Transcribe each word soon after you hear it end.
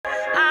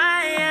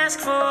ask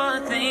for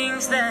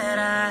things that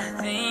I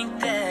think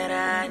that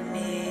I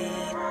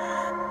need.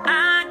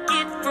 I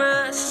get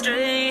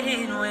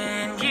frustrated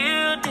when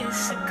you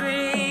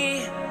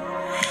disagree,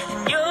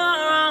 and you're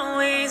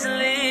always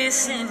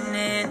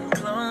listening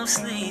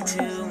closely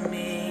to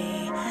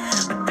me.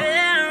 But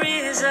there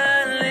is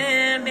a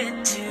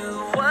limit to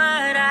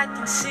what I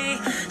can see,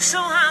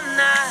 so I'm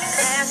not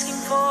asking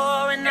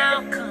for an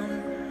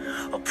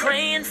outcome or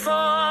praying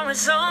for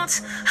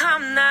results.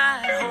 I'm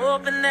not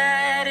hoping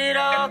that it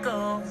all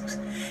goes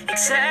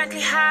exactly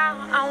how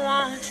I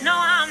want. No,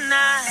 I'm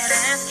not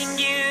asking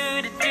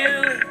you to do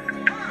it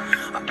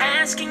or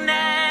asking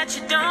that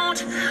you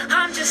don't.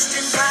 I'm just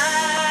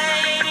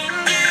inviting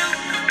you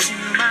to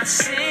my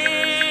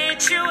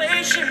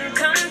situation.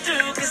 Come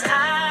through, 'cause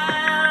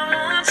I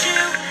want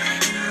you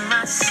in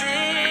my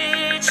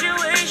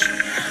situation.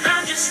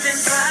 I'm just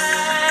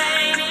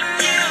inviting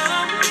you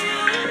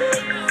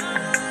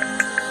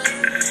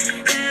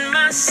in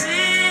my situation.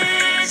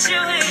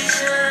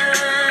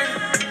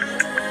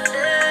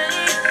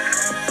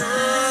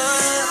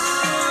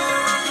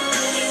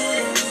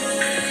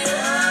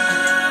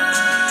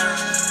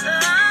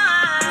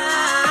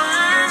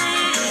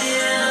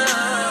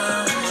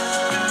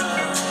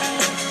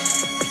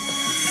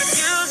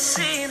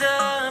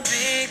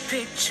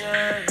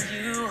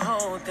 You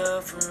hold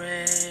the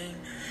frame,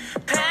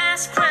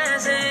 past,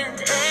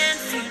 present, and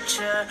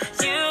future.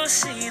 You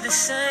see the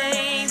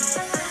same.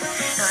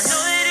 I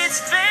know that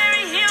it's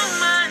very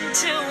human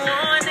to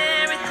want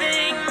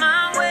everything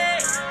my way,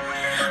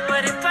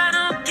 but if I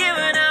don't give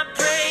it, I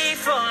pray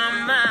for.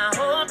 My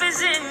hope is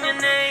in your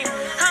name.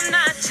 I'm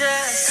not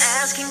just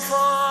asking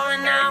for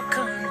an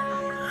outcome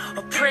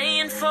or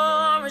praying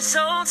for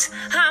results.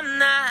 I'm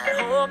not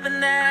hoping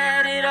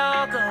that it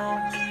all goes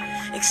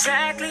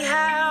exactly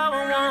how I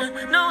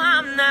want. No,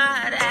 I'm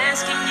not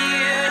asking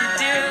you to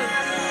do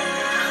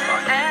or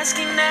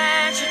asking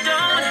that you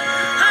don't.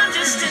 I'm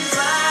just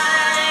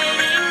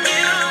inviting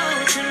you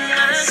to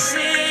my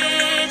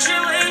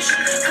situation.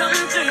 Come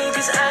through,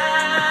 'cause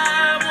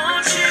I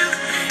want you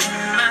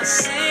in my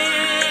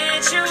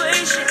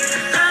situation.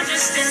 I'm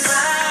just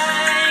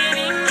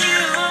inviting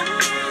you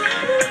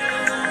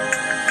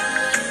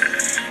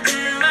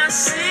in my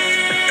situation.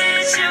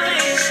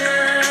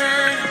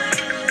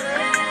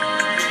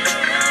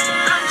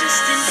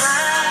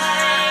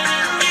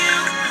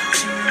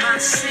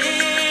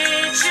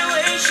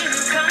 Situation,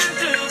 come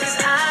through, 'cause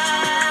I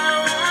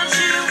want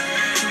you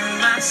in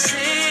my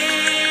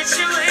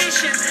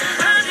situation.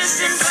 I'm just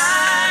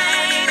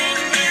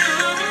inviting you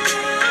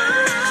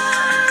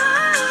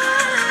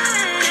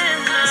in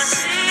my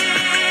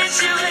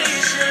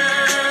situation.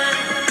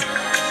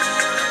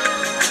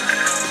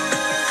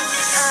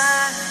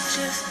 I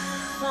just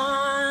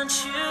want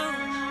you.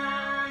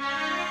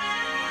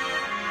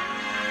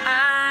 I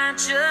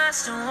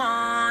just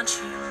want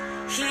you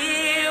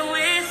here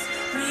with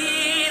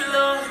me,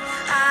 Lord.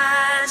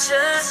 I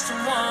just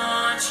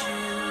want you.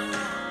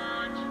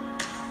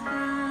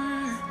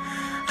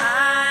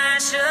 I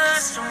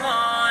just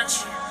want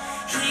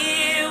you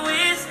here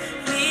with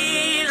me,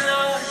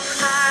 Lord.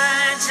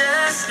 I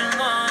just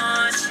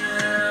want you.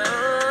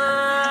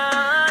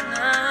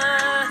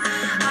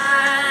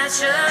 I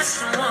just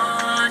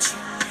want you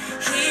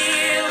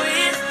here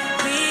with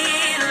me,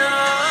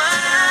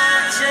 Lord. I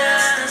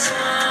just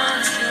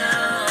want you.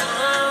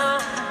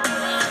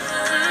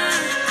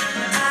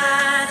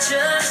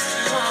 Just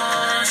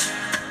want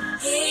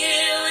you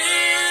here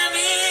with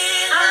me.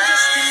 I'm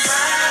just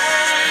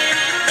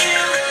inviting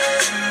you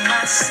to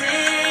my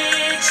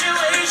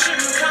situation.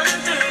 Come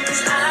through,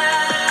 'cause I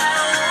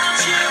want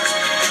you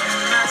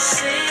in my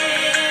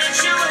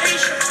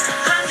situation.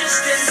 I'm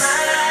just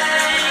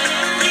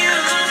inviting you,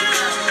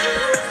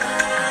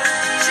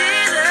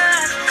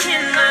 Jesus,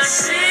 in my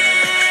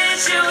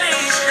situation.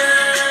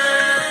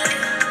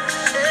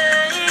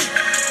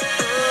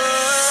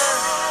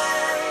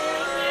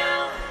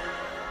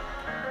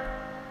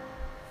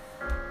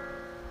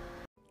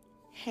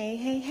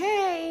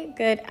 Hey,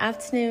 good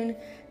afternoon.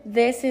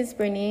 This is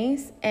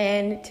Bernice,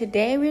 and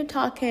today we're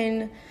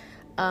talking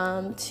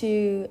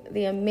to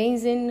the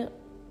amazing,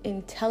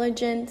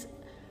 intelligent,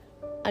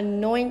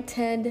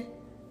 anointed,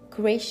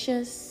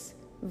 gracious,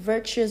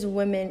 virtuous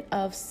women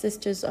of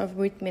Sisters of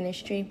Ruth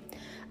Ministry.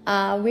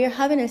 We're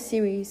having a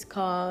series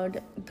called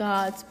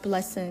God's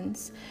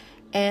Blessings,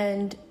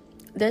 and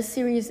this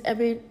series,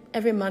 every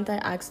month I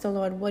ask the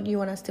Lord, what do you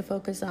want us to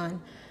focus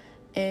on?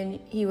 And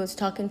he was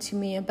talking to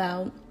me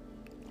about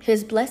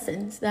his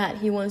blessings that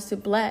he wants to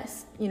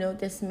bless,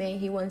 this May.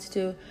 He wants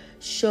to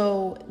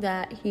show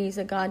that he's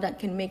a God that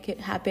can make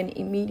it happen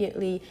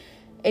immediately.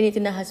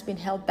 Anything that has been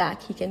held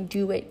back, he can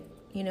do it,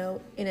 in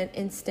an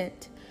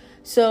instant.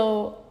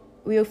 So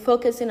we are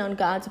focusing on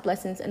God's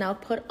blessings, and I'll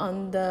put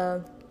on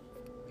the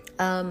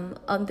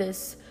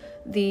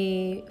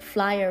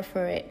flyer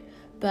for it.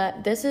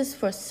 But this is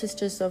for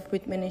Sisters of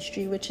Ruth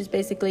Ministry, which is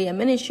basically a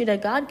ministry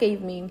that God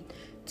gave me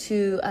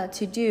to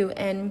do.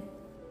 And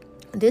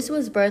this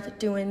was birthed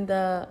during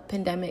the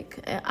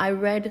pandemic.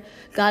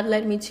 God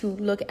led me to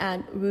look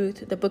at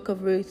Ruth, the book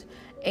of Ruth.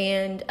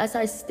 And as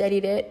I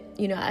studied it,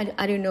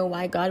 I didn't know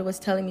why God was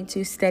telling me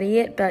to study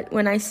it. But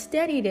when I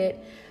studied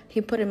it, he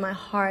put in my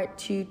heart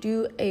to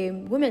do a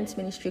women's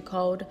ministry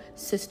called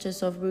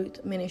Sisters of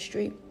Ruth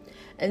Ministry.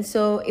 And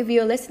so if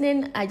you're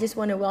listening, I just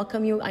want to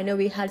welcome you. I know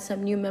we had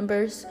some new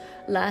members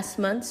last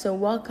month. So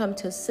welcome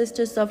to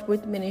Sisters of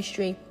Ruth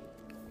Ministry.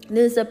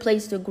 This is a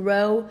place to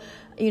grow,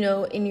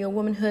 in your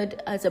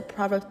womanhood as a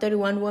Proverbs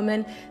 31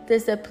 woman.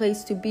 This is a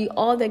place to be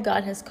all that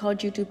God has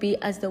called you to be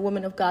as the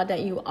woman of God that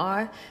you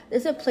are.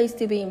 This is a place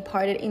to be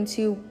imparted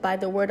into by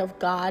the word of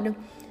God.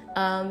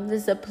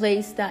 This is a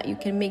place that you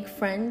can make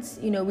friends.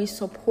 We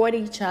support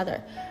each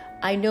other.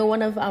 I know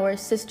one of our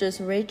sisters,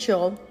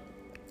 Rachel,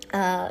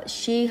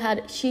 she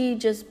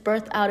just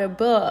birthed out a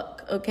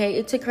book. Okay.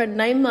 It took her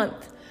 9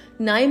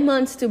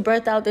 months to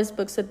birth out this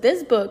book. So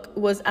this book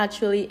was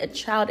actually a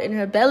child in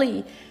her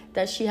belly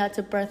that she had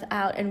to birth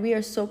out. And we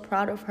are so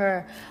proud of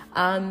her.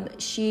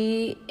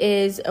 She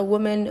is a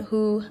woman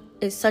who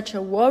is such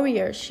a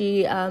warrior.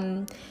 She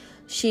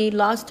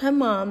lost her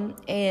mom,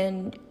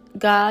 and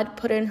God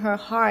put in her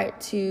heart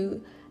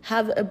to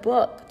have a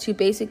book, to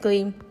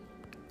basically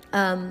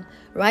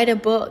write a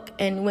book.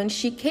 And when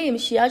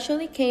she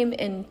actually came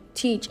and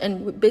teach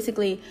and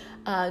basically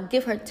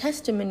give her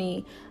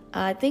testimony.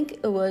 I think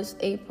it was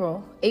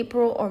April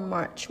or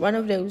March, one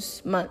of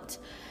those months.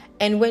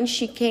 And when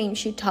she came,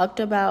 she talked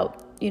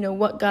about,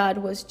 what God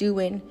was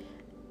doing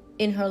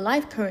in her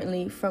life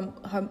currently from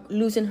her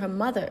losing her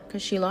mother,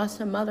 because she lost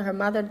her mother. Her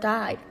mother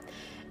died.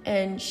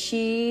 And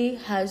she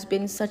has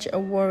been such a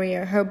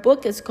warrior. Her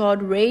book is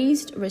called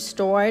Raised,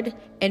 Restored,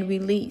 and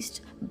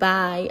Released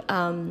by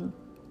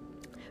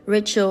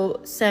Rachel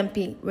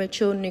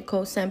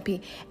Nicole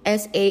Sampy,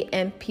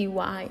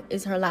 Sampy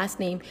is her last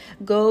name.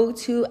 Go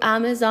to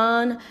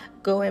Amazon,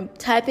 go and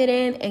type it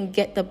in and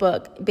get the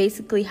book.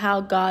 Basically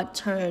how God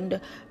turned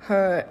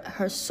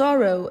her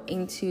sorrow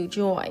into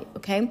joy.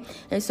 Okay.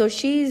 And so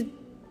she's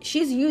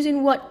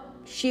using what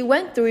she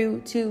went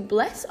through to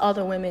bless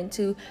other women,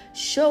 to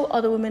show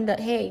other women that,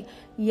 hey,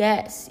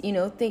 yes,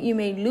 think you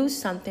may lose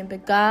something,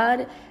 but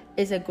God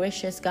is a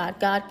gracious God.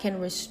 God can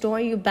restore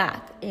you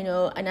back,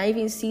 and I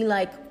even see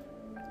like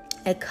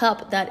a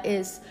cup that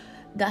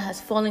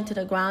has fallen to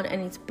the ground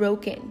and it's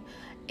broken,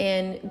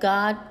 and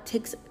God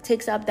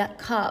takes up that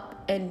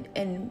cup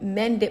and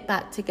mend it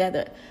back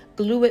together,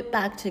 glue it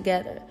back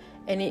together.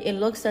 And it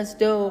looks as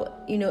though,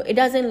 it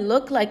doesn't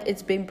look like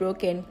it's been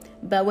broken.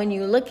 But when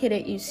you look at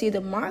it, you see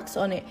the marks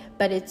on it,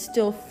 but it's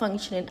still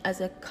functioning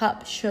as a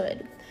cup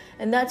should.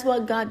 And that's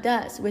what God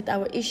does with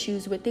our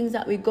issues, with things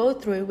that we go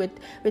through,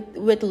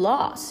 with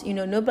loss.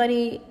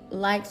 Nobody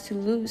likes to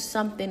lose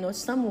something or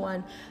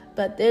someone.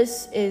 But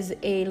this is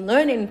a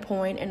learning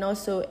point and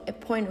also a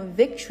point of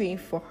victory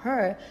for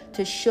her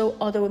to show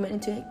other women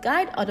and to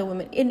guide other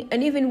women,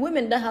 and even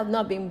women that have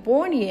not been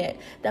born yet,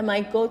 that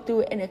might go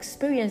through an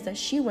experience that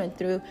she went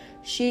through.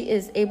 She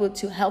is able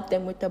to help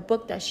them with the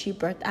book that she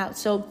birthed out.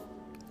 So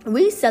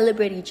we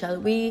celebrate each other.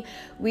 We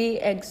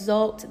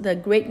exalt the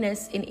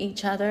greatness in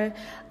each other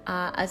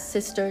as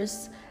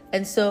sisters.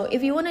 And so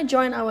if you want to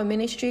join our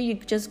ministry, you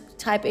just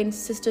type in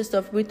Sisters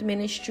of Ruth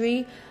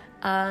Ministry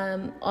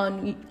on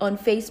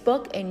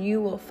Facebook, and you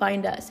will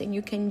find us, and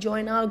you can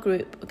join our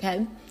group.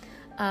 Okay.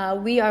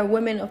 We are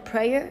women of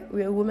prayer.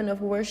 We are women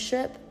of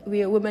worship.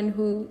 We are women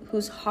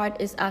whose heart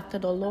is after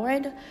the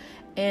Lord,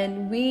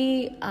 and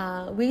we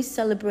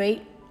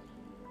celebrate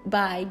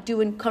by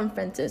doing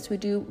conferences. We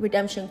do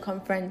redemption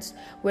conference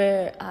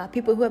where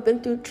people who have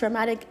been through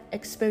traumatic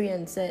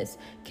experiences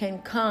can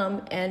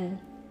come and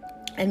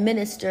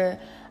minister.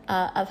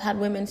 I've had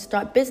women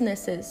start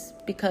businesses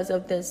because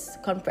of this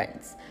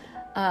conference.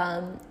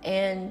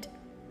 And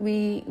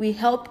we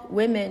help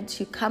women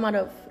to come out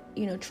of,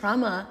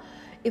 trauma,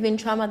 even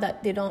trauma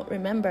that they don't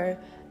remember.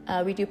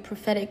 We do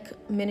prophetic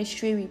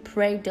ministry. We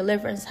pray,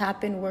 deliverance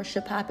happen,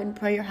 worship happen,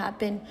 prayer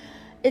happen.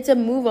 It's a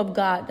move of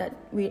God that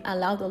we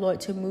allow the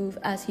Lord to move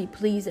as he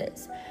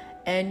pleases.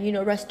 And,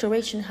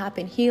 restoration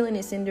happen. Healing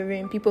is in the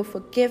room. People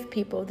forgive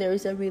people. There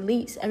is a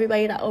release.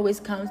 Everybody that always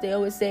comes, they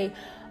always say,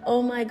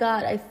 oh my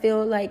God, I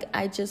feel like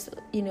I just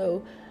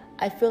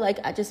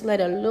let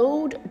a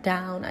load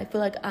down. I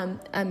feel like I'm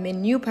a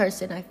new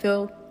person. I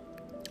feel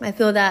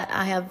that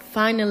I have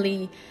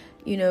finally,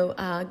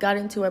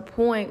 gotten to a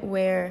point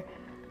where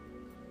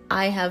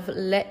I have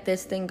let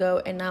this thing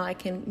go, and now I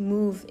can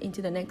move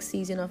into the next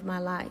season of my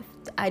life.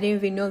 I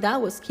didn't even know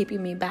that was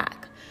keeping me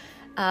back.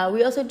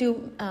 We also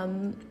do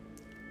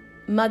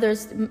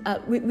mothers.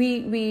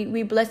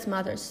 We bless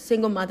mothers,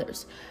 single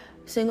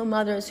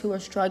mothers who are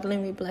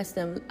struggling. We bless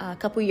them. A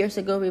couple years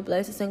ago, we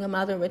blessed a single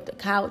mother with the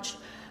couch.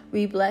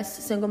 We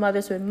bless single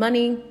mothers with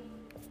money.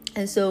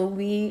 And so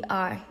we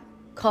are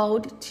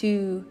called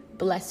to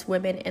bless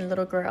women and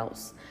little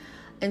girls.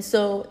 And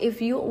so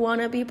if you want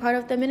to be part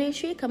of the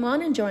ministry, come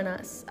on and join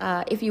us.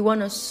 If you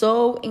want to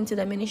sow into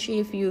the ministry,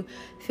 if you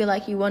feel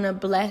like you want to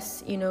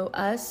bless,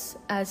 us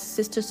as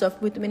Sisters of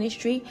Ruth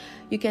Ministry,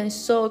 you can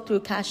sow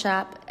through Cash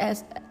App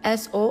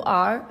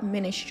SOR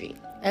Ministry,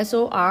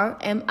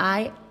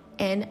 SORMINISTRY.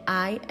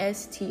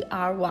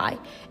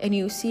 And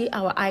you see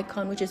our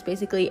icon, which is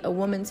basically a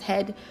woman's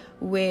head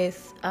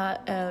with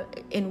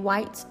in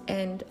white,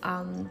 and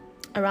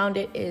around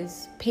it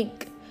is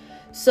pink.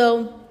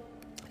 So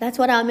that's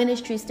what our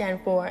ministry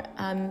stands for.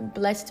 I'm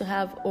blessed to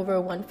have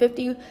over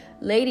 150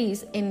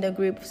 ladies in the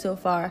group so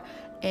far.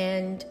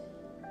 And,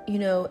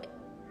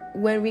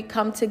 when we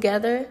come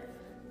together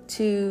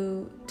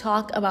to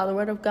talk about the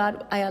Word of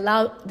God, I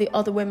allow the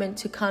other women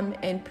to come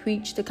and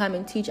preach, to come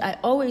and teach. I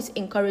always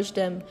encourage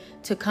them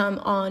to come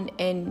on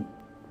and,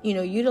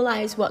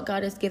 utilize what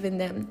God has given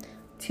them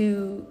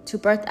to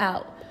birth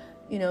out,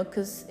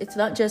 because it's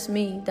not just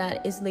me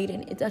that is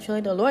leading. It's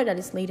actually the Lord that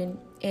is leading.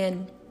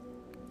 And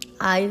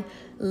I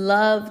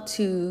love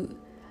to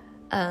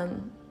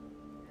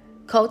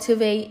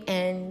cultivate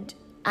and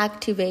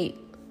activate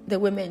the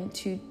women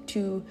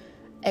to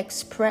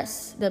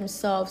express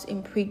themselves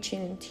in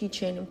preaching and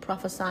teaching and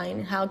prophesying,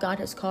 and how God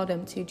has called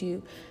them to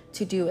do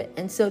it.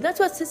 And so that's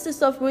what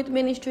Sisters of Ruth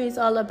Ministry is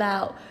all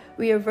about.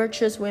 We are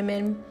virtuous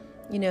women.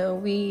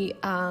 We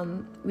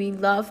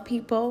love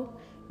people.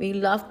 We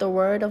love the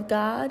Word of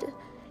God,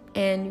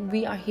 and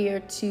we are here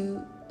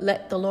to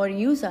let the Lord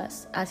use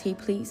us as He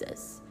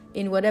pleases,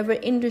 in whatever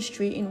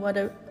industry, in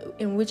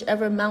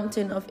whichever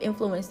mountain of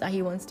influence that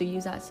He wants to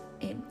use us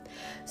in.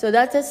 So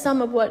that's just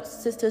some of what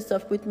Sisters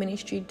of Ruth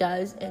Ministry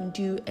does and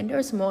do, and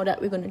there's more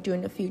that we're going to do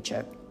in the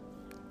future.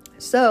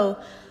 So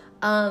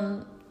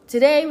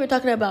today we're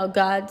talking about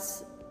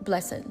God's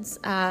blessings.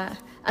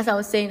 As I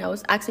was saying, I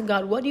was asking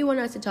God, what do you want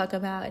us to talk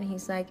about? And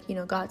He's like,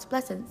 God's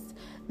blessings.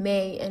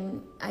 May,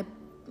 and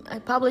I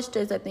published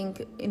this, I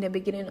think, in the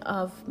beginning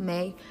of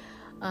May.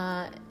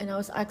 And I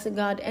was asking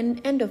God,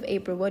 and end of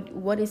April,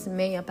 what is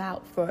May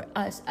about for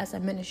us as a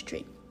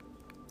ministry?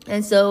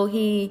 And so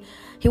he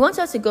wants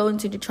us to go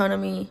into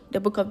Deuteronomy, the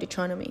book of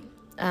Deuteronomy.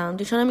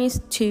 Deuteronomy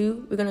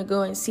 2, we're going to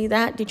go and see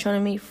that.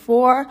 Deuteronomy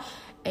 4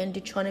 and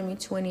Deuteronomy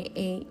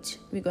 28,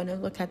 we're going to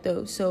look at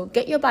those. So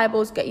get your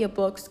Bibles, get your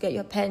books, get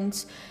your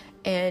pens,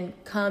 and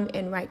come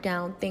and write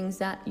down things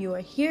that you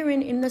are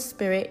hearing in the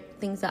Spirit,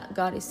 things that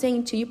God is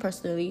saying to you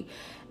personally,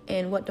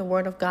 and what the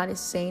Word of God is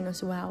saying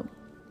as well.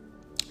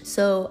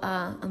 So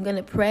I'm going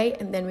to pray,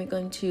 and then we're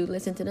going to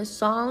listen to the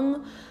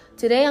song.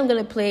 Today I'm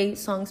going to play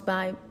songs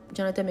by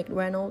Jonathan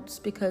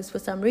McReynolds, because for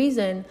some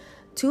reason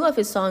 2 of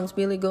his songs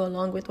really go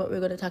along with what we're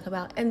going to talk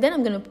about. And then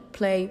I'm going to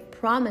play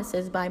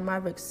Promises by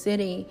Maverick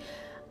City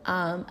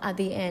at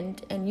the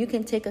end. And you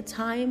can take a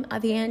time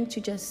at the end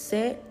to just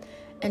sit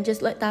and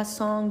just let that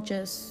song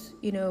just,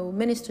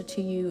 minister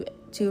to you,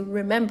 to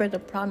remember the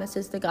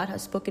promises that God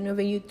has spoken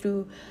over you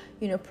through,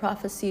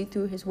 prophecy,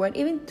 through His Word,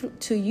 even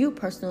to you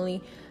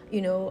personally,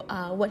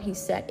 what He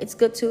said. It's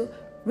good to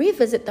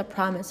revisit the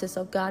promises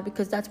of God,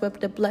 because that's where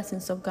the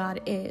blessings of God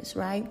is,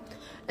 right?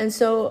 And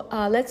so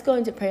let's go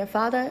into prayer.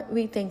 Father,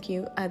 we thank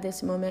you at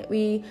this moment.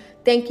 We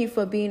thank you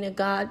for being a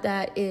God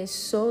that is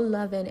so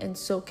loving and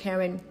so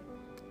caring.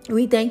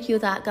 We thank you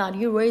that, God,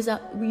 you raise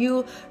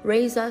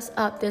us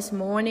up this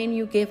morning.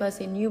 You gave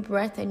us a new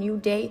breath, a new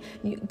day.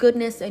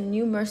 Goodness and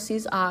new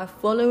mercies are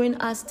following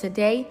us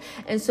today.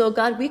 And so,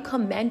 God, we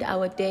command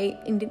our day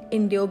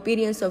in the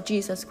obedience of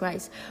Jesus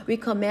Christ. We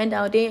command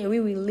our day, and we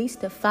release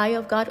the fire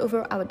of God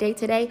over our day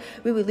today.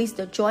 We release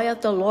the joy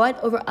of the Lord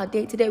over our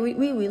day today.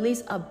 We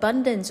release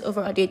abundance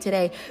over our day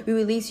today. We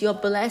release your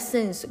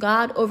blessings,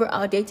 God, over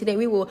our day today.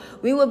 We will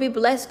be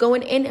blessed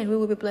going in, and we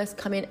will be blessed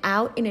coming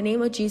out in the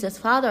name of Jesus.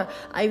 Father,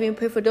 I even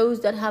pray for those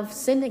that have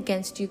sinned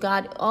against you,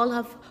 God. All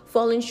have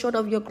fallen short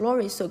of your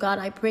glory. So, God,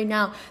 I pray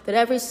now that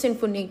every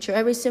sinful nature,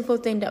 every sinful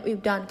thing that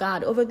we've done,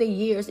 God, over the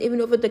years, even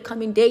over the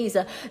coming days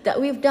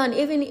that we've done,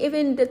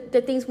 even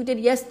the things we did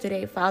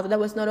yesterday, Father, that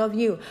was not of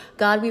you.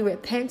 God, we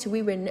repent.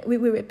 We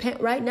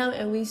repent right now,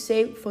 and we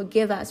say,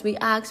 forgive us. We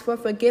ask for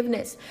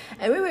forgiveness,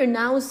 and we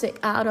renounce it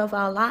out of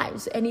our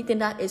lives. Anything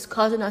that is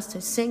causing us to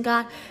sin,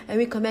 God, and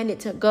we command it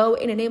to go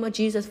in the name of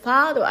Jesus.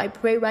 Father, I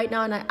pray right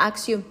now, and I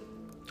ask you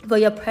for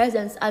your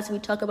presence as we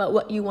talk about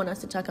what you want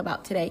us to talk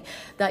about today.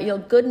 That your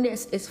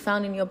goodness is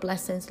found in your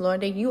blessings, Lord.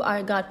 That you are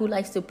a God who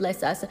likes to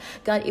bless us.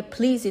 God, it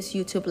pleases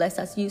you to bless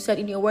us. You said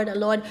in your word that,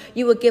 Lord,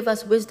 you will give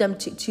us wisdom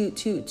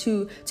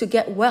to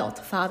get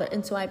wealth, Father.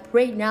 And so I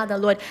pray now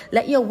that, Lord,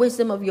 let your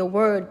wisdom of your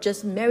word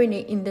just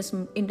marinate in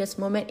this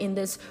moment, in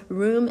this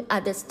room,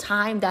 at this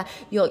time, that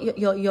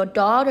your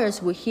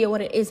daughters will hear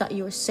what it is that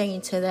you are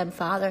saying to them,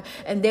 Father,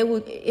 and they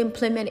will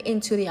implement it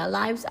into their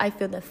lives. I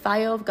feel the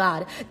fire of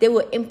God. They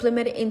will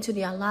implement it into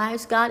their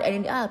lives, God.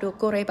 And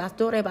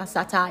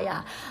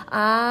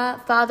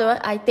Father,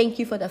 I thank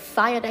you for the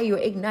fire that you're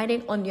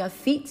igniting on their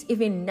feet,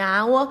 even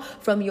now,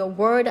 from your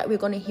word that we're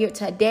going to hear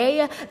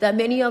today, that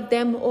many of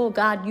them, oh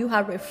God, you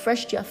have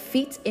refreshed your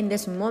feet in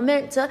this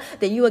moment,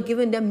 that you are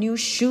giving them new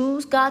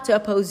shoes, God, to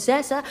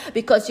possess,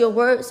 because your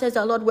word says,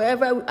 Lord,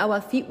 wherever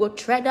our feet will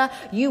tread,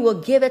 you will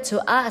give it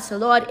to us,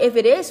 Lord, if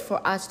it is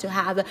for us to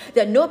have,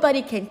 that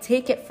nobody can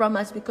take it from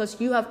us,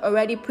 because you have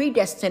already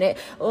predestined it.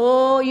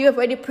 Oh, you have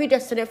already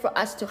predestined it for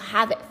us to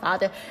have it,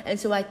 Father. And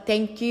so I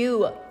thank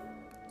you.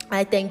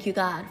 I thank you,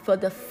 God, for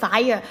the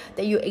fire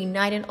that you're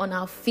igniting on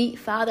our feet,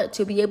 Father,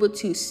 to be able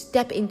to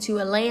step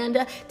into a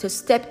land, to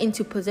step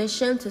into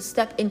position, to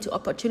step into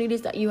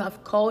opportunities that you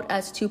have called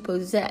us to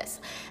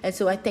possess. And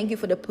so I thank you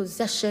for the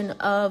possession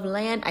of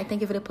land. I thank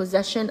you for the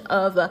possession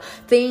of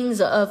things,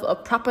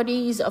 of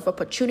properties, of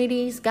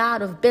opportunities,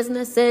 God, of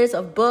businesses,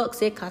 of books.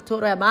 Thank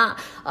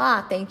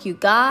you,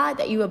 God,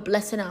 that you are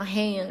blessing our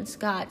hands,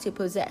 God, to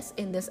possess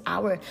in this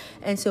hour.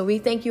 And so we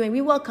thank you and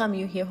we welcome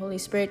you here, Holy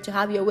Spirit, to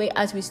have your way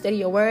as we study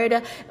your word.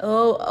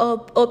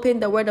 Open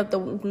the word of the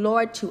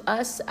Lord to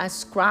us as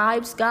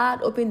scribes,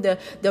 God. Open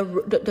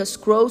the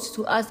scrolls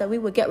to us, that we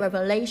will get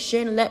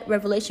revelation. Let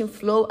revelation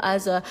flow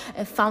as a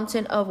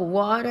fountain of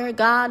water,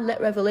 God. Let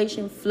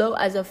revelation flow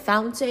as a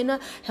fountain.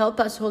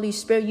 Help us, Holy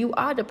Spirit. You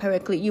are the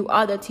paraclete. You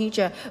are the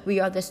teacher. We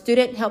are the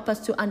student. Help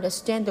us to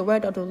understand the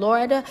word of the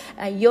Lord.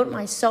 I yield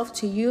myself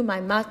to you,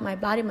 my mouth, my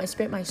body, my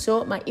spirit, my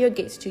soul, my ear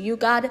gates to you,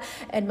 God,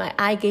 and my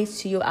eye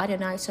gates to you,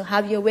 Adonai. So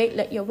have your way.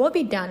 Let your will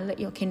be done. Let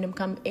your kingdom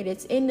come. It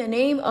is in the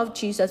name of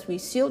Jesus we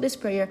seal this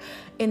prayer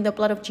in the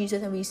blood of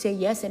Jesus, and we say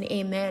yes and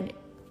amen.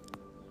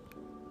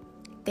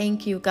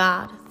 Thank you,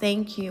 God.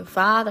 Thank you,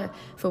 Father,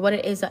 for what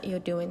it is that you're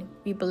doing.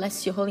 We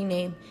bless your holy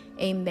name.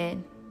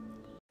 Amen.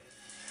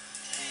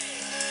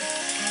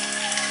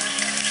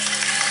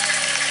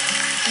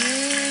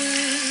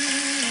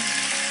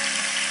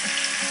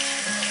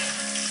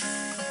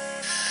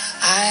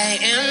 I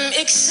am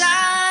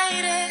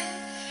excited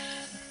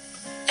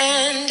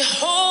and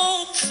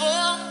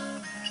hopeful,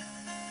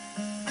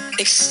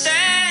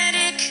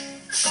 ecstatic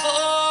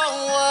for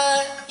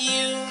what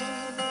you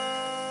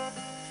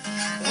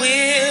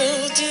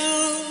will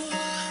do.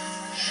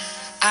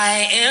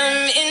 I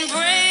am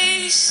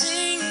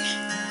embracing,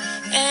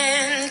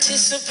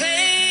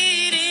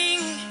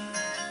 anticipating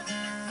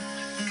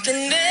the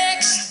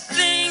next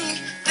thing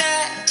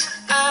that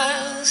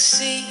I'll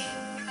see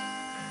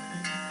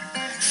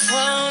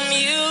from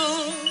you.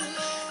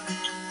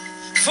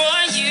 For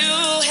you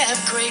have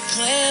great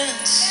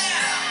plans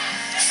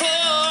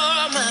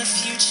for my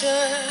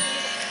future.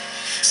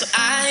 So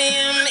I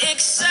am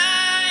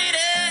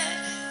excited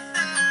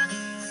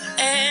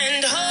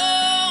and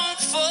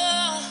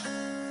hopeful,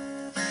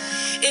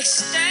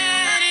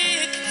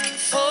 ecstatic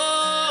for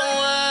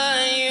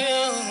what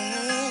you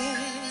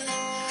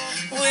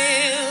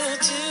will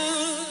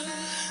do.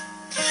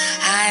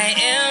 I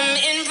am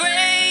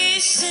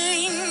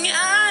embracing,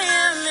 I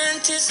am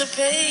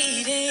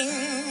anticipating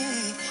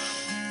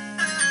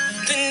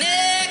the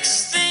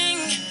next thing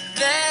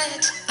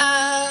that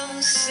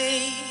I'll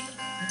see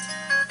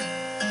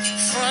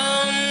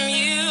from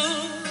you.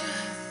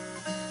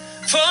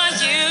 For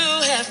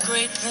you have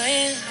great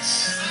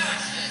plans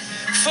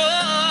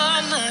for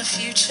my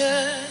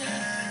future.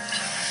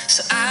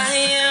 So I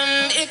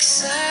am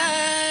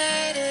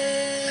excited.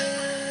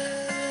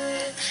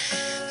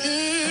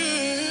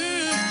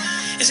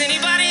 Is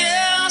anybody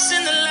else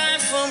in the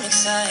life room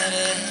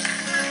excited?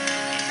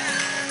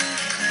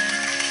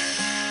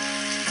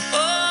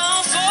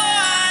 Oh, for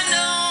I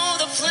know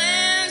the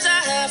plans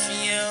I have for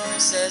you,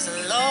 says the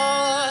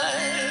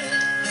Lord.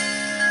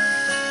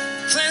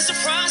 Plans to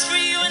prosper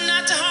you and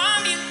not to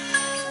harm you,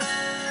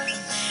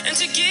 and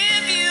to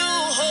give you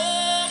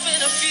hope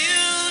and a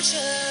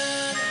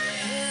future.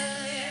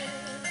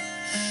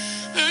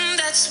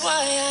 That's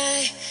why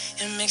I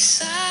am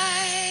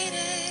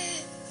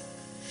excited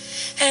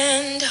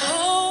and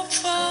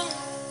hopeful,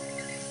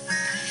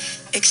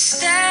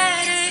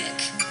 ecstatic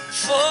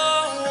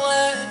for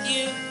what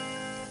you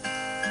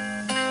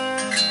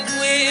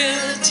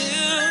will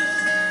do.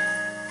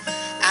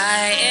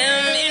 I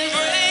am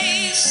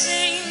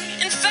embracing,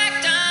 in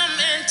fact I'm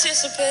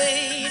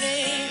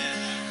anticipating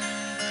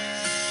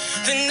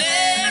the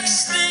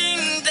next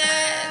thing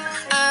that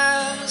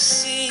I'll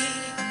see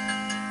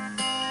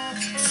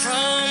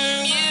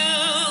from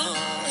you.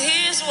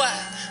 Here's why.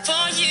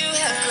 For you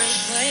have great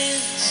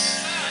plans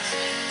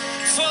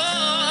for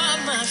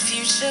my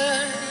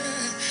future.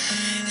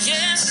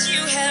 Yes,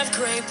 you have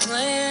great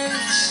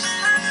plans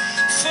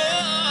for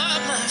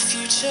my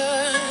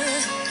future.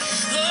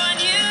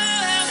 Lord, you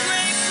have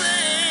great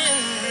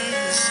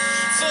plans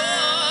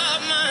for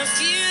my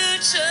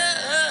future.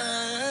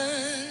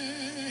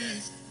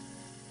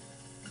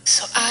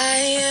 So I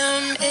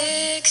am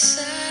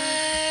excited.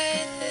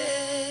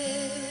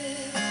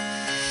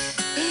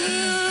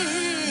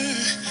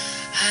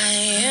 I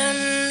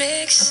am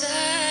excited.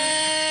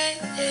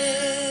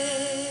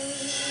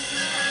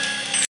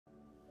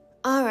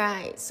 All right.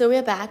 right, so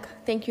we're back.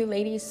 Thank you,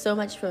 ladies, so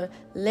much for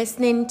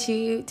listening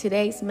to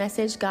today's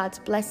message, God's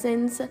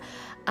blessings.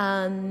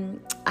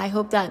 I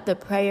hope that the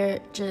prayer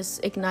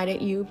just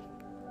ignited you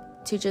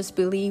to just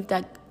believe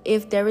that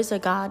if there is a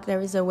God, there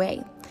is a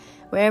way.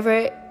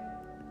 Wherever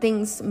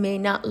things may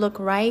not look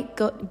right,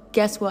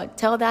 guess what?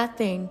 Tell that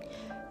thing,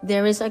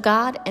 there is a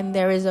God and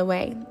there is a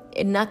way.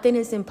 And nothing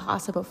is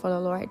impossible for the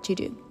Lord to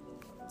do.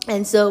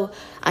 And so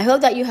I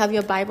hope that you have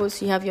your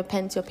Bibles, you have your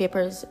pens, your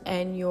papers,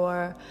 and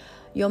your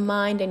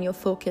mind and your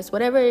focus.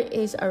 Whatever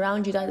is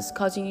around you that is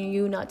causing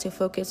you not to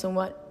focus on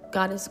what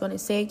God is going to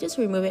say, just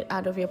remove it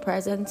out of your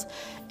presence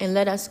and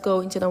let us go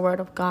into the Word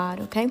of God,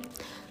 okay?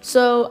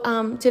 So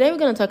today we're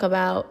going to talk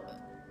about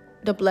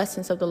the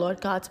blessings of the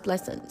Lord, God's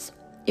blessings.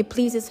 It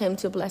pleases Him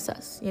to bless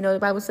us. You know, the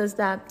Bible says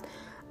that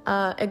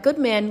a good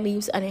man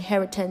leaves an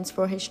inheritance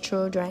for his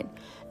children,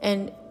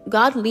 and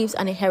God leaves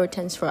an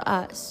inheritance for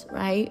us,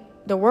 right?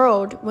 The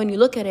world, when you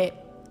look at it,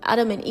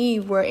 Adam and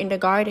Eve were in the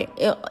garden.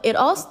 It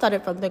all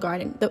started from the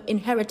garden, the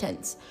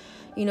inheritance.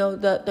 You know,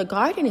 the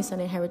garden is an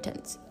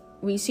inheritance.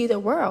 We see the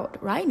world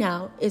right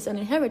now is an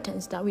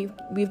inheritance that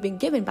we've been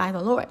given by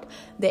the Lord.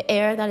 The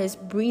air that is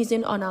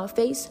breathing on our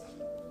face,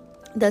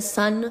 the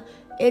sun,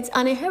 it's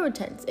an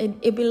inheritance.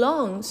 It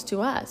belongs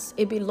to us.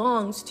 It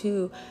belongs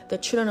to the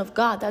children of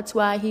God. That's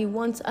why He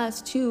wants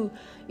us to,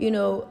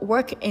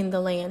 work in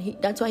the land.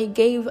 That's why He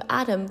gave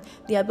Adam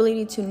the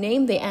ability to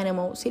name the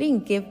animals. He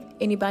didn't give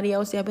anybody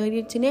else the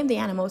ability to name the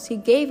animals. He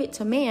gave it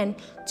to man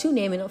to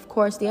name it. Of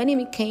course, the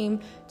enemy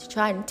came to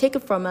try and take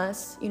it from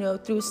us,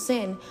 through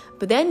sin.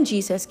 But then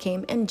Jesus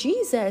came, and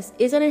Jesus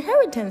is an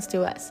inheritance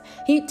to us.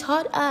 He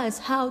taught us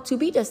how to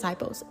be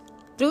disciples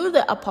through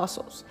the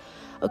apostles.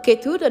 Okay,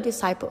 through the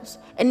disciples,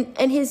 and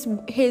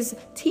his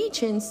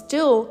teaching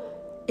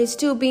is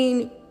still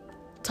being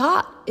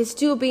taught, is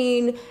still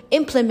being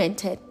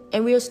implemented,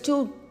 and we are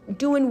still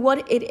doing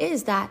what it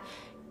is that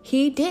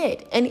He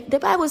did. And the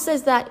Bible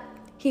says that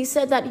He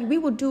said that we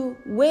will do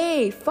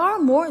way far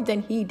more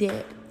than He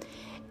did.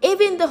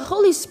 Even the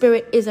Holy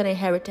Spirit is an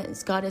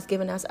inheritance God has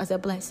given us as a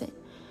blessing.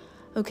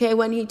 Okay,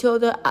 when He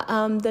told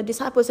the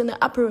disciples in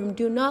the upper room,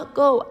 do not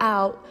go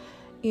out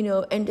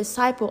and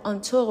disciple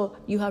until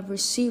you have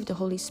received the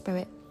Holy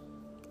Spirit.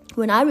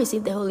 When I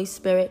received the Holy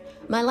Spirit,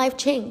 my life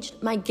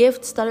changed. My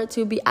gift started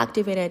to be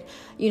activated.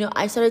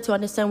 I started to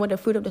understand what the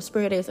fruit of the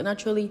Spirit is. And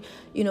actually,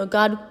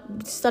 God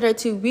started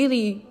to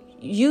really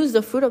use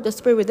the fruit of the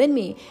Spirit within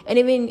me. And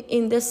even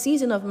in this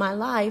season of my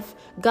life,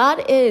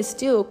 God is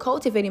still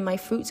cultivating my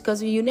fruits,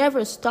 because you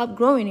never stop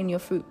growing in your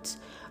fruits,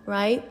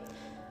 right?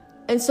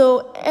 And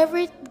so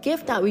every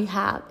gift that we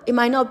have, it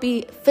might not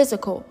be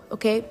physical,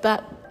 okay?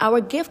 But our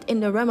gift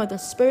in the realm of the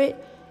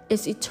Spirit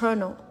is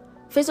eternal.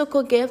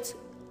 Physical gifts,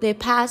 they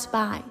pass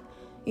by.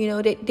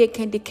 They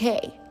can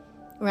decay,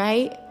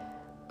 right?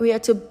 We are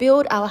to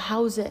build our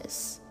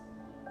houses,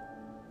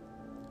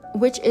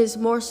 which is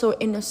more so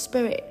in the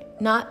Spirit,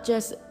 not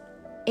just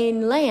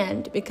in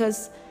land,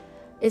 because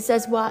it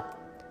says what?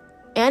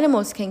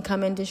 Animals can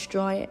come and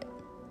destroy it,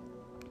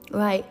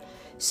 right?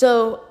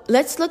 So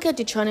let's look at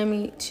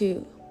Deuteronomy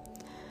 2.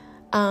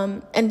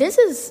 And this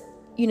is,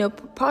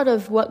 part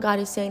of what God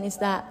is saying is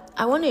that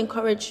I want to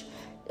encourage.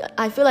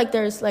 I feel like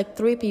there's like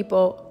three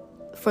people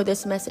for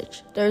this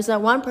message. There's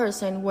that one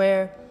person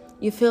where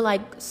you feel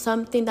like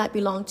something that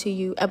belonged to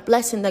you, a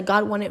blessing that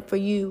God wanted for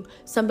you,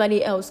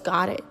 somebody else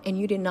got it and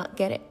you did not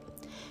get it.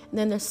 And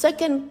then the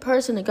second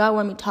person that God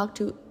wanted me to talk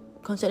to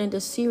concerning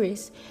this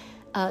series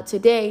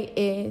today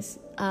is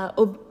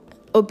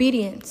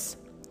obedience.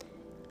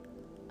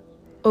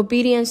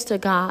 Obedience to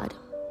God.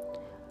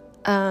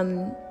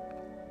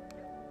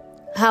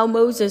 How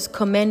Moses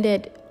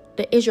commanded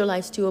the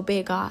Israelites to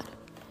obey God.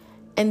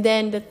 And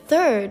then the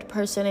third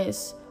person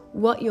is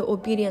what your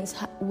obedience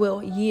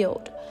will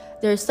yield.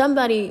 There's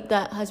somebody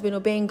that has been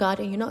obeying God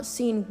and you're not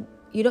seeing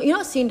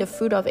the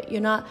fruit of it.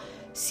 You're not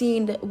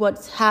seeing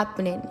what's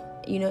happening,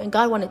 and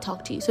God want to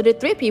talk to you. So the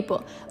three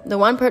people,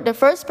 the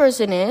first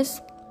person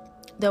is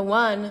the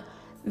one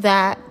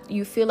that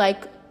you feel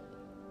like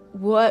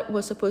what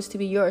was supposed to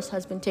be yours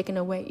has been taken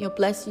away. Your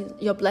blessing,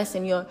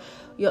 your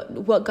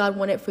what God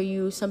wanted for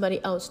you,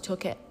 somebody else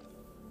took it.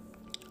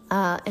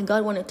 And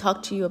God want to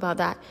talk to you about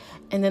that.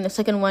 And then the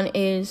second one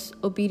is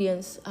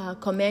obedience,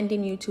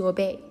 commanding you to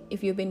obey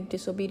if you've been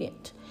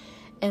disobedient.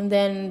 And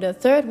then the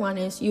third one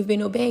is you've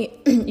been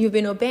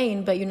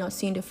obeying, but you're not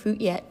seeing the fruit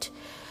yet.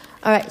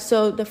 All right.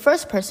 So the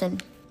first person,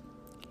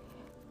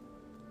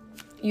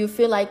 you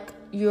feel like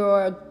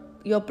your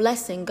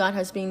blessing, God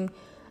has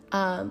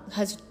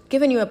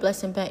given you a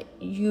blessing, but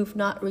you've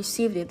not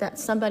received it, that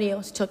somebody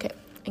else took it.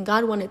 And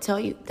God want to tell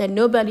you that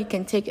nobody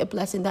can take a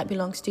blessing that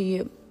belongs to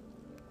you.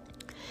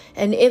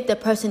 And if the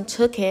person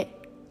took it,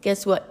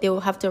 guess what? They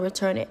will have to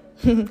return it.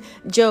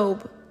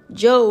 Job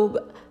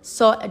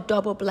saw a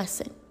double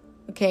blessing.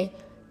 Okay?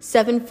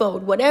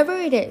 Sevenfold. Whatever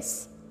it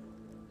is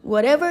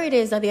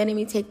that the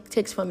enemy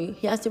takes from you,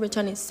 he has to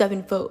return it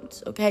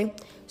sevenfold. Okay?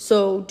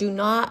 So do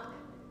not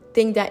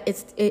think that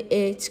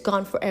it's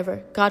gone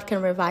forever. God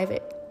can revive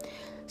it.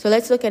 So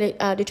let's look at it.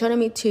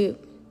 Deuteronomy 2.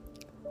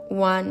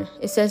 1,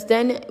 it says,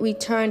 "Then we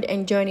turned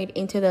and journeyed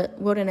into the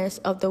wilderness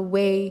of the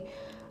way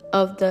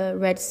of the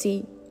Red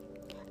Sea,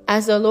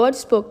 as the Lord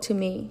spoke to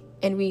me,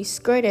 and we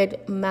skirted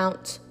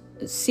Mount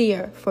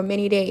Seir for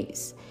many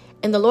days.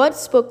 And the Lord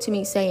spoke to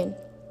me, saying,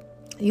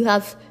 you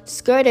have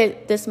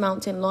skirted this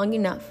mountain long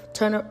enough.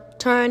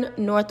 Turn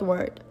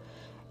northward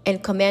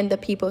and command the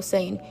people,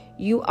 saying,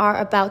 you are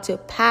about to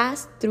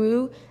pass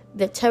through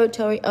the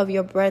territory of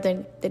your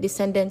brethren, the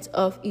descendants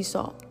of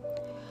Esau,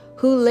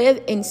 who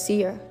live in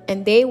Seir,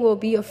 and they will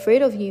be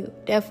afraid of you.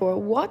 Therefore,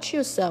 watch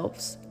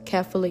yourselves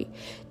carefully.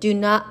 Do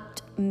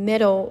not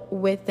meddle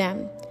with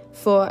them,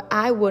 for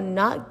I will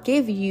not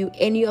give you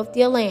any of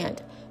their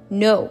land.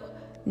 No,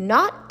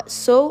 not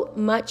so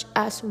much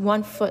as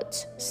 1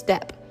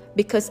 footstep,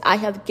 because I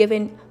have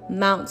given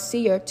Mount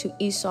Seir to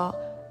Esau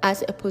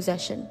as a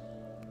possession.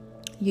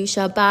 You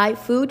shall buy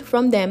food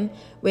from them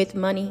with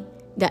money,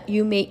 that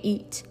you may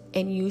eat,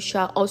 and you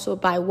shall also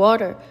buy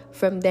water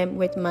from them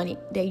with money,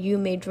 that you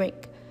may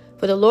drink.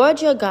 For the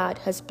Lord your God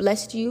has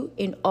blessed you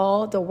in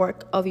all the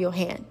work of your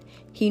hand.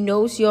 He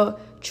knows you're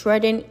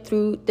treading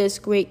through this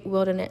great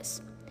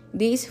wilderness.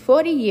 These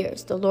 40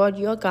 years the Lord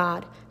your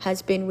God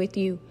has been with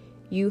you.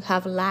 You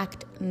have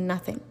lacked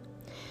nothing."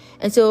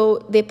 And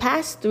so they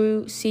passed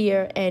through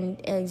Seir, and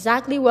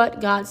exactly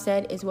what God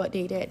said is what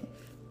they did.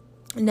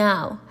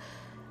 Now,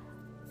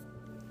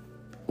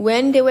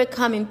 when they were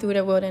coming through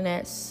the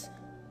wilderness,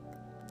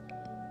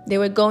 they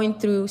were going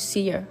through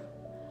Seir,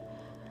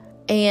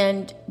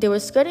 and they were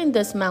skirting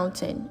this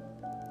mountain.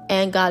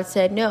 And God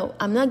said, no,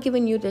 I'm not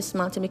giving you this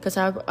mountain, because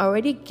I've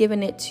already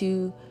given it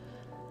to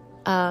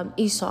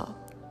Esau,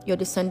 your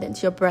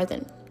descendants, your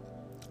brethren.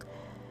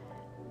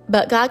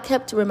 But God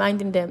kept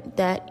reminding them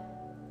that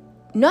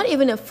not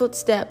even a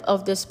footstep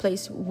of this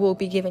place will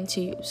be given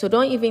to you. So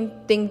don't even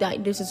think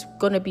that this is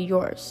going to be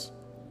yours,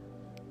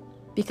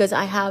 because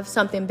I have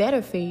something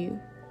better for you.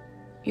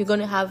 You're going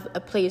to have a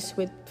place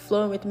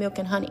flowing with milk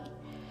and honey.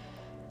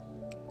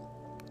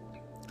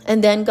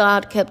 And then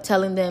God kept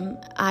telling them,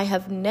 I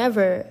have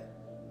never,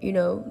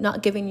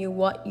 not given you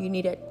what you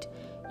needed.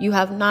 You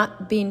have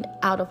not been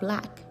out of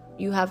lack.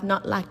 You have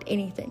not lacked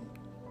anything.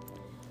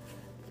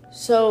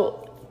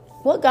 So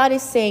what God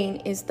is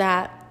saying is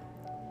that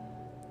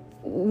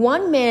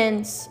one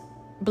man's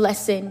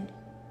blessing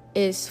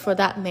is for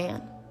that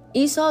man.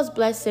 Esau's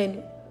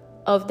blessing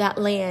of that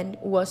land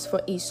was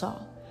for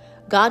Esau.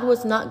 God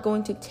was not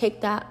going to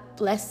take that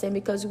blessing,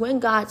 because when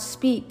God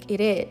speaks, it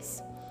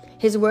is.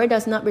 His word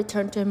does not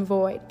return to him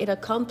void. It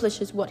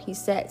accomplishes what he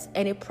says,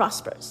 and it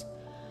prospers.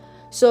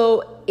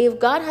 So if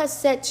God has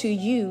said to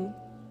you,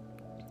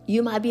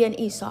 you might be an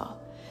Esau,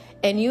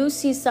 and you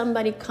see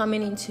somebody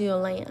coming into your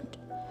land,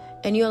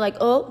 and you're like,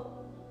 oh,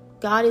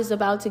 God is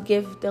about to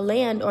give the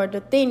land or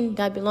the thing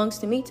that belongs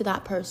to me to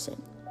that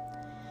person.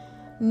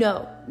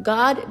 No,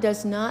 God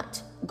does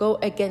not go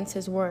against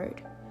his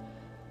word.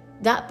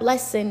 That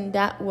blessing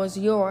that was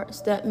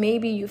yours, that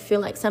maybe you feel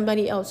like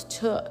somebody else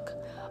took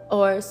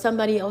or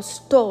somebody else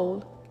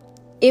stole,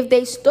 if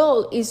they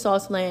stole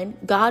Esau's land,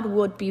 God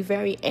would be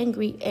very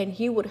angry, and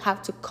he would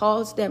have to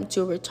cause them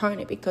to return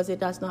it, because it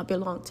does not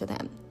belong to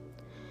them.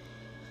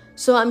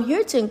 So I'm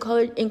here to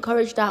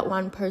encourage that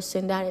one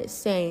person that is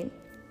saying,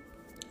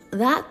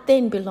 that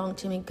thing belonged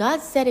to me.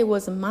 God said it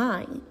was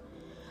mine.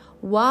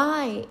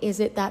 Why is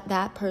it that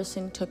that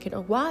person took it? Or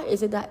why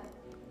is it that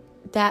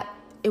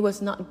it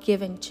was not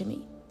given to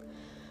me?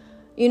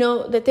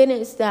 The thing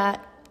is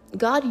that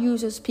God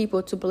uses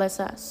people to bless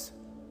us.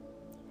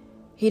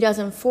 He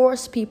doesn't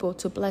force people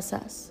to bless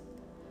us.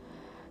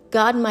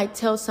 God might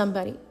tell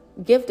somebody,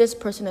 give this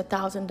person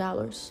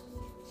 $1,000.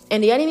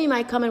 And the enemy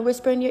might come and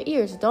whisper in your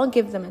ears, don't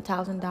give them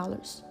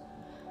 $1,000.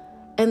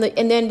 And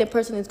then the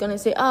person is going to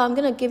say, oh, I'm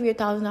going to give you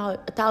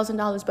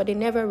 $1,000, but they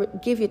never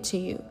give it to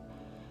you.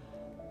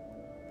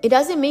 It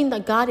doesn't mean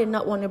that God did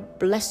not want to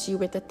bless you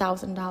with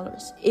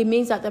 $1,000. It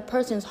means that the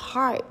person's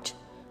heart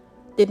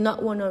did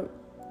not want to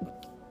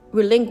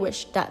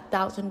relinquish that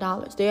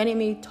 $1,000. The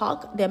enemy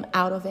talked them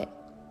out of it.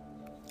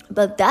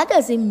 But that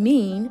doesn't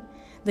mean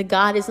that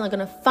God is not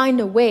going to find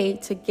a way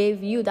to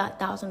give you that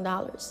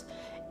 $1,000.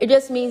 It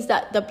just means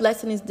that the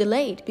blessing is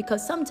delayed,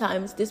 because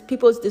sometimes these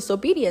people's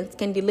disobedience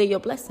can delay your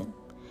blessing.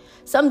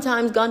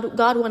 Sometimes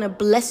God want to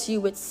bless you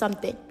with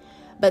something,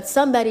 but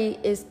somebody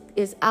is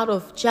out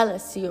of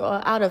jealousy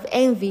or out of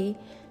envy,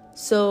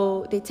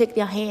 so they take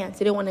their hands.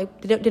 They don't want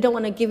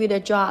to give you the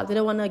job. They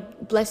don't want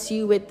to bless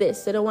you with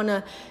this. They don't want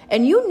to,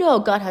 and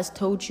God has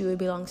told you it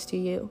belongs to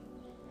you.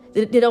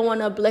 They don't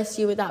want to bless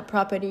you with that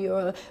property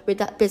or with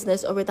that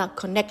business or with that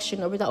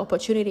connection or with that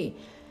opportunity.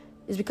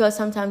 It's because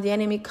sometimes the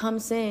enemy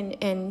comes in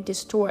and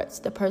distorts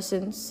the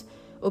person's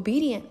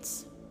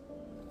obedience.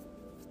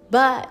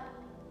 But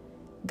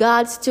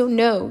God still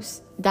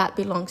knows that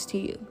belongs to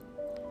you.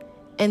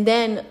 And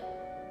then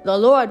the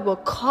Lord will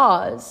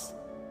cause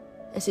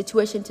a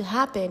situation to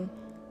happen,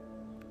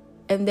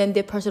 and then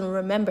the person will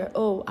remember,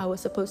 oh, I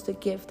was supposed to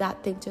give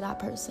that thing to that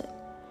person.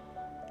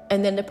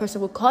 And then the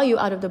person will call you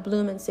out of the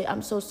blue and say,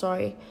 I'm so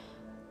sorry,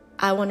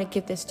 I want to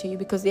give this to you,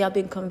 because they have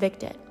been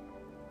convicted.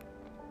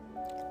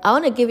 I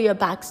want to give you a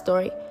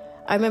backstory.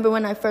 I remember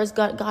when I first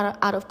got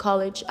out of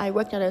college, I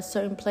worked at a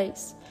certain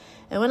place.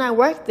 And when I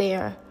worked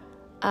there,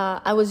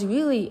 I was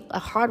really a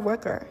hard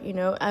worker.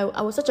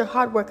 I was such a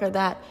hard worker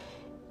that,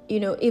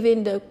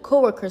 even the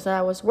coworkers that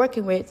I was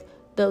working with,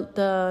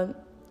 the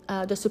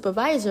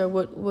supervisor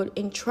would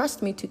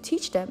entrust me to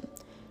teach them,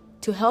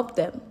 to help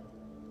them.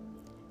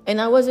 And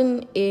I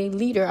wasn't a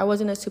leader. I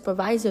wasn't a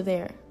supervisor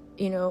there.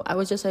 I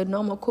was just a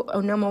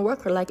normal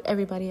worker like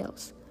everybody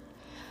else.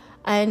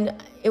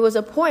 And it was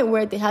a point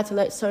where they had to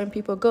let certain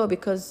people go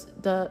because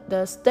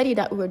the study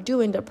that we were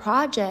doing, the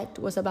project,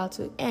 was about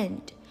to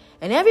end.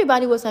 And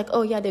everybody was like,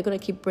 oh, yeah, they're going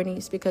to keep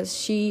Bernice because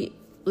she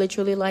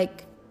literally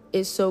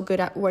is so good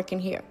at working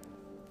here.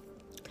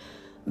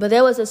 But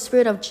there was a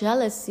spirit of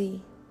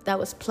jealousy that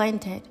was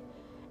planted,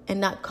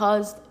 and that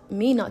caused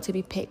me not to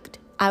be picked.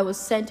 I was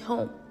sent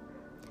home.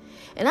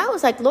 And I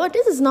was like, Lord,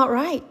 this is not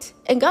right.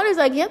 And God is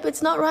like, yep,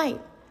 it's not right.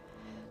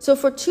 So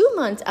for 2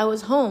 months, I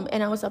was home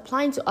and I was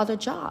applying to other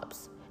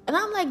jobs. And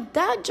I'm like,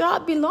 that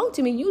job belonged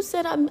to me. You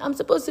said I'm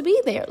supposed to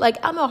be there.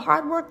 I'm a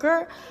hard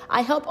worker.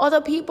 I help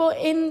other people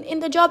in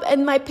the job.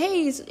 And my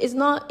pay is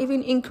not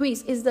even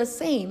increased. It's the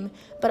same.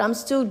 But I'm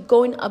still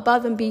going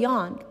above and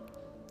beyond.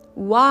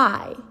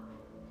 Why?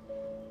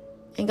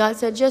 And God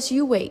said, just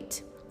you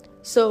wait.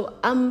 So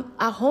I'm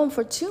at home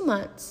for 2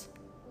 months.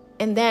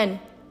 And then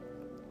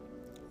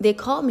they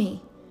call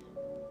me.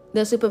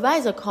 The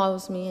supervisor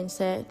calls me and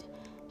said,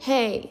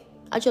 hey,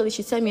 actually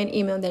she sent me an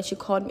email, then she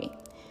called me.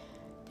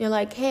 They're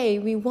like, hey,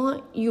 we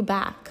want you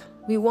back.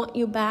 We want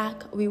you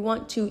back. We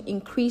want to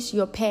increase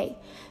your pay.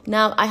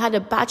 Now, I had a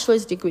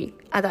bachelor's degree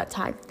at that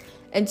time.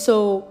 And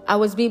so I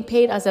was being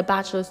paid as a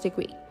bachelor's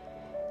degree.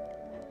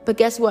 But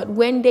guess what?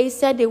 When they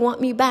said they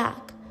want me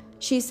back,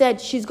 she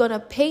said she's going to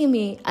pay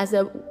me as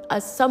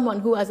someone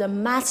who has a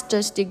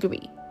master's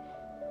degree.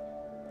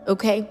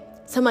 Okay?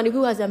 Somebody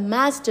who has a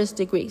master's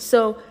degree.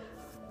 So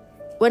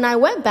when I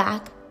went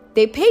back,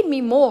 they paid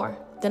me more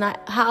than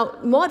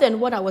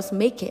what I was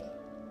making.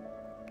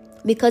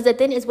 Because the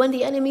thing is, when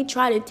the enemy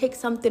try to take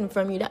something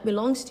from you that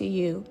belongs to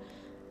you,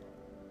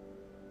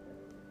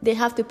 they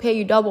have to pay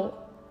you double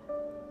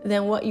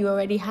than what you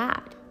already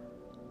had.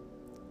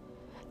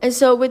 And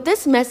so with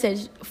this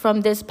message from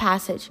this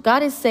passage,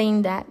 God is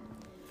saying that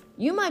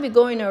you might be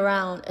going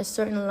around a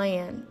certain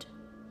land.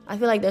 I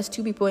feel like there's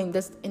two people in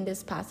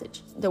this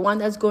passage. The one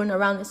that's going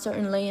around a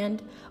certain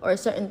land or a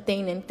certain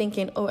thing and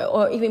thinking,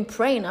 or even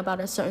praying about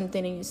a certain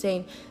thing, and you're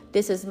saying,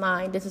 this is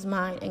mine.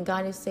 And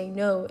God is saying,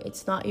 no,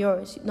 it's not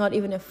yours. Not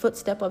even a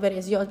footstep of it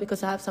is yours,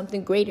 because I have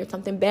something greater,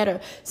 something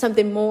better,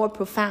 something more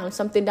profound,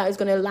 something that is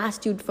going to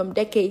last you from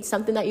decades,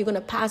 something that you're going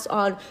to pass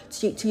on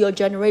to your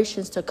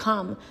generations to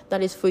come,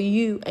 that is for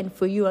you and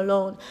for you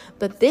alone.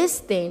 But this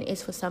thing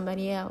is for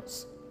somebody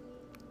else.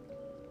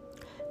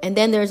 And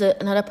then there's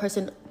another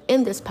person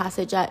in this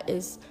passage that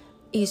is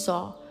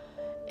Esau,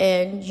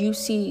 and you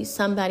see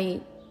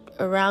somebody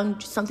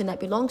around something that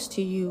belongs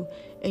to you,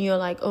 and you're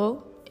like,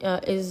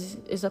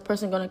 is a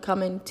person going to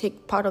come and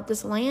take part of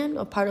this land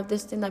or part of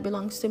this thing that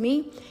belongs to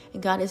me?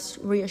 And God is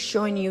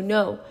reassuring you,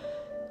 no,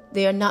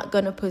 they are not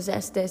going to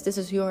possess this. This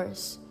is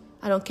yours.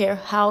 I don't care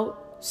how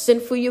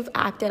sinful you've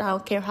acted. I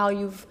don't care how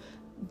you've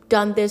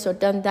done this or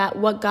done that.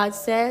 What God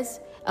says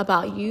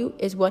about you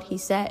is what he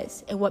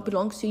says, and what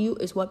belongs to you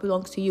is what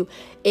belongs to you.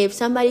 If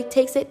somebody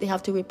takes it, they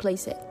have to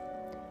replace it.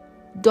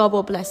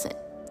 Double blessing.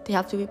 They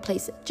have to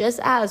replace it. Just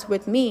as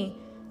with me,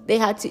 they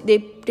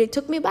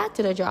took me back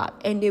to the job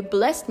and they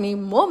blessed me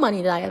more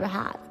money than I ever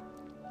had.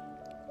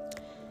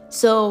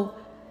 So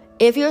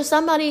if you're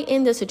somebody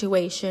in the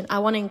situation, I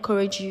want to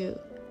encourage you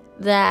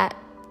that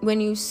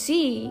when you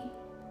see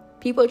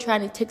people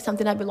trying to take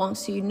something that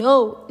belongs to you,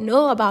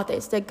 know about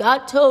this, that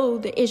God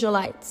told the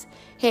Israelites,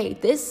 hey,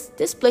 this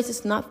place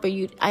is not for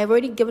you. I've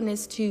already given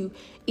this to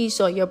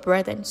Esau, your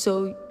brethren.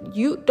 So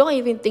you don't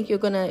even think you're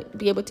going to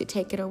be able to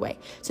take it away.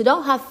 So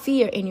don't have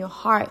fear in your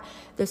heart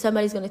that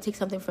somebody's going to take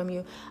something from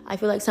you. I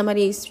feel like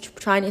somebody's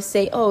trying to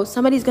say,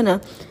 somebody's going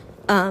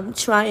to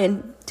try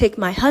and take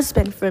my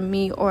husband from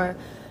me, or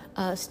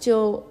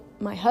steal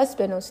my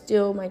husband, or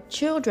steal my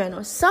children,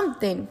 or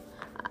something.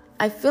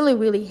 I feel it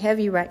really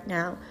heavy right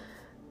now.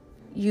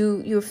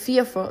 You're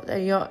fearful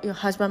that your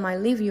husband might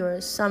leave you,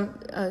 or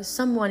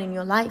someone in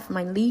your life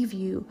might leave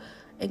you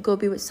and go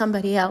be with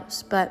somebody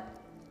else. But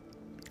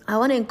I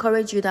want to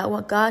encourage you that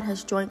what God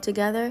has joined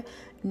together,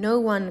 no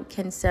one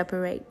can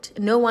separate.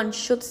 No one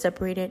should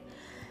separate it.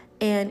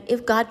 And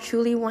if God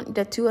truly wants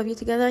the two of you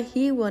together,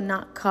 he will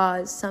not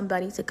cause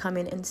somebody to come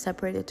in and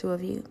separate the two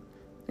of you.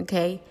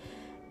 Okay?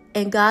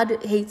 And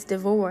God hates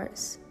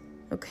divorce.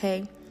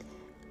 Okay?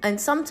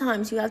 And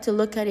sometimes you have to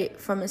look at it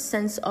from a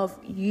sense of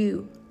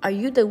you. Are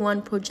you the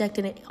one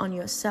projecting it on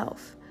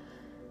yourself?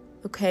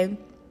 Okay?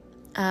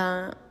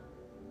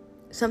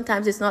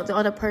 Sometimes it's not the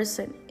other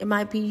person. It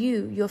might be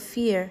you, your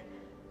fear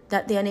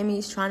that the enemy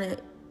is trying to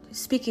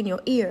speak in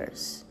your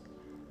ears.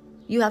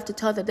 You have to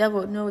tell the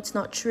devil, no, it's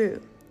not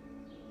true.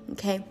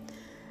 Okay?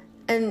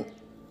 And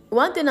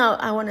one thing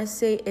I want to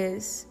say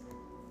is,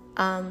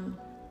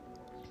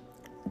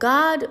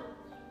 God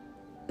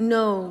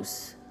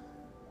knows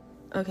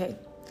Okay.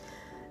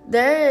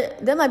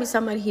 There might be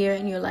somebody here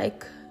and you're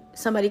like,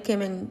 somebody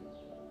came and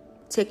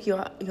take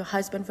your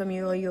husband from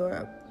you, or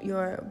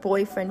your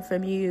boyfriend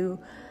from you.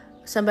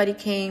 Somebody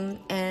came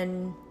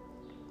and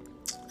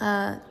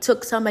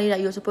took somebody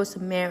that you're supposed to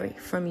marry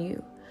from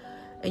you,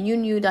 and you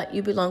knew that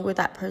you belong with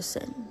that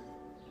person.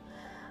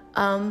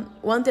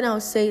 One thing I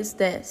would say is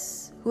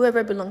this: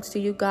 whoever belongs to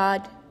you,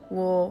 God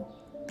will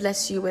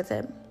bless you with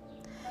him.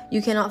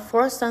 You cannot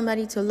force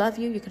somebody to love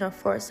you. You cannot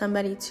force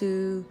somebody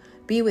to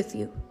be with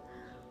you.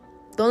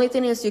 The only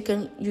thing is you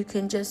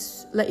can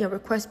just let your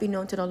request be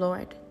known to the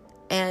Lord.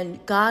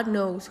 And God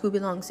knows who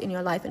belongs in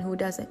your life and who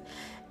doesn't.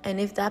 And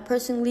if that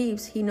person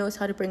leaves, he knows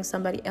how to bring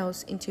somebody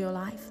else into your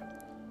life.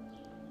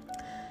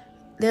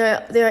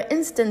 There are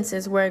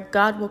instances where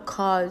God will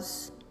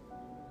cause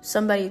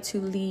somebody to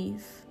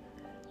leave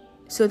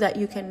so that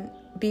you can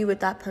be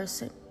with that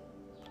person,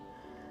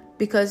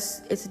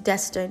 because it's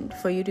destined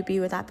for you to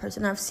be with that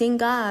person. I've seen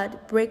God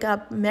break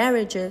up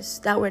marriages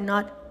that were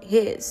not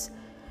his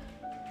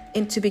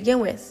to begin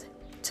with,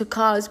 to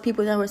cause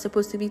people that were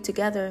supposed to be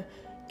together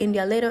in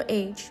their later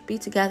age be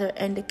together,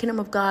 and the kingdom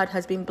of God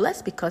has been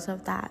blessed because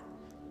of that.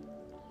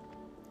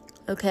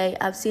 Okay,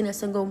 I've seen a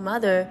single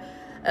mother,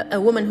 a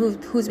woman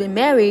who's been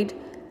married,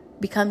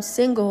 become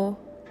single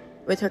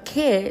with her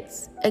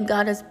kids, and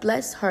God has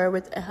blessed her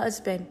with a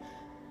husband,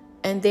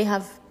 and they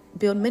have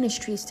built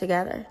ministries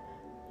together.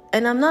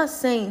 And I'm not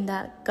saying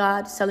that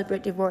God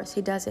celebrates divorce.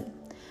 He doesn't.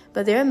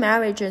 But there are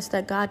marriages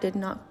that God did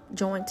not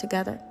join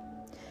together.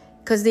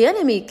 Because the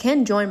enemy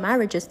can join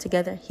marriages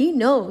together. He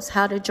knows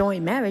how to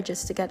join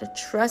marriages together.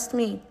 Trust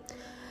me.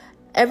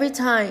 Every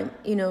time,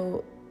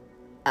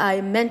 I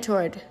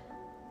mentored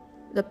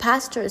the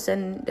pastors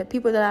and the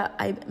people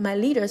that my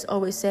leaders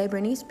always say,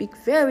 Bernice, be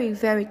very,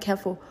 very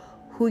careful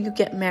who you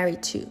get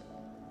married to.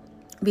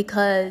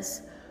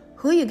 Because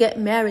who you get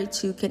married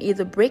to can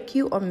either break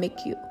you or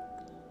make you.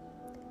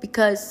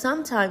 Because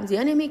sometimes the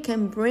enemy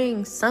can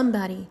bring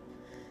somebody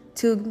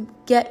to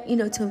get,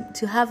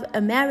 to have a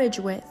marriage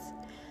with.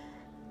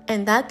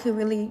 And that could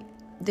really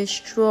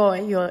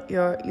destroy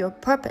your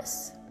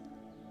purpose.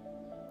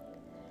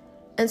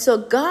 And so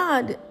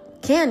God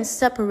can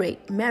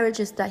separate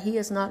marriages that he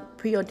has not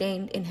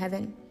preordained in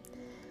heaven.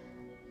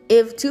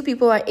 If two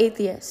people are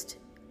atheists,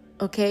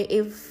 okay,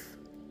 if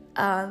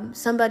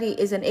somebody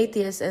is an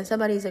atheist and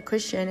somebody is a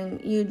Christian,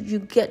 and you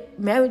get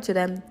married to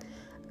them,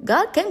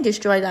 God can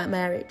destroy that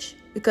marriage,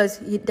 because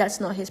that's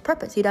not his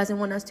purpose. He doesn't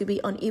want us to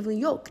be unevenly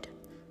yoked.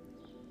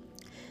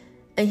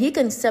 And he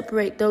can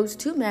separate those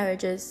two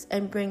marriages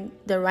and bring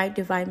the right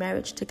divine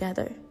marriage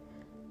together.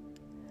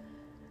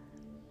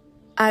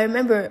 I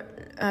remember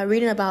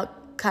reading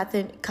about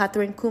Kathryn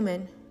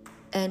Kuhlman,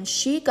 and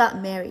she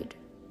got married.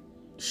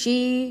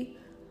 She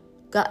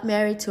got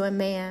married to a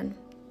man,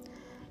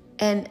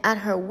 and at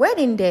her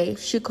wedding day,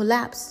 she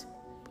collapsed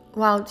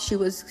while she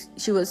was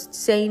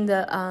saying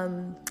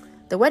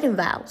the wedding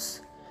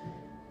vows.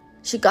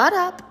 She got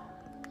up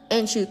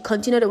and she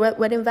continued the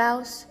wedding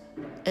vows,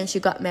 and she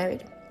got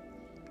married.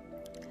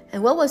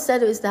 And what was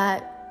said is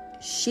that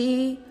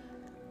she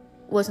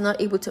was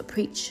not able to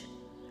preach.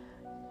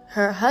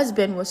 Her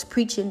husband was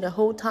preaching the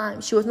whole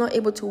time. She was not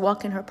able to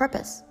walk in her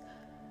purpose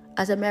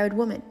as a married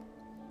woman.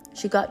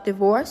 She got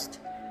divorced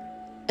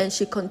and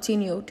she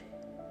continued.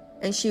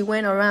 And she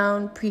went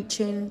around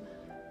preaching,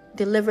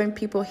 delivering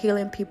people,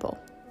 healing people.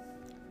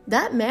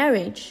 That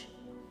marriage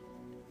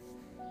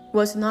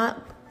was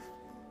not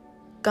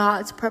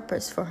God's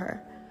purpose for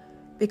her.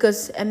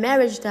 Because a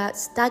marriage that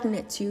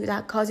stagnates you,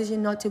 that causes you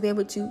not to be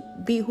able to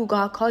be who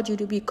God called you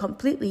to be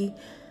completely,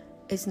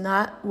 is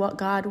not what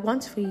God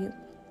wants for you.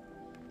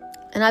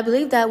 And I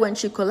believe that when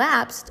she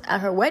collapsed at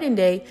her wedding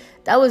day,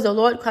 that was the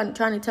Lord trying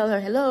to tell her,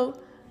 hello,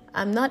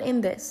 I'm not in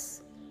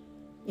this,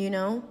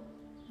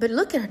 But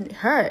look at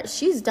her.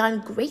 She's done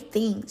great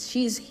things.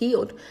 She's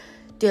healed,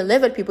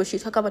 delivered people. She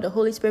talked about the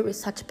Holy Spirit with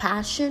such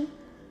passion.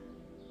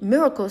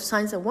 Miracles,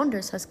 signs, and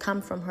wonders has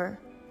come from her.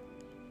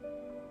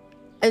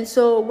 And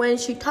so when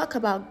she talks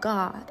about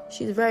God,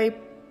 she's very,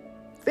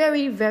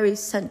 very, very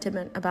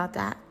sentiment about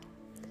that.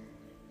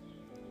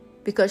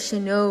 Because she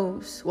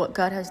knows what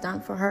God has done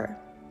for her.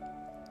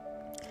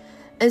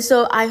 And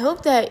so I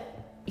hope that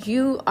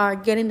you are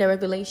getting the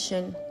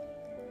revelation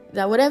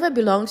that whatever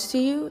belongs to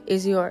you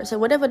is yours. And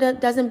whatever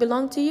that doesn't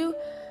belong to you,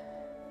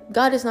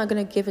 God is not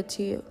going to give it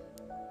to you.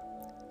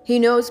 He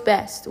knows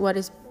best what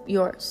is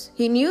yours.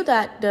 He knew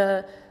that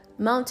the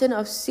mountain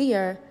of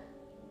Seir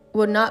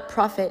would not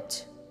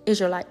profit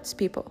Israelites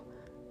people,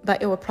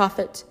 but it will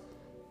profit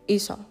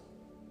Esau.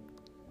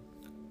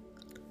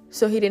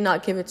 So he did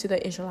not give it to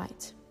the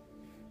Israelites.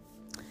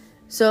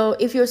 So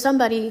if you're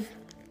somebody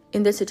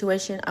in this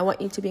situation, I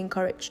want you to be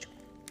encouraged.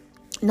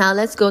 Now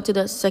let's go to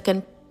the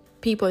second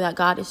people that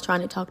God is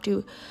trying to talk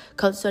to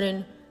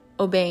concerning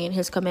obeying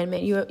his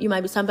commandment. You might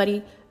be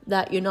somebody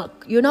that you're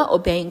not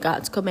obeying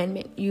God's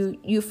commandment.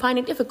 You find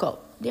it difficult.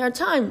 There are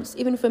times,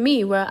 even for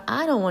me, where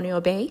I don't want to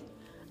obey.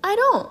 I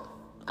don't.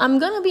 I'm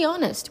going to be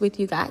honest with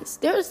you guys.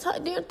 There are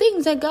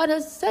things that God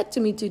has said to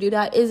me to do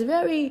that is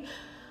very,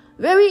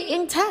 very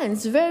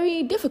intense,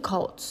 very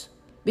difficult,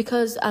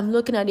 because I'm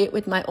looking at it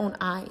with my own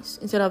eyes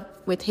instead of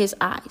with his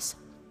eyes.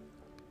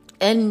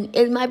 And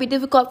it might be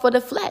difficult for the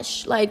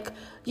flesh. Like,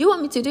 you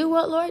want me to do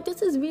what, Lord?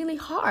 This is really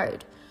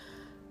hard.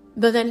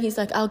 But then he's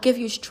like, I'll give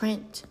you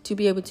strength to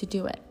be able to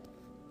do it.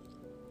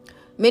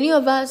 Many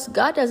of us,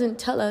 God doesn't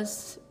tell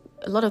us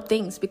a lot of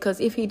things, because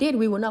if he did,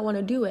 we would not want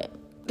to do it.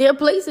 There are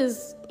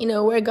places,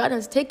 where God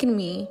has taken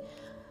me,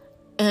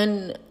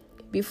 and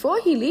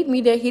before he lead me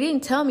there, he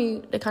didn't tell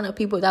me the kind of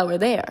people that were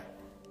there.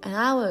 And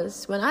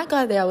when I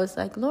got there, I was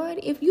like, Lord,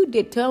 if you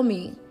did tell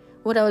me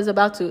what I was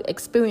about to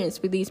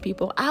experience with these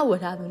people, I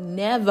would have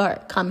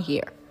never come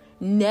here.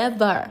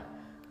 Never.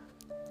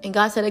 And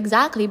God said,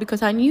 exactly,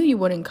 because I knew you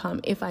wouldn't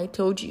come if I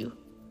told you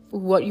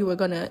what you were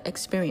going to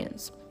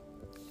experience.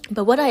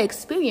 But what I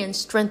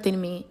experienced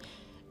strengthened me.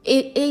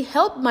 It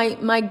helped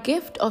my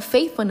gift of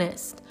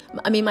faithfulness.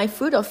 My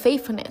fruit of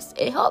faithfulness.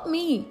 It helped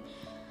me.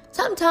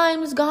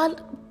 Sometimes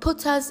God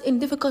puts us in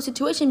difficult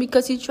situations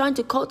because he's trying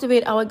to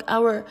cultivate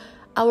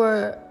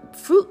our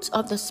fruits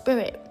of the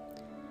Spirit,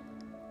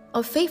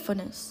 of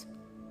faithfulness,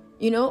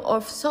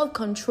 of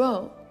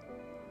self-control.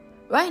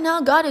 Right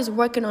now, God is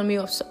working on me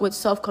with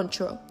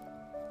self-control.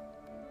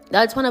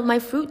 That's one of my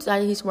fruits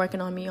that he's working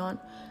on me on.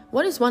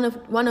 What is one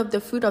of the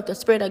fruit of the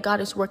Spirit that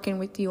God is working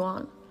with you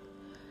on?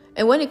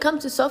 And when it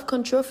comes to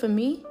self-control for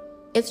me,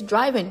 it's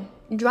driving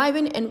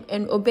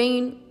and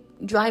obeying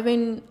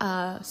driving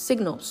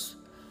signals.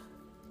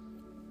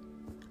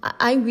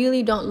 I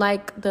really don't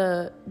like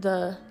the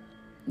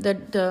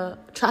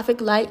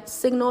traffic light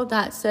signal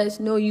that says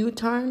no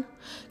U-turn,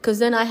 because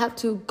then I have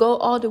to go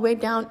all the way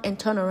down and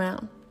turn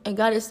around. And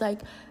God is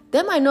like,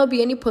 there might not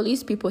be any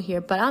police people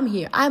here, but I'm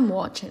here. I'm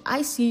watching.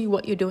 I see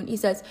what you're doing. He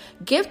says,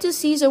 give to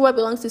Caesar what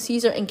belongs to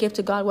Caesar and give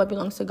to God what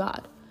belongs to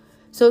God.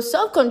 So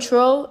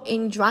self-control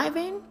in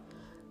driving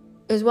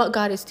is what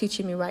God is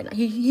teaching me right now.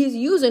 He's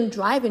using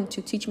driving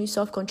to teach me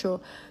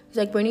self-control. He's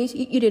like, Bernice,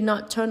 you did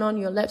not turn on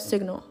your left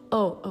signal.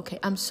 Oh, okay.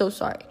 I'm so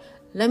sorry.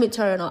 Let me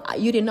turn it on.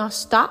 You did not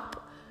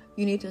stop.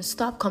 You need to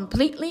stop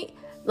completely.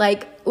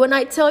 Like, when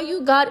I tell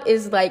you God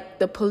is like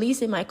the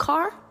police in my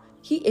car,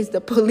 he is the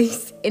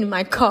police in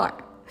my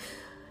car.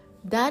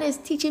 That is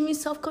teaching me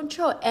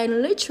self-control.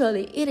 And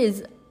literally, it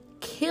is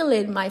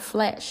killing my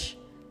flesh.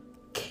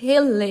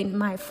 Killing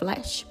my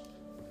flesh.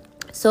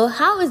 So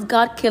how is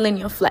God killing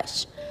your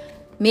flesh?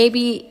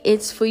 Maybe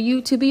it's for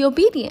you to be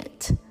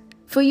obedient.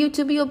 For you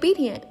to be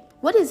obedient.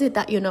 What is it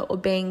that you're not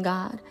obeying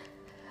God?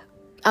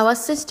 Our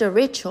sister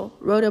Rachel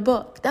wrote a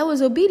book. That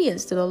was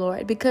obedience to the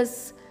Lord.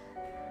 Because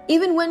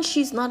even when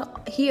she's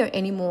not here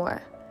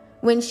anymore,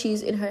 when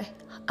she's in her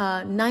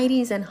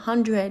 90s and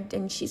 100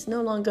 and she's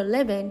no longer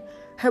living,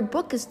 her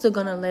book is still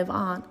going to live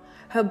on.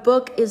 Her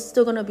book is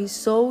still going to be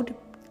sold.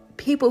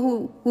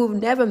 People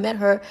who've never met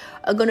her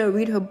are going to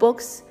read her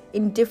books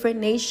in different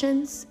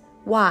nations.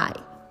 Why?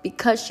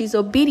 Because she's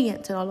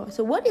obedient to the Lord.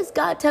 So what is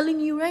God telling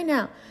you right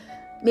now?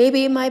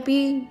 Maybe it might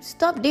be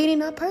stop dating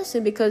that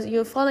person because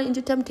you're falling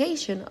into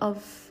temptation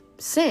of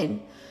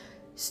sin.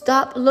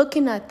 Stop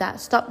looking at that.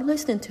 Stop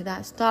listening to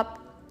that. Stop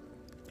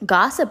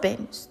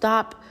gossiping.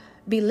 Stop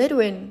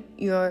belittling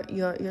your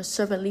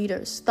servant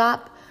leaders.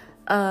 Stop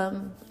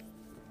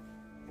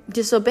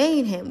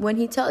disobeying him. When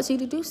he tells you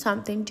to do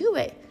something, do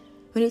it.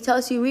 When he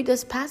tells you read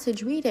this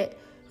passage, read it.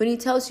 When he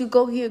tells you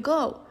go here,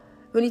 go.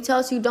 When he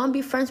tells you don't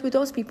be friends with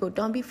those people,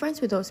 don't be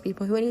friends with those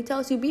people. When he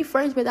tells you be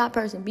friends with that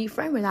person, be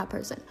friend with that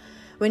person.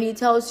 When he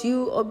tells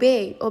you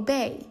obey,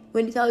 obey.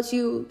 When he tells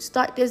you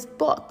start this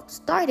book,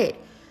 start it.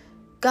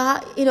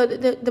 God,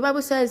 the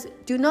Bible says,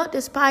 do not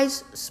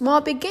despise small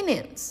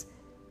beginnings.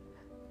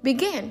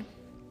 Begin.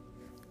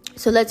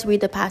 So let's read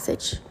the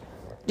passage.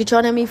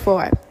 Deuteronomy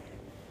 4.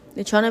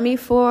 Deuteronomy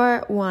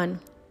 4:1.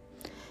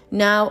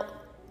 Now,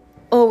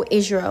 O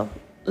Israel,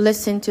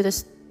 listen to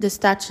the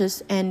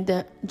statutes and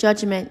the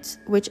judgments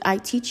which I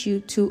teach you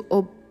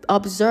to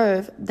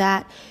observe,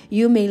 that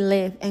you may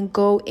live and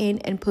go in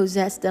and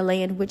possess the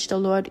land which the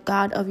Lord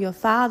God of your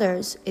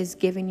fathers is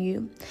giving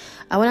you.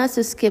 I want us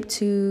to skip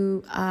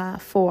to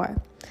 4.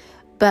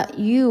 But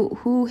you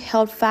who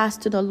held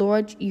fast to the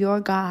Lord your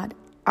God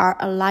are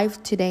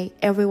alive today,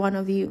 every one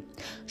of you.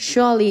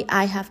 Surely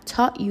I have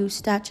taught you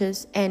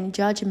statutes and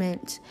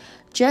judgments,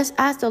 just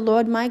as the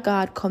Lord my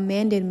God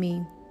commanded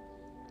me,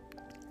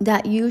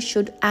 that you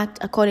should act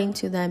according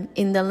to them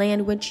in the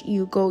land which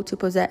you go to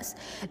possess.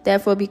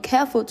 Therefore be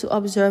careful to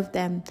observe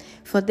them,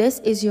 for this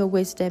is your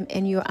wisdom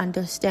and your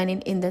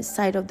understanding in the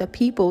sight of the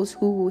peoples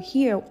who will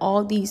hear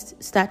all these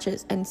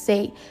statutes and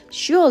say,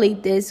 surely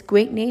this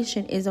great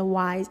nation is a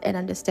wise and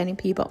understanding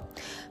people.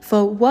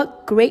 For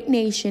what great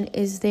nation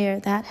is there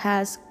that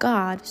has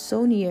God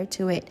so near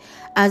to it,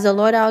 as the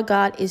Lord our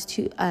God is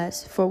to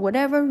us, for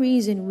whatever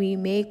reason we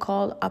may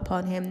call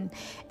upon him?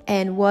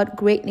 And what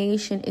great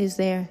nation is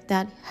there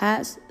that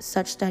has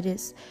such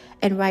statutes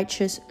and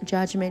righteous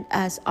judgment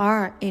as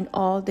are in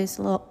all this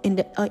law,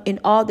 in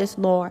all this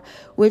law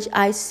which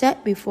I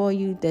set before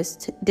you this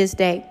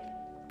day?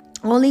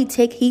 Only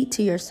take heed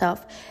to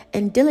yourself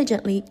and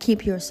diligently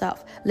keep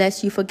yourself,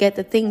 lest you forget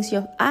the things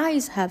your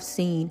eyes have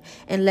seen,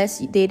 and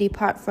lest they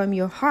depart from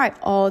your heart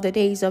all the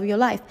days of your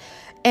life.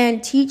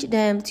 And teach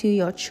them to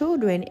your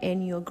children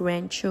and your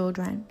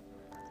grandchildren.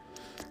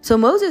 So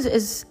Moses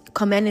is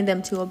commanding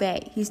them to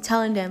obey. He's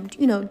telling them,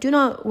 do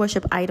not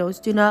worship idols.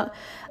 Do not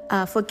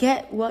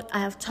forget what I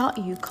have taught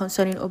you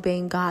concerning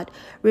obeying God.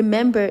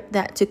 Remember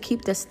that to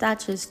keep the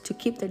statutes, to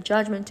keep the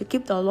judgment, to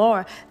keep the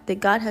law that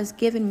God has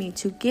given me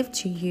to give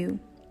to you.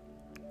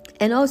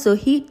 And also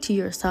heed to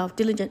yourself,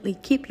 diligently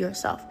keep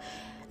yourself,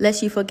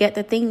 lest you forget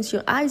the things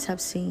your eyes have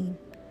seen.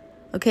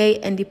 Okay,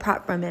 and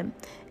depart from him.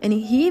 And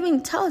he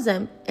even tells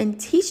them, and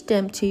teach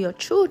them to your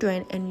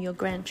children and your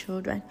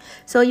grandchildren.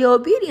 So your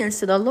obedience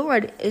to the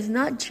Lord is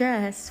not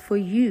just for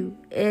you,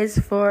 it's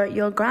for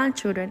your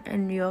grandchildren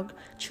and your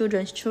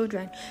children's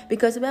children.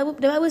 Because the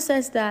Bible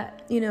says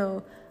that,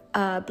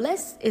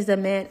 blessed is the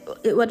man.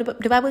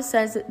 The Bible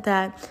says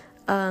that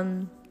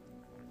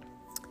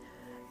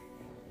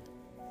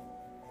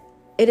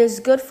it is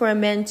good for a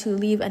man to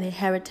leave an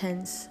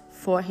inheritance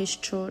for his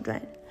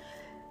children.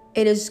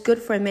 It is good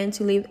for a man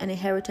to leave an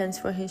inheritance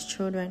for his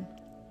children.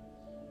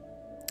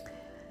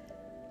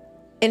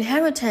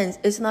 Inheritance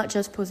is not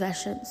just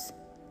possessions.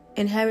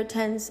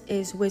 Inheritance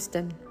is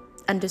wisdom,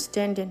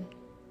 understanding.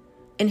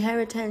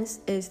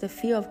 Inheritance is the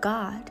fear of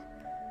God.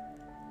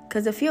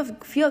 Because the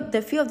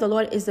fear of the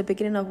Lord is the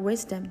beginning of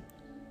wisdom.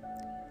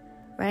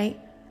 Right?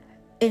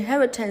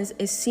 Inheritance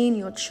is seeing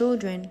your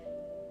children,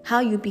 how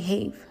you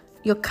behave,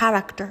 your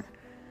character.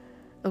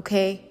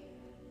 Okay?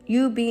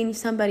 You being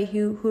somebody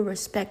who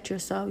respects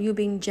yourself, you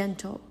being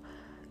gentle,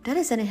 that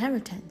is an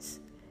inheritance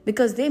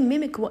because they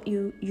mimic what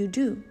you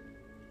do,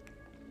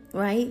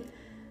 right?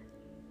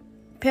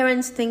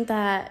 Parents think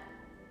that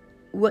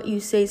what you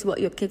say is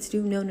what your kids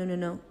do.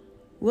 No.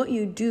 What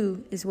you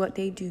do is what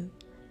they do.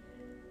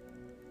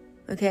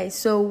 Okay,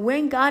 so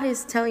when God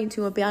is telling you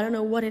to obey, I don't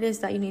know what it is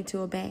that you need to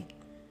obey.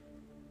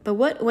 But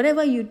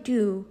whatever you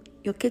do,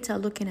 your kids are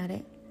looking at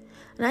it.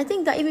 And I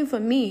think that even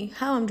for me,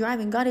 how I'm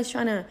driving, God is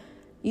trying to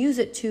use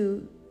it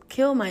to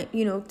kill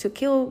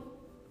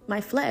my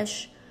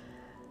flesh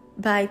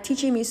by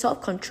teaching me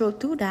self-control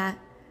through that,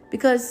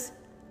 because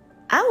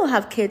I will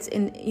have kids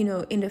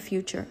in the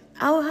future.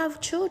 I will have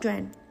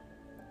children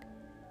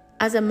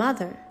as a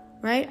mother,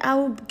 right? I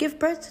will give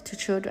birth to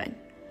children,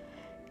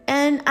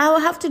 and I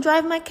will have to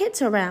drive my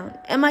kids around,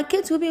 and my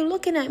kids will be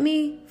looking at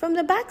me from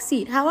the back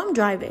seat how I'm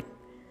driving.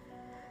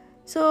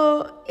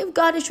 So if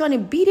God is trying to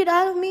beat it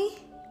out of me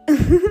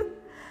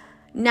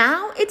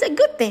now, it's a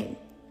good thing.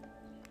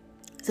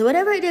 So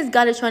whatever it is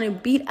God is trying to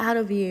beat out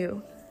of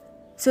you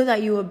so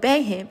that you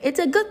obey him, it's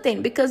a good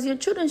thing because your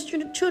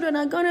children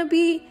are going to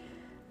be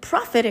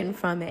profiting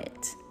from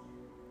it.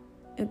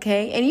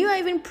 Okay? And you are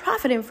even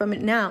profiting from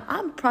it now.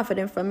 I'm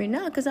profiting from it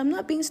now because I'm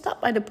not being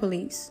stopped by the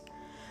police.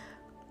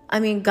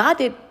 I mean, God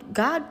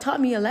taught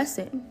me a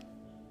lesson.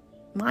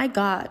 My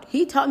God,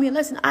 he taught me a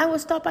lesson. I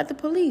was stopped by the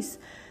police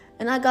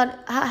and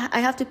I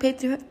have to pay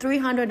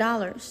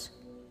 $300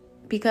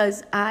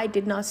 because I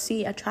did not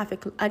see I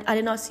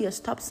did not see a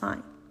stop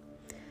sign.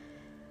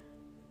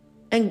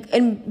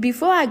 And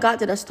before I got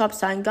to the stop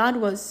sign, God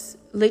was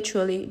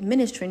literally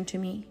ministering to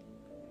me.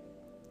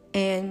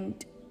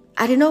 And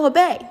I did not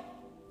obey.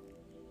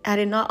 I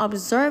did not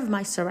observe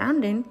my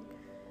surrounding.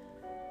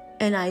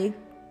 And I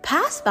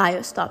passed by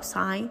a stop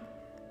sign.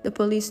 The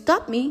police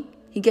stopped me.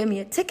 He gave me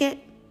a ticket.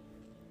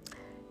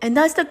 And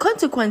that's the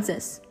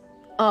consequences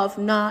of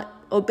not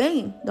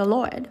obeying the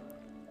Lord.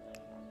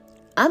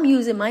 I'm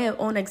using my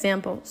own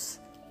examples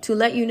to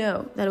let you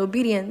know that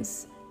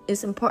obedience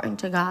is important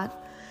to God.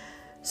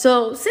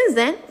 So since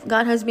then,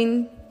 God has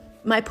been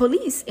my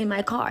police in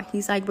my car.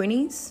 He's like,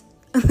 Bernice,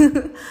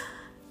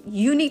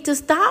 you need to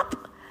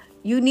stop.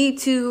 You need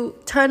to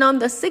turn on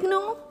the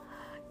signal.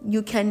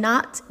 You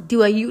cannot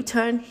do a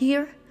U-turn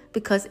here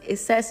because it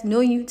says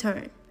no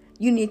U-turn.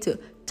 You need to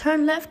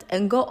turn left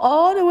and go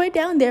all the way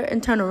down there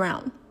and turn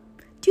around.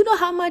 Do you know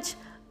how much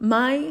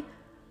my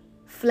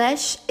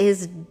flesh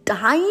is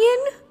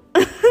dying?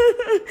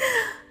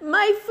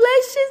 My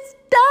flesh is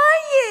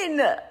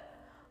dying.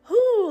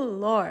 Oh,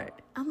 Lord.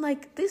 I'm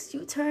like, this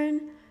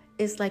U-turn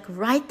is like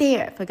right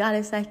there. But God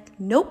is like,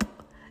 nope.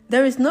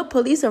 There is no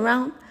police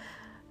around.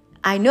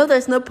 I know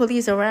there's no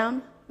police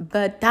around,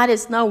 but that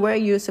is not where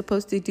you're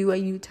supposed to do a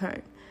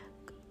U-turn.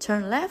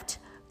 Turn left,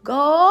 go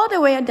all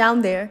the way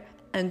down there,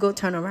 and go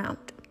turn around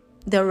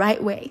the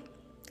right way.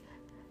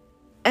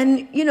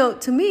 And,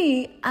 to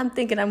me, I'm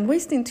thinking I'm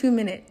wasting 2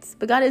 minutes.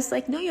 But God is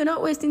like, no, you're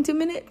not wasting 2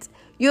 minutes.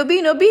 You're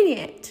being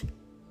obedient.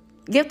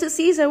 Give to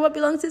Caesar what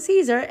belongs to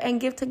Caesar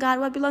and give to God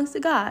what belongs to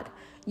God.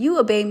 You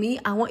obey me.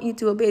 I want you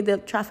to obey the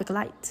traffic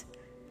light.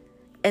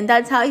 And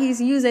that's how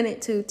he's using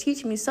it to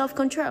teach me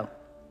self-control.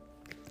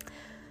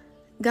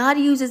 God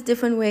uses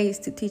different ways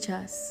to teach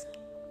us.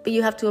 But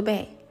you have to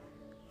obey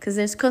because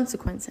there's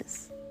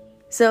consequences.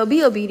 So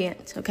be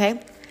obedient, okay?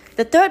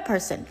 The third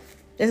person.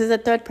 This is the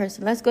third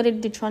person. Let's go to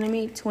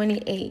Deuteronomy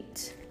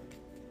 28.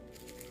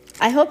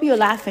 I hope you're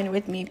laughing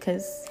with me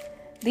because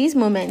these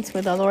moments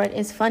with the Lord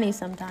is funny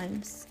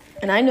sometimes.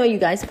 And I know you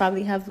guys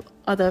probably have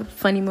other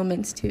funny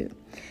moments too.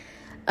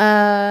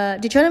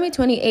 Deuteronomy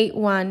 28,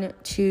 1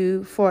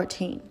 to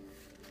 14.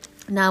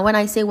 Now, when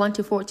I say 1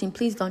 to 14,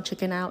 please don't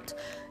chicken out.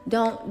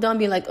 Don't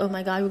be like, oh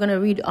my God, we're going to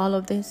read all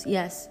of this.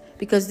 Yes,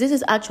 because this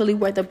is actually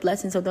where the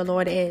blessings of the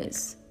Lord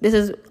is. This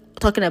is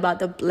talking about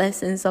the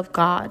blessings of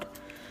God.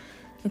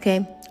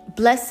 Okay,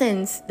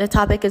 blessings. The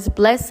topic is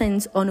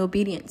blessings on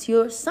obedience.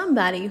 You're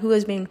somebody who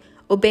has been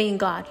obeying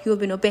God. You have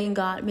been obeying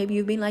God. Maybe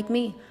you've been like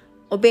me,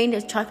 obeying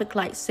the traffic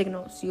light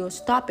signals. You're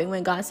stopping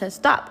when God says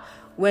stop.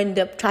 When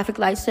the traffic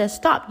light says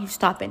stop, you're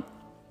stopping.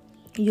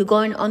 You're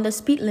going on the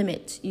speed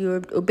limit.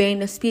 You're obeying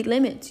the speed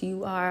limit.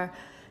 You are,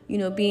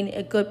 being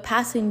a good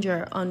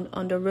passenger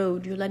on the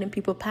road. You're letting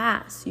people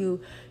pass. You're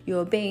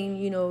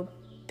obeying,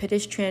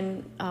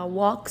 pedestrian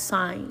walk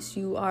signs.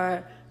 You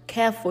are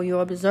careful.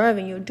 You're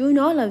observing. You're doing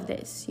all of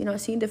this.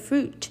 Seeing the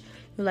fruit.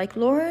 You're like,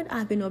 Lord,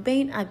 I've been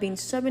obeying. I've been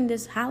serving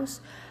this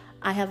house.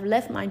 I have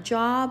left my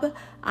job.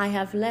 I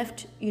have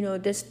left,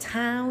 this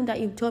town that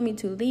you've told me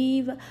to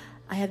leave.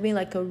 I have been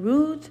like a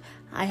Ruth.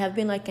 I have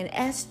been like an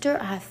Esther.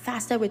 I have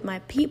fasted with my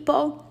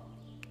people.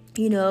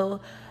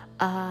 You've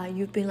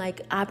been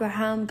like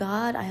Abraham.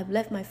 God, I have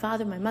left my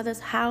father, my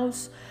mother's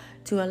house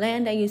to a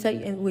land that you said,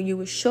 and when you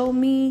would show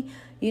me,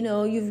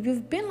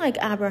 you've been like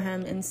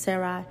Abraham and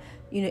Sarah,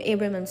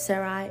 Abraham and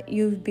Sarah.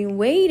 You've been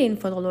waiting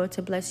for the Lord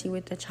to bless you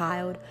with a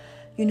child.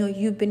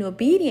 You've been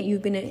obedient.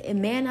 You've been a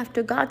man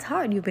after God's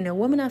heart. You've been a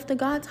woman after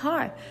God's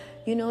heart.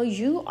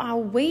 You are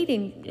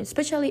waiting,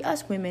 especially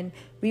us women.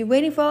 We're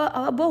waiting for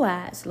our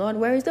Boaz. Lord,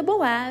 where is the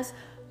Boaz?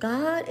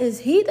 God,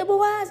 is he the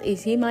Boaz?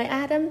 Is he my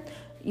Adam?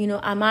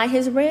 Am I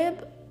his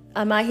rib?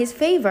 Am I his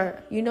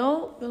favor?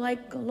 You're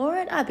like,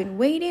 Lord, I've been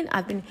waiting.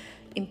 I've been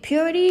in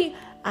purity.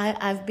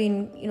 I've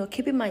been,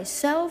 keeping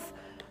myself.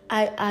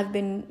 I've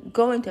been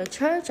going to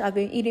church. I've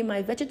been eating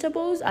my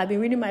vegetables. I've been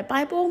reading my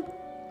Bible.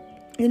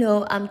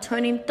 I'm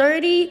turning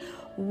 30.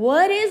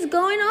 What is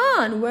going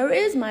on? Where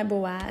is my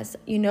Boaz?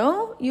 You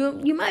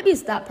might be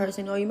that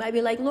person, or you might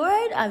be like,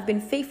 Lord, I've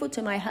been faithful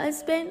to my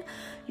husband.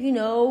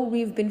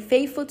 We've been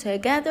faithful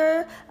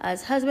together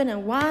as husband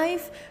and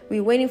wife.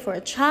 We're waiting for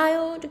a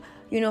child,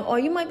 or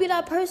you might be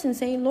that person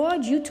saying,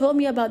 Lord, you told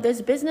me about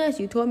this business.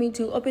 You told me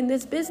to open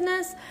this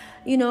business.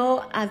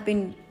 I've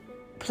been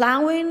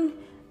plowing.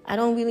 I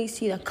don't really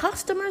see the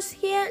customers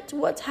yet.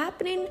 What's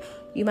happening?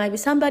 You might be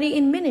somebody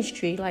in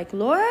ministry, like,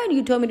 Lord,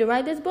 you told me to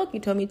write this book. You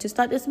told me to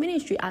start this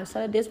ministry. I've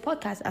started this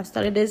podcast. I've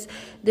started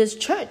this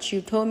church.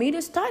 You told me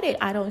to start it.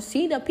 I don't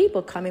see the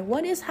people coming.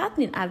 What is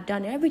happening? I've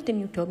done everything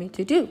you told me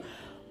to do.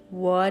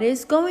 What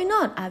is going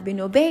on? I've been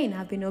obeying.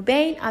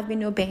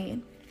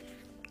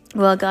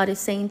 Well, God is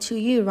saying to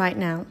you right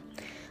now,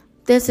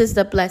 this is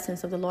the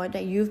blessings of the Lord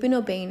that you've been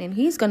obeying, and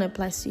he's going to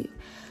bless you.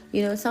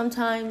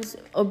 Sometimes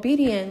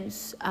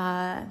obedience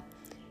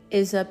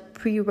is a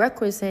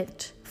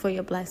prerequisite for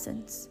your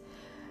blessings.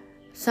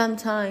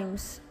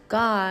 Sometimes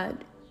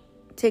God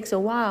takes a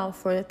while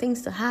for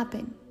things to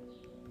happen,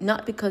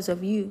 not because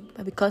of you,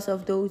 but because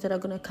of those that are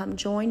going to come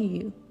join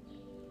you.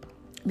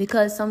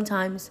 Because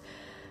sometimes,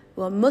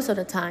 most of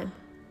the time,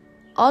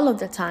 all of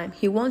the time,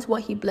 he wants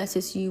what he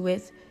blesses you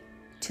with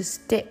to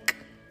stick,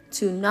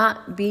 to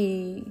not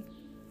be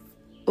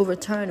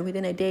overturned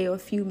within a day or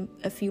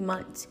a few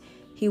months.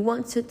 He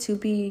wants it to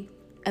be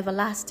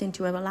everlasting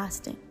to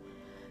everlasting.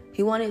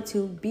 He wanted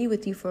to be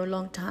with you for a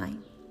long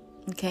time,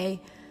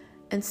 okay?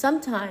 And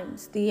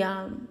sometimes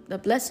the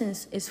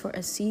blessings is for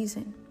a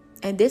season.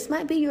 And this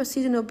might be your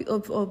season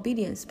of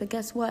obedience, but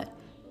guess what?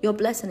 Your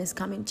blessing is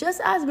coming. Just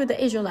as with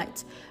the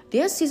Israelites,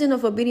 their season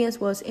of obedience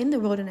was in the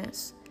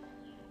wilderness.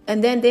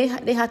 And then they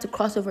had to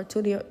cross over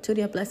to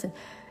their blessing.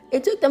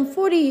 It took them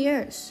 40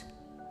 years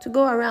to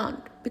go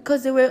around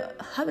because they were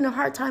having a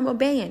hard time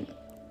obeying.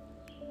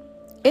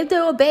 If they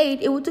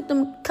obeyed, it would take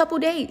them a couple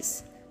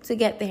days to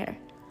get there.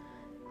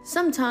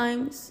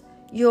 Sometimes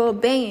you're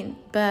obeying,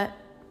 but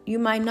you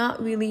might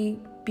not really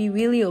be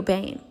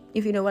obeying,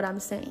 if you know what I'm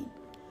saying.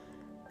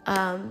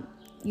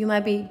 You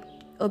might be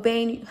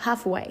obeying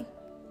halfway,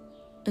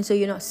 and so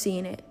you're not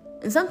seeing it.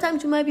 And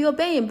sometimes you might be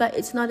obeying, but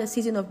it's not a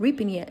season of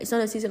reaping yet. It's not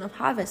a season of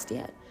harvest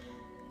yet.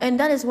 And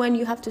that is when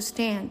you have to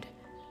stand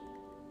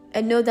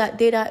and know that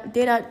they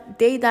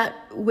that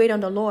wait on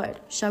the Lord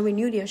shall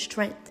renew their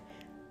strength,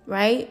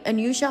 right? And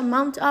you shall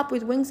mount up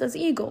with wings as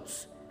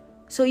eagles.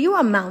 So you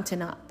are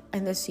mounting up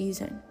in this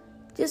season.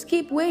 Just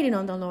keep waiting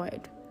on the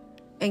Lord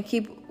and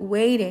keep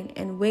waiting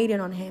and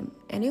waiting on him,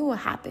 and it will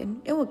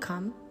happen. It will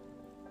come.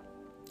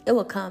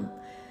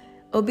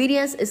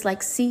 Obedience is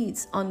like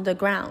seeds on the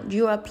ground.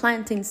 You are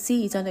planting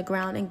seeds on the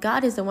ground, and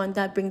God is the one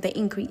that brings the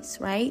increase,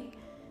 right?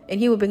 And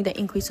he will bring the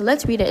increase. So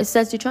let's read it. It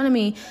says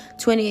Deuteronomy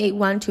 28,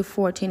 1 to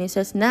 14. It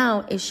says,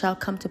 now it shall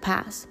come to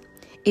pass,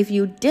 if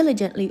you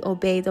diligently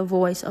obey the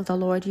voice of the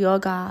Lord your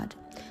God,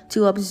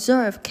 to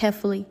observe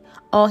carefully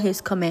all his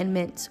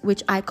commandments,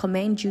 which I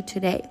command you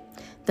today,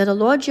 that the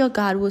Lord your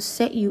God will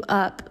set you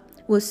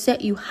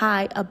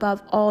high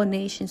above all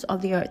nations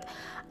of the earth.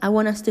 I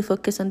want us to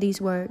focus on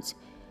these words.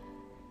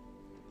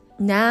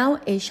 Now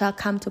it shall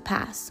come to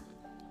pass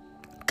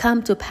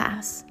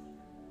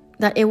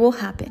that it will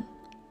happen.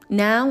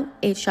 Now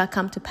it shall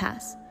come to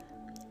pass.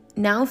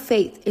 Now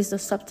faith is the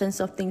substance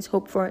of things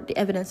hoped for, the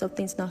evidence of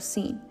things not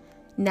seen.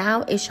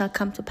 Now it shall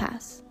come to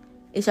pass.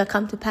 It shall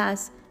come to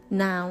pass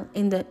now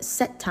in the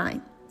set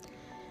time.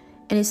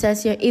 And it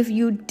says here, if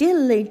you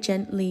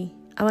diligently,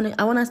 I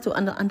want us to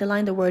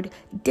underline the word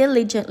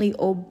diligently,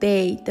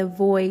 obey the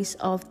voice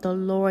of the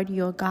Lord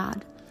your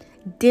God.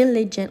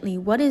 Diligently.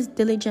 What does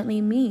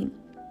diligently mean?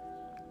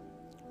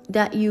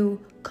 That you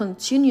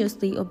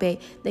continuously obey,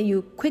 that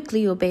you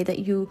quickly obey, that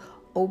you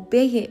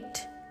obey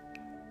it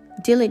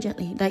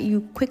diligently, that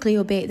you quickly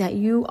obey, that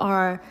you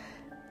are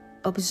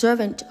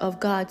observant of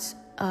God's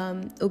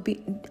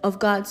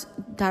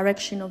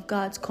direction, of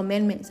God's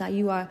commandments, that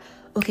you are,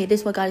 okay, this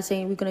is what God is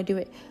saying, we're going to do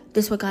it.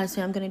 This is what God is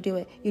saying, I'm going to do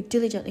it. You're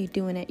diligently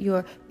doing it.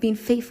 You're being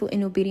faithful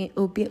and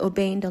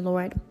obeying the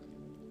Lord.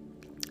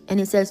 And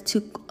it says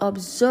to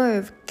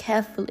observe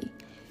carefully.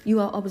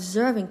 You are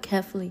observing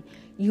carefully.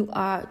 You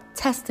are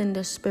testing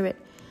the spirit.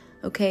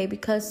 Okay,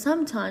 because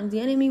sometimes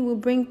the enemy will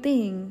bring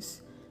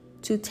things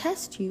to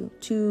test you,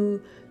 to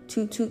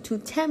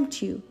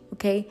tempt you.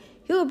 Okay,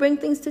 he will bring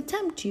things to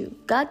tempt you.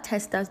 God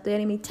tests us. The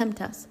enemy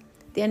tempt us.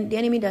 The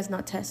enemy does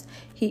not test.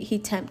 He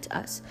tempts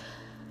us.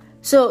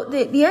 So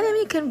the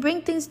enemy can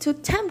bring things to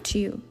tempt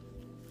you,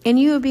 and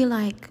you will be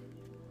like,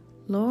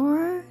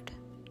 Lord,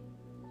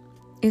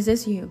 is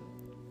this you?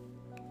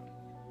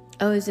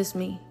 Oh, is this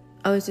me?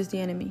 Oh, is this the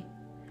enemy?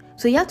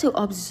 So you have to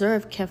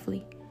observe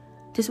carefully.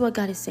 This is what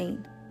God is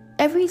saying.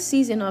 Every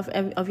season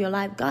of your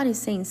life, God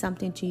is saying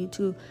something to you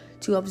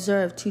to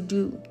observe, to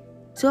do.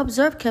 So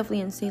observe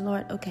carefully and say,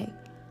 Lord, okay,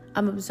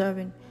 I'm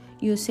observing.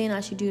 You're saying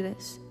I should do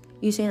this.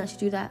 You're saying I should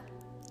do that.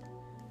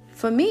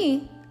 For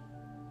me,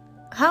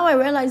 how I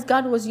realized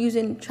God was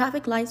using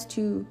traffic lights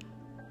to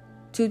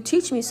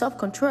teach me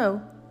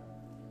self-control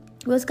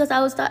was because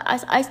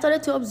I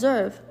started to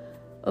observe.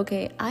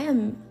 Okay, I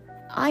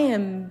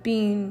am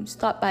being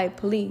stopped by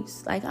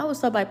police. Like, I was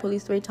stopped by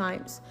police 3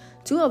 times.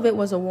 2 of it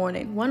was a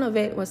warning. 1 of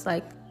it was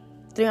like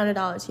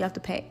 $300 you have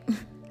to pay.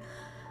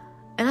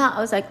 And I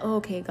was like, oh,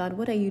 okay, God,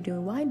 what are you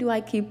doing? Why do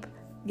I keep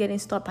getting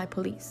stopped by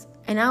police?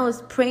 And I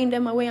was praying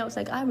them away. I was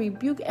like, I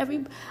rebuke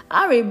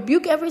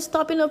every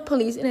stopping of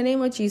police in the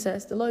name of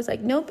Jesus. The Lord's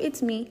like, nope,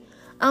 it's me.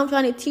 I'm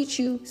trying to teach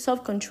you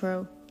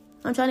self-control.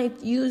 I'm trying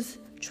to use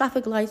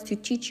traffic lights to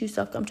teach you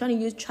I'm trying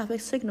to use traffic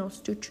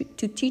signals to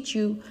teach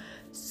you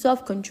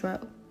self-control.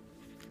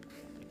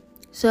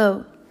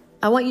 So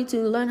I want you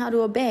to learn how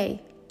to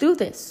obey through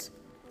this.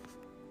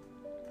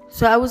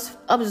 So I was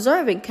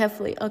observing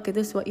carefully. Okay,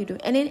 this is what you do.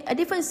 And in a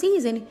different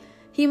season,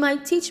 he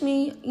might teach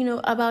me,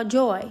 about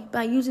joy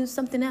by using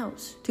something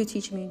else to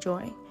teach me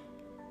joy.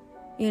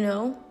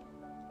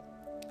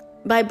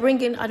 By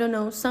bringing,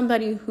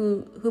 somebody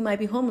who might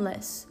be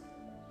homeless,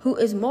 who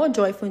is more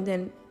joyful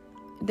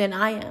than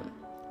I am,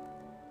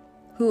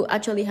 who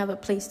actually have a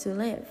place to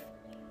live.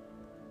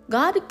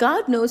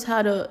 God knows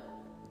how to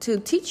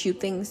teach you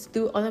things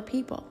through other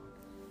people.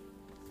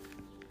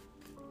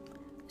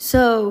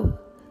 So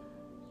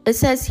it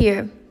says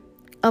here,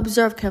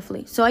 observe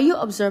carefully. So are you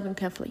observing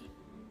carefully?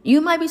 You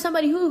might be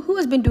somebody who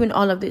has been doing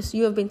all of this.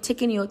 You have been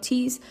ticking your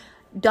T's,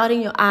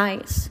 dotting your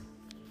I's.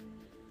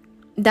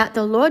 That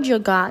the Lord your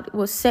God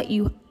will set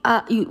you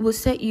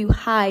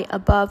high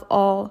above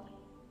all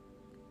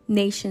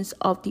nations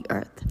of the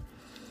earth.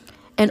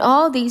 And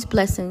all these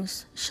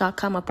blessings shall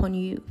come upon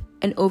you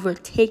and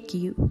overtake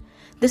you.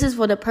 This is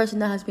for the person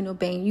that has been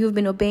obeying. You've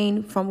been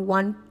obeying from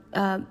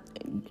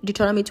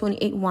Deuteronomy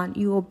 28:1.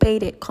 You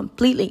obeyed it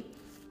completely.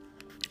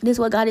 This is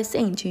what God is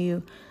saying to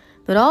you.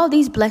 But all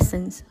these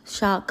blessings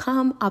shall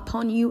come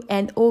upon you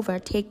and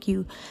overtake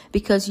you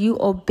because you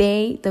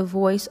obey the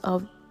voice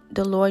of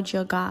the Lord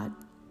your God.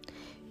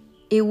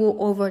 It will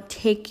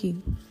overtake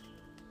you.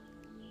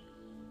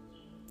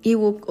 It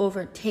will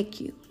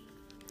overtake you.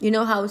 You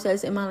know how it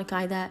says in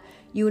Malachi that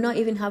you will not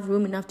even have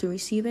room enough to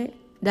receive it?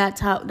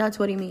 That's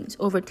what it means,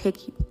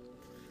 overtake you.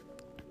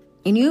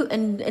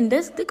 And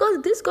this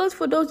goes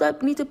for those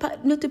that need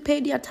to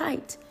pay their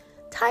tithe.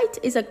 Tithe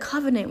is a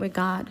covenant with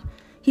God.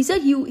 He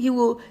said he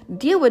will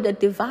deal with the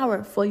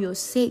devourer for your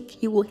sake.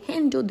 He will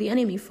handle the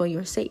enemy for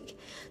your sake.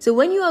 So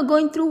when you are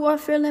going through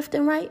warfare left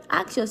and right,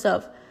 ask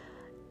yourself,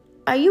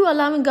 are you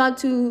allowing God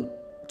to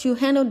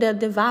handle the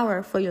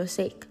devourer for your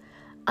sake?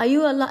 Are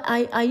you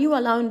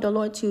allowing the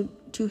Lord to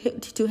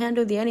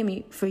handle the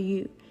enemy for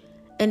you?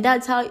 And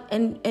that's how,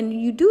 and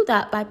you do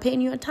that by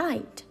paying your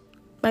tithe,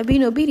 by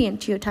being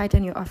obedient to your tithe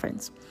and your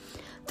offerings.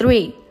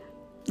 3,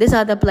 these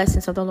are the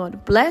blessings of the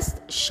Lord.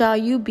 Blessed shall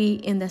you be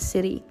in the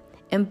city,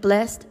 and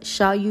blessed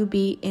shall you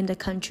be in the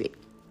country.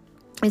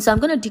 And so I'm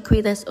going to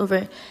decree this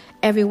over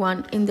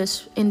everyone in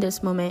this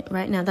moment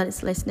right now that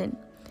is listening,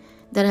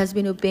 that has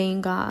been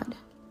obeying God.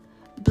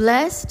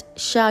 Blessed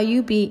shall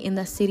you be in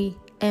the city,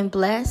 and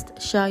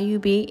blessed shall you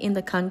be in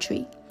the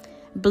country.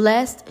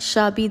 Blessed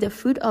shall be the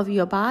fruit of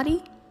your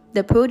body,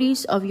 the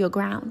produce of your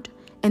ground,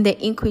 and the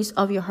increase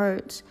of your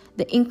herds,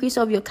 the increase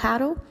of your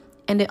cattle,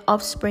 and the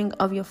offspring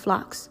of your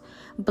flocks.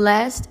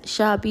 Blessed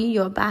shall be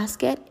your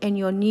basket and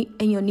your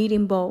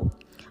kneading bowl.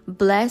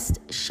 Blessed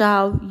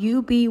shall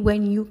you be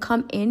when you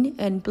come in,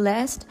 and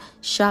blessed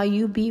shall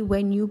you be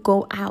when you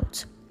go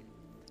out.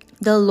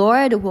 The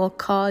Lord will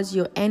cause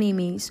your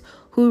enemies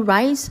who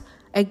rise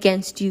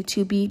against you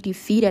to be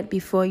defeated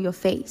before your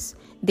face.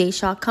 They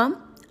shall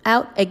come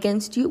out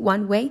against you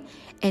one way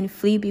and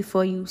flee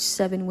before you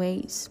 7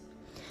 ways.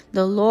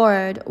 The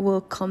Lord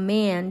will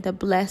command the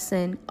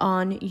blessing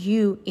on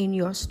you in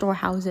your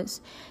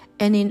storehouses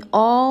and in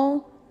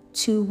all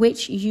to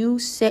which you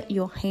set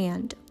your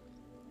hand.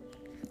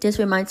 This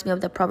reminds me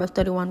of the Proverbs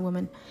 31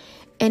 woman.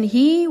 And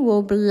he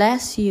will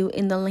bless you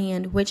in the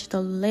land which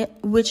the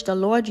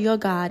Lord your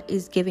God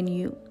is giving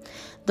you.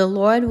 The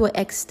Lord will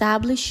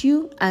establish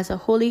you as a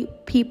holy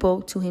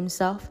people to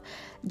himself,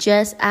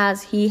 just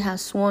as he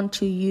has sworn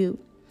to you.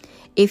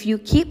 If you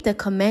keep the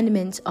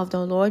commandments of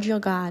the Lord your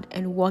God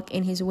and walk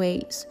in his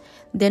ways,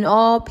 then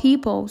all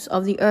peoples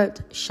of the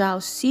earth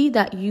shall see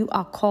that you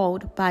are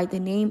called by the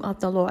name of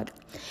the Lord,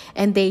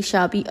 and they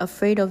shall be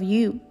afraid of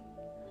you.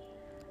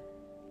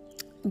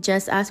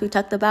 Just as we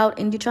talked about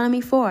in Deuteronomy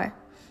 4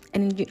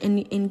 and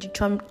in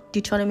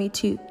Deuteronomy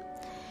 2.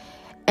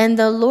 And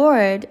the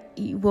Lord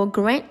will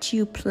grant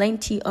you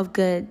plenty of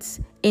goods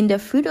in the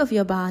fruit of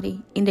your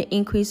body, in the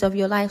increase of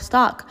your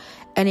livestock,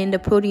 and in the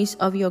produce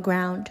of your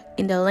ground,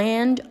 in the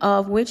land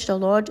of which the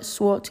Lord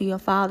swore to your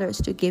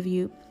fathers to give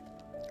you,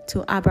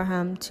 to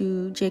Abraham,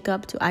 to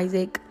Jacob, to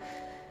Isaac,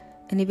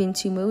 and even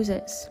to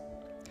Moses.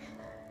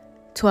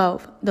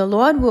 12. The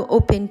Lord will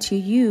open to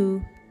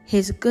you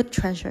his good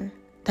treasure,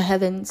 the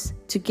heavens,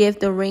 to give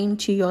the rain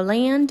to your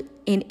land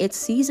in its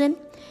season,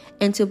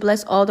 and to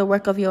bless all the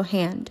work of your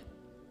hand.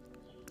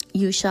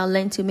 You shall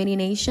lend to many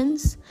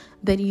nations,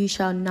 but you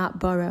shall not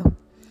borrow.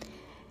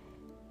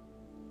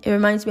 It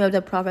reminds me of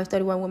the Proverbs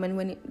 31 woman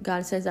when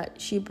God says that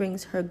she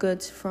brings her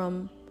goods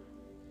from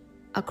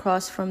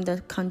across from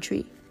the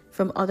country,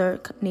 from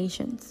other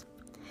nations.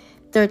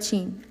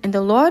 13. And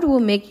the Lord will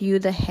make you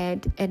the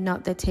head and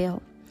not the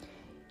tail.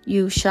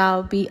 You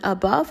shall be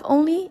above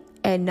only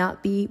and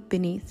not be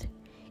beneath.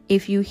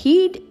 If you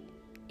heed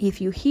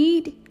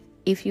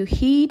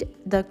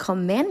the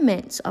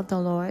commandments of the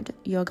Lord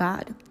your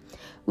God,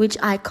 which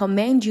I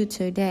command you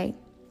today,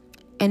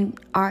 and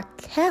are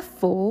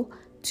careful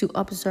to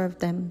observe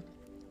them,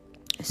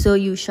 so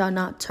you shall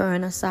not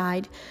turn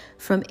aside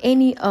from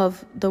any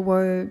of the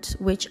words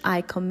which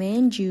I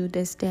command you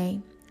this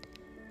day,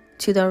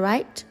 to the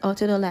right or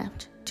to the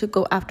left, to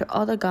go after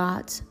other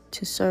gods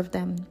to serve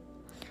them.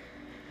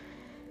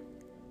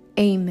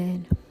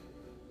 Amen.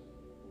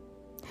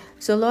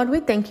 So, Lord, we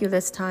thank you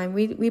this time.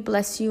 We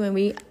bless you and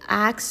we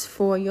ask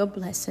for your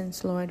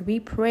blessings, Lord. We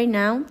pray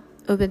now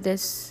over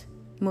this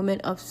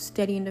moment of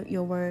studying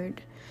your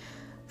word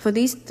for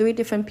these 3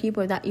 different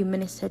people that you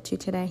ministered to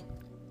today.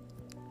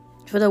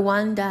 For the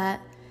one that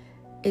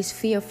is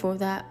fearful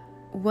that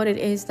what it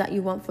is that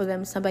you want for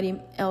them, somebody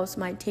else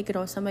might take it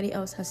or somebody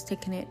else has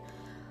taken it.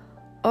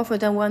 Or for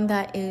the one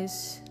that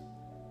is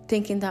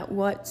thinking that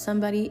what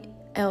somebody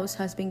else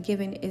has been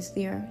given is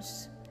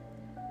theirs.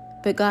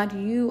 But God,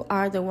 you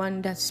are the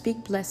one that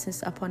speak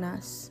blessings upon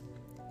us.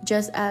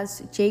 Just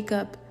as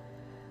Jacob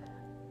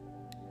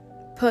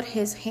put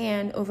his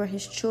hand over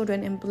his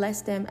children and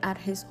blessed them at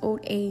his old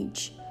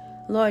age,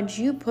 Lord,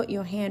 you put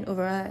your hand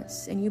over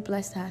us and you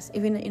blessed us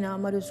even in our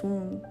mother's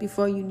womb.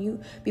 Before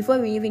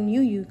we even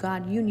knew you,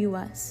 God, you knew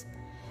us.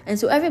 And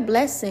so every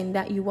blessing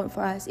that you want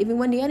for us, even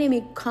when the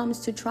enemy comes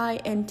to try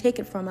and take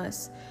it from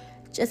us,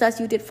 just as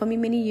you did for me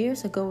many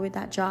years ago with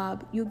that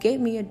job, you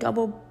gave me a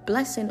double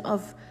blessing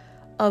of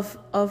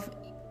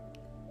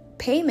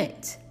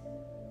payment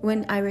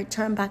when I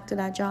return back to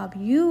that job.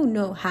 You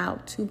know how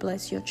to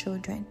bless your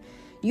children.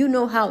 You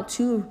know how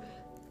to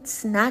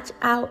snatch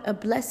out a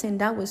blessing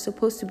that was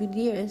supposed to be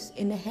theirs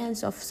in the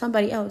hands of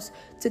somebody else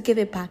to give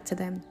it back to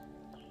them.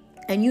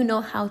 And you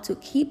know how to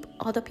keep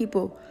other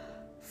people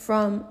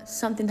from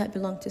something that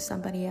belonged to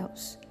somebody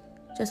else,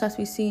 just as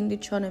we see in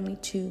Deuteronomy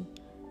 2.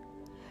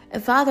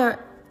 And Father,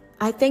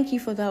 I thank you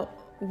for the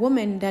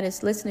woman that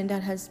is listening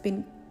that has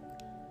been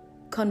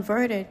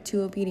converted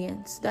to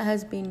obedience, that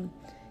has been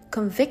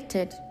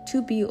convicted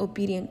to be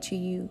obedient to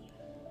you.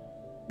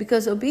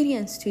 Because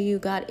obedience to you,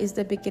 God, is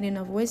the beginning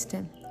of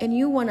wisdom. And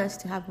you want us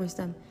to have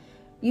wisdom.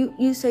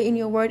 You say in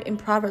your word in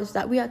Proverbs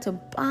that we are to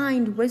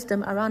bind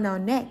wisdom around our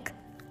neck.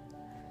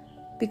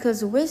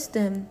 Because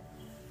wisdom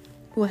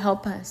will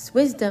help us.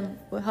 Wisdom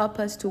will help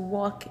us to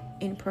walk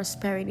in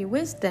prosperity.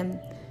 Wisdom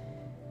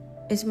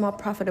is more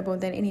profitable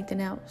than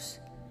anything else.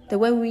 That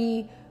when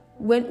we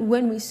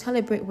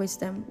celebrate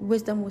wisdom,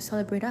 wisdom will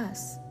celebrate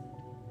us.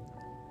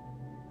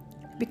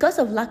 Because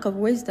of lack of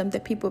wisdom, the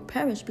people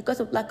perish.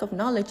 Because of lack of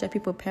knowledge, the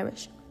people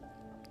perish.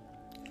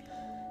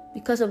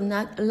 Because of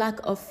lack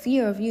of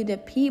fear of you, the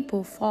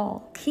people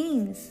fall.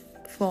 Kings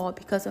fall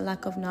because of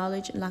lack of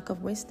knowledge and lack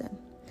of wisdom.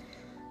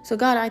 So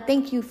God, I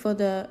thank you for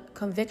the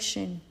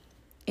conviction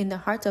in the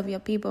hearts of your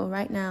people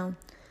right now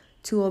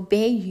to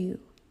obey you.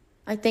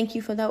 I thank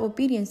you for that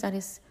obedience that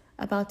is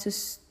about to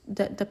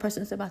the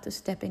person's about to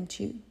step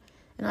into.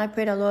 And I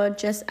pray the Lord,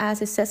 just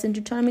as it says in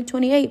Deuteronomy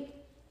 28,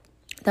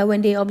 that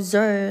when they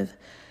observe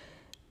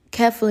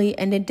carefully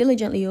and they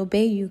diligently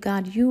obey you,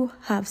 God, you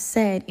have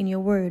said in your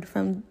word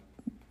from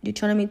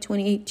Deuteronomy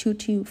 28,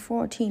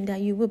 2-14,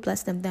 that you will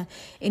bless them, that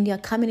in their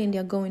coming and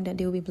their going, that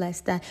they will be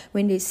blessed, that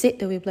when they sit,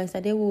 they will be blessed,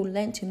 that they will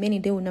lend to many,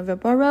 they will never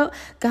borrow.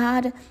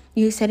 God,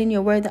 you said in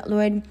your word that,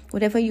 Lord,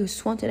 whatever you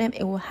sworn to them,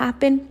 it will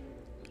happen,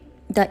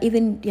 that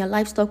even their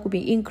livestock will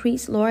be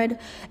increased, Lord,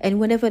 and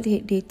whatever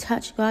they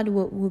touch, God,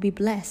 will be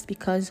blessed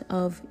because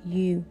of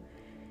you.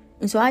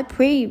 And so I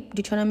pray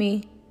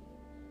Deuteronomy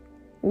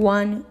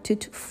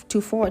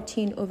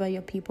 1-14 over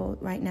your people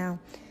right now,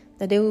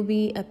 that they will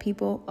be a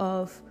people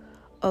of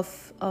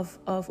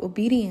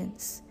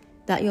obedience,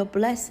 that your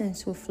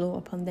blessings will flow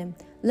upon them.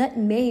 Let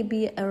May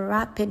be a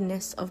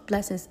rapidness of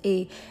blessings,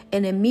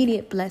 an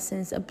immediate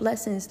blessings, a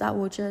blessings that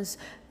will just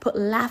put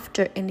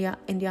laughter in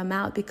their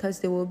mouth,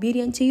 because they were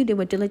obedient to you, they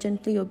were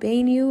diligently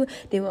obeying you,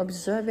 they were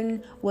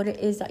observing what it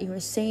is that you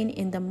were saying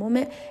in the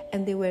moment,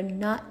 and they were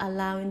not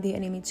allowing the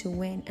enemy to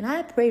win. And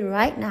I pray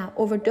right now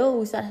over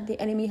those that the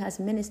enemy has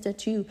ministered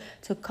to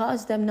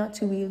cause them not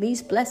to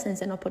release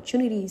blessings and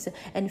opportunities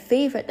and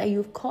favor that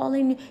you're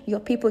calling your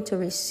people to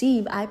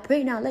receive. I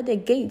pray now, let the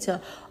gates,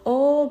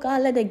 oh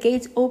God, let the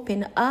gates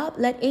open up.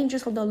 Let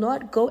angels of the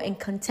Lord go and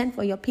contend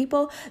for your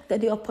people,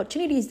 that the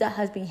opportunities that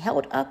has been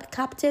held up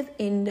captive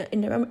in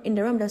the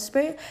realm of the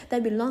spirit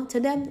that belong to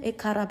them,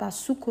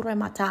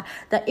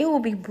 that it will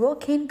be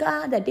broken,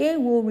 God, that they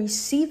will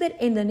receive it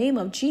in the name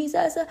of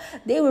Jesus.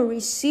 They will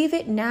receive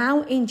it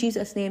now in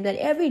Jesus' name, that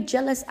every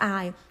jealous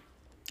eye,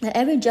 that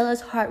every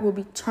jealous heart will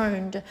be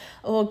turned.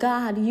 Oh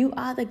God, you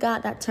are the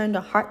God that turned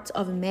the hearts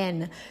of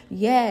men.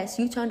 Yes,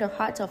 you turned the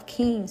hearts of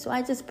kings. So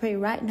I just pray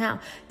right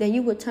now that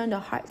you will turn the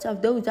hearts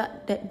of those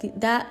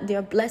that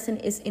their blessing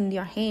is in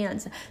their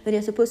hands, that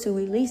they're supposed to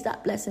release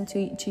that blessing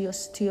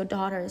to your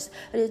daughters.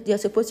 They're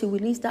supposed to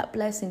release that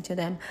blessing to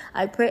them.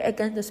 I pray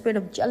against the spirit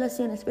of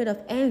jealousy and the spirit of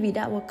envy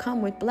that will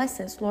come with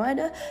blessings, Lord,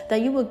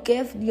 that you will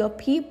give your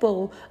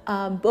people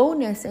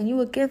boldness, and you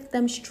will give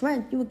them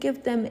strength. You will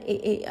give them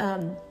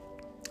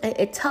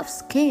a tough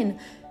skin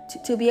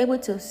to be able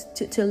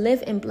to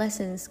live in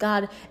blessings,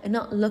 God, and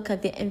not look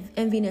at the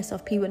enviness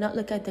of people, not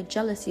look at the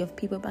jealousy of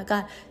people, but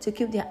God, to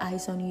keep their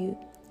eyes on you.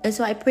 And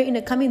so I pray in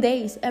the coming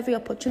days, every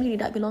opportunity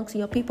that belongs to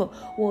your people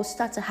will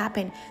start to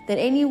happen. That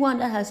anyone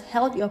that has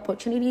held your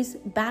opportunities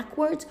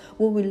backwards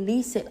will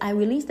release it. I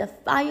release the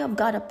fire of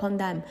God upon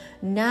them.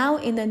 Now,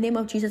 in the name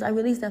of Jesus, I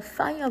release the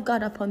fire of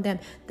God upon them.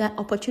 That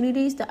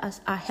opportunities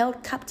that are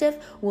held captive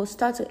will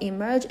start to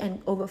emerge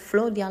and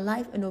overflow their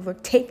life and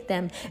overtake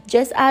them.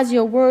 Just as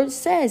your word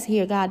says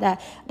here, God,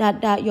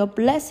 that your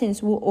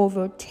blessings will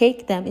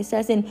overtake them. It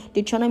says in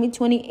Deuteronomy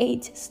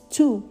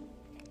 28:2.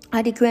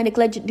 I decree and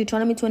declare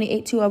Deuteronomy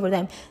 28:2 over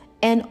them.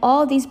 And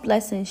all these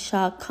blessings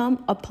shall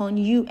come upon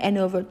you and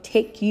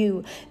overtake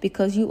you,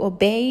 because you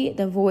obey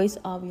the voice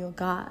of your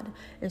God.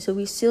 And so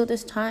we seal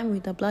this time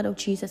with the blood of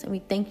Jesus, and we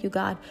thank you,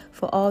 God,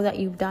 for all that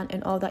you've done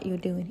and all that you're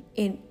doing.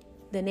 In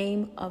the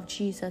name of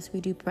Jesus,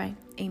 we do pray.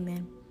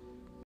 Amen.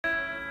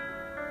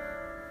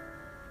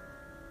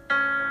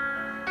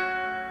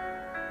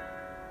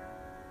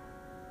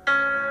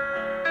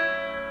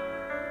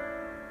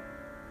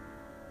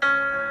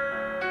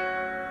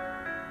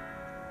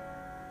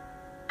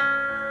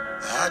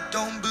 I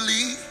don't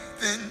believe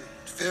in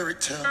fairy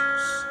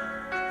tales.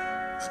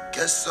 I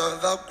guess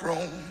I've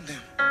outgrown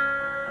them.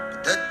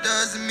 But that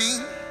doesn't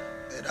mean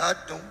that I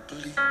don't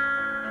believe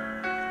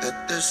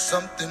that there's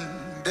something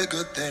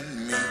bigger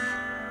than me.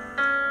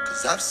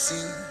 'Cause I've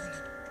seen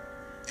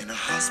it in a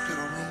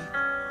hospital room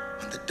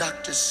when the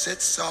doctor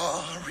said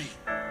sorry.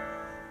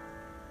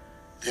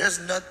 There's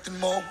nothing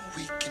more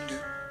we can do.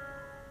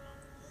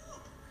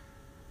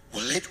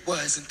 Well, it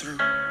wasn't through.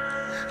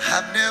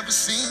 I've never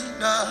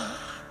seen a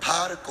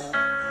pot of gold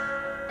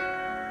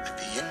at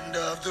the end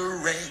of the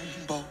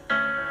rainbow,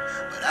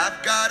 but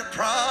I've got a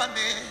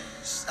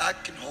promise I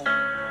can hold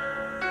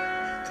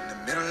in the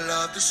middle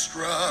of the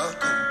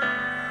struggle.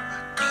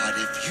 God,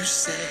 if you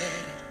said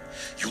it,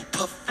 you'll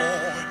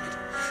perform it.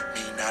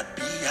 May not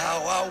be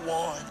how I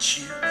want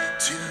you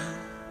to,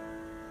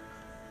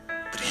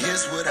 but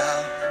here's what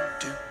I'll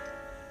do.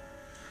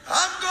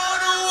 I'm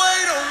gonna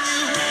wait on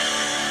you.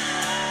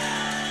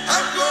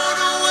 I'm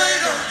gonna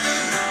wait on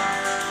you.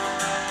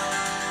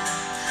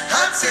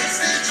 I've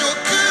tasted your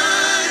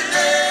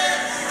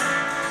goodness.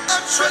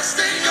 I'm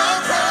trusting your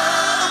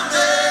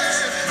promise.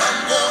 I'm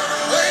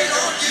gonna wait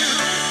on you.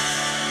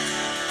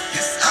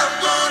 Yes, I'm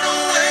gonna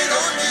wait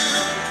on you.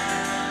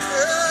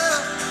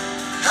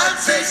 Yeah. I've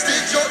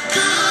tasted your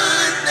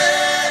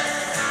goodness.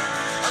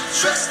 I'm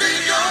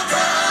trusting your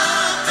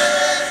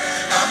promise.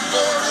 I'm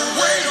gonna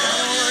wait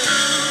on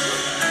you.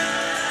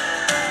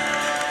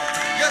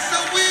 Yes,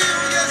 I will.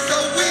 Yes,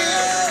 I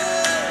will.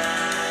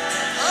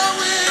 I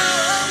will.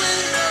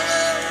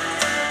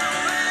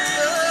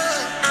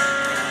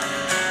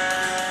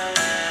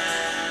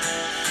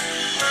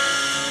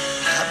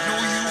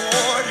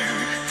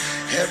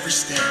 Every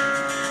step,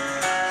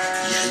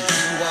 yeah,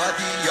 you are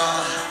the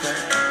author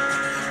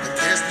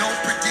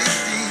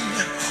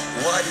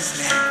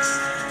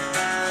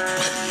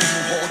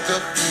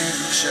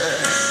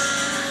future.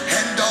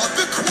 And all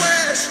the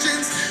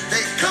questions,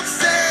 they come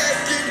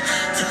second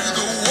to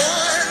the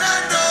one I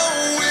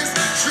know is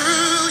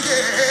true,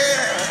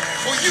 yeah.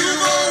 Well,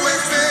 you've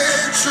always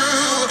been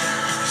true,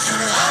 so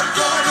I'm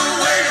gonna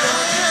wait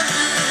on you,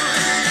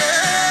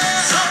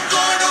 yes. I'm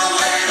gonna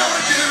wait on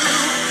you.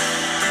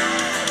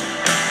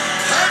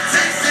 I've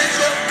tasted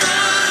your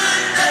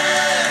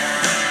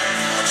goodness,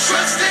 I'm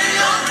trusting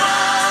your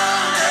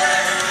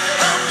promise.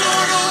 I'm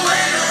gonna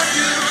wait on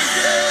you,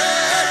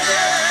 yeah,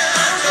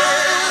 yeah. I'm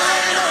gonna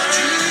wait on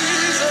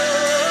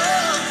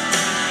Jesus.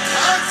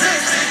 I've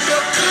tasted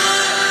your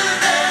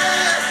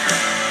goodness,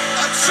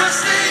 I'm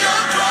trusting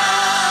your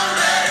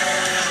promise.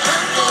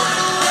 I'm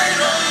gonna wait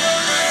on you.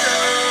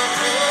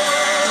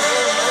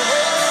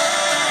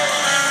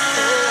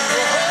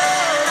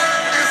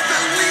 It's the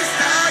least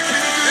I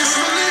can do. It's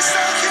the least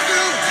I can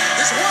do.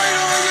 It's wait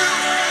on you.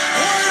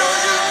 Wait on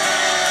you.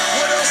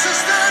 What else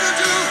is there to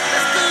do?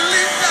 It's the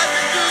least I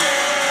can do.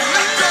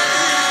 Let go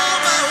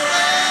my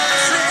way.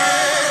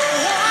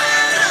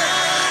 Wait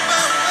on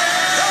my way.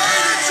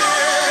 Wait until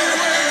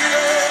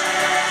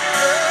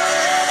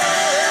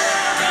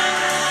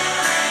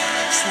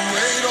so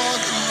wait on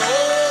the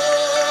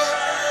Lord.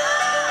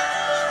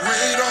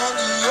 Wait on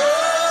the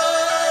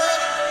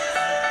Lord.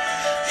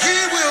 He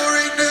will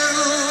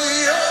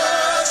renew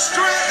your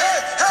strength.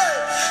 Hey, hey.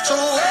 So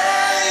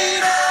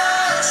wait,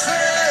 I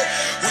say,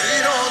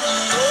 wait on the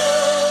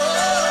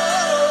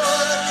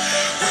Lord.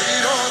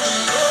 Wait on the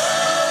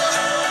Lord.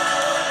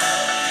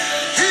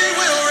 He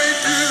will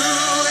renew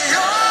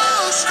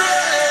your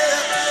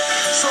strength.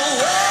 So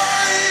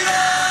wait,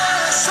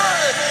 I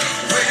say,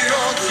 wait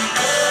on the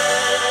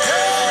Lord.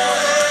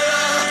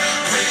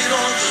 Yeah. Wait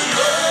on the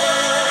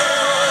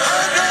Lord.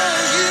 I know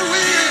He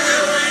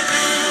will.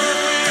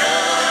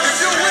 If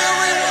you're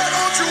weary, why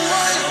don't you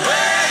wait?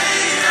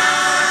 Wait,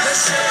 let's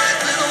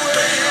strengthen the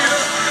wait.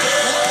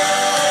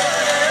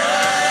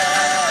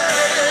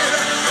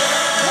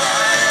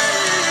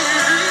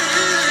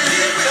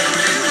 He will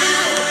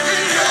renew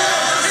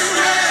your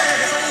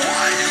strength.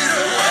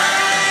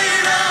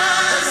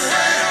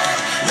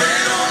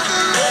 Wait on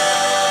the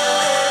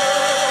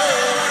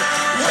Lord.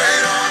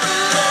 Wait on the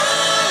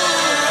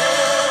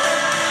Lord.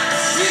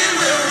 He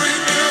will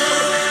renew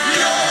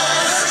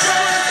your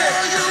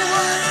strength. You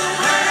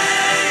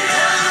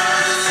wait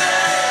on the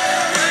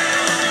Lord.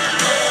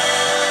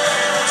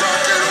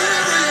 Don't get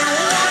weary and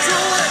walk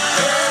away.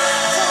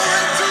 For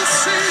in due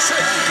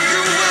season,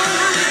 you will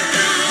reap.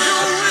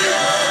 You'll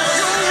reap.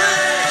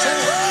 So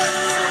what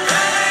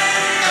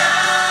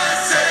I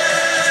say,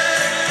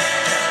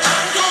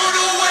 I'm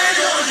gonna wait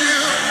on you.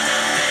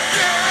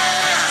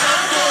 Yeah,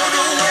 I'm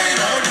gonna wait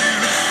on you.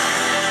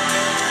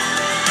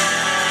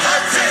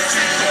 I'm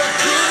tasting your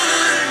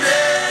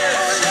goodness.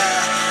 Oh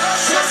yeah, I'm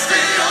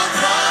trusting your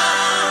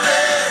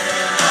promise.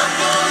 I'm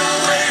gonna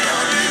wait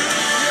on you.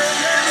 Yeah,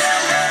 yeah,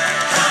 yeah,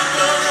 yeah. I'm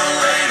gonna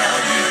wait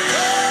on you.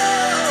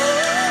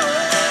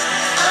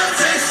 I'm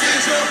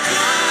tasting your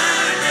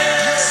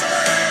goodness.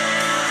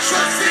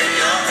 Trusting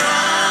your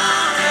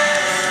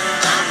promise.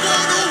 I'm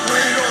gonna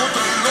wait on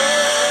the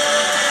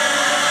Lord.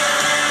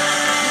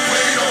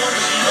 Wait on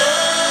the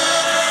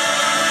Lord.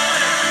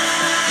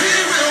 He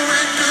will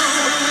renew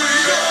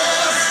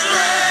your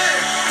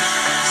strength.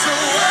 So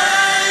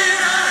wait,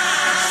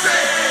 I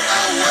say,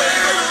 I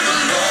wait on the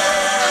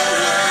Lord. I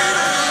wait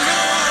on the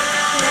Lord.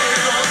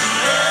 Wait on the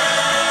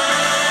Lord.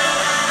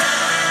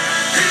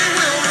 He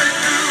will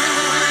renew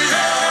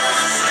your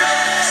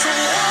strength. So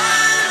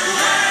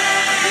wait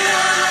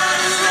on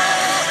the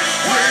Lord.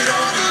 Wait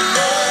on the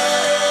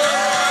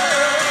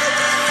Lord.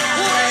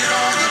 Wait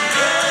on the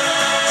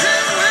Lord. He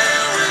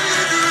will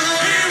renew.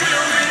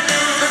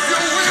 If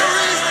you're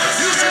weary,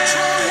 you should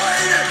try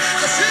waiting,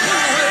 'cause He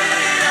will.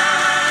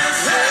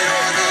 Wait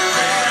on the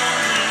Lord.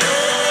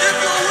 If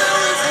you're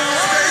weary,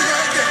 stay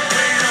right there.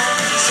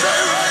 Stay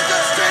right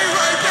there. Stay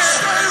right there.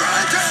 Stay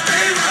right there.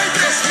 Stay right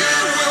there. He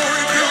will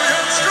renew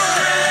your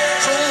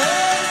strength. So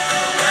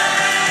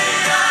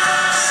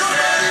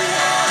somebody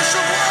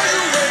worship while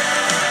you wait.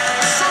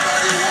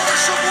 Somebody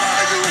worship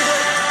while you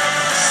wait.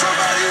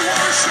 Somebody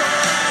worship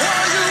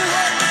while you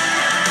wait.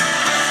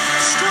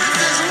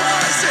 Strength is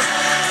rising.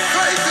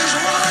 Faith is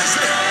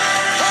rising.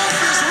 Hope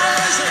is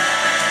rising.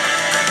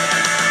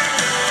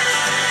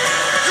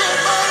 You'll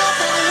mount up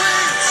on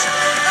wings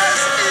as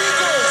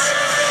eagles.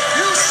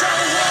 You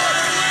shall walk,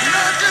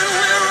 not get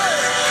weary.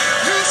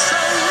 You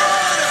shall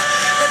run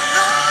and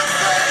not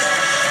faint.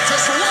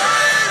 Just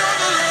wait on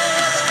the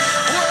Lord.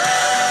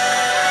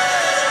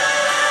 Wait.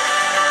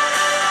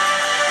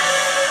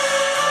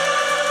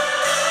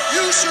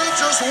 You should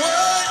just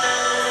wait.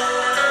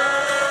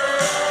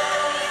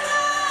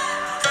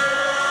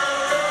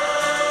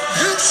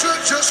 You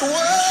should just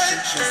wait.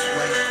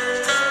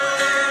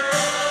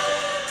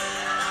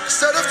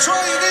 Instead of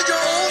trying in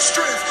your own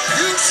strength,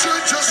 you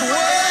should just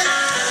wait.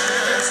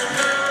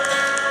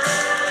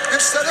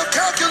 Instead of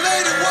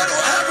calculating what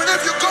will happen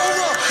if you go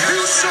wrong,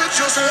 you should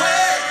just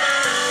wait.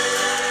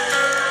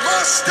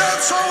 My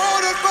steps are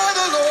ordered by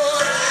the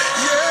Lord.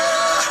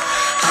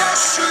 Yeah, I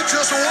should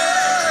just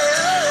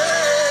wait.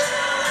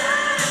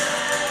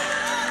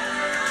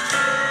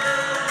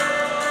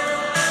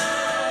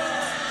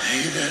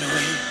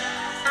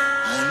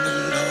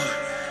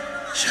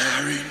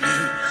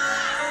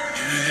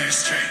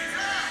 strength.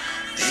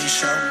 They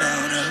shall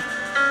mount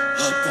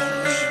up on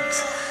wings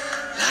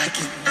like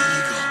an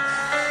eagle,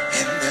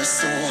 and their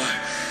soar.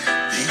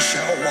 They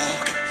shall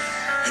walk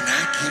and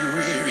not get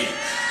weary.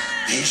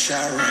 They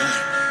shall run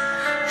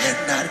and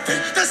not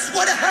faint. That's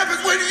what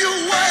happens when you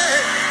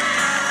wait.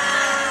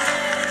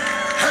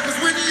 Happens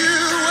when you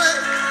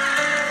wait.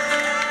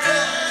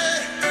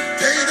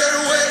 They that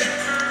wait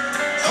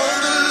on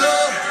the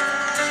Lord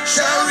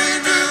shall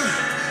renew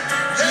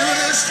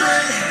their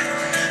strength.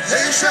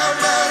 They shall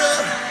mount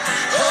up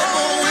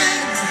on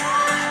wings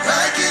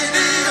like an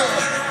eagle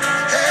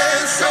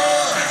and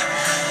soar.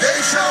 They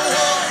shall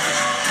walk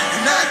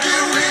and not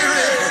get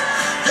weary.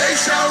 They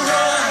shall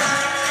run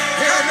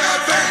and not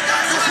faint.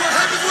 That's what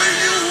happens when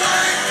you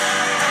wait.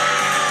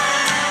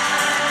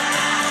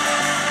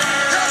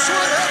 That's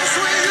what happens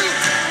when you.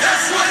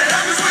 That's what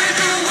happens when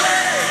you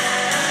wait.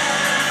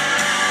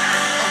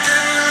 I'm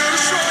getting a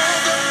little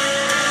stronger.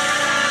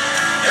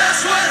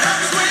 That's what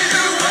happens when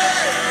you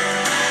wait.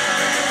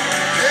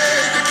 Hey,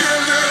 you get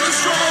a little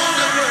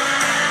stronger.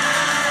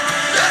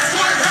 That's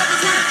what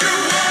happens when you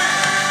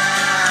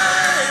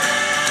wait.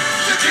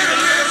 You get a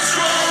little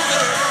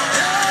stronger.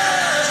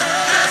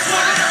 Yeah. That's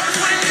what happens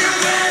when you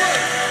wait.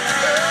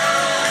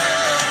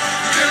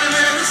 You get a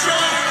little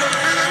stronger.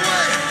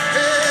 Wait.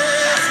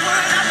 Hey. That's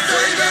what happens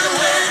when you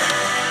wait.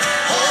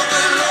 On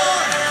the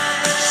Lord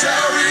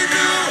shall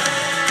renew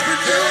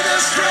their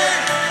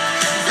strength.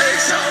 They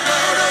shall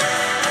mount up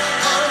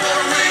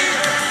on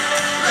wings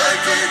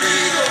like an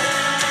eagle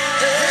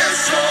and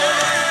soar.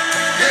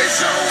 They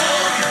shall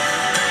walk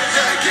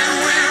and get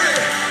weary.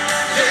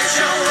 They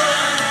shall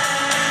run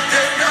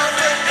and not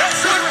faint.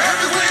 That's what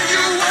happens when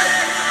you wait.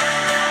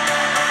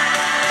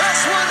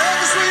 That's what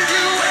happens when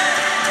you wait.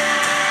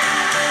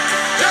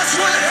 That's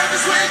what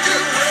happens when you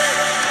wait.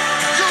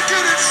 You're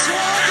getting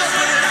stronger. That's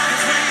what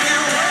happens when you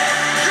wait.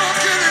 You're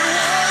getting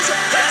wiser.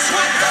 That's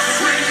what happens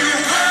when you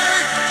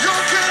wait.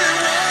 You're getting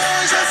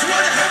wise. That's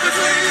what happens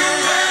when you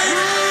wait.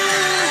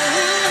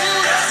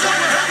 Ooh, that's what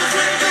happens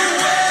when you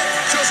wait.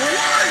 Just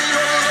wait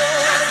on the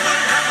Lord. That's what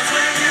happens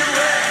when you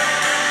wait.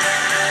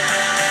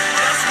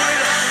 That's what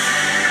happens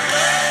when you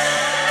wait.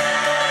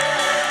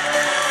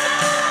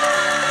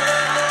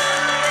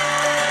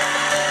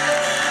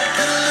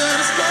 Get a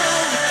little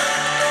stronger.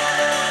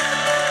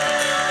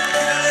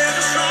 Get a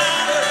little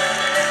stronger.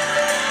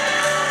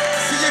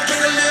 See you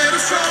get a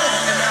little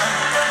stronger now.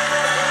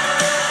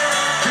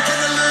 You get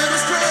a little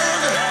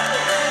stronger.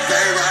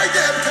 Stay right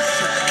there because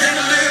you get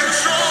a little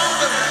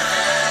stronger.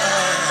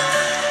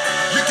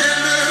 You get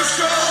a little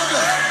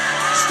stronger.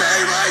 Stay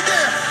right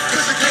there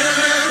because you get a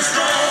little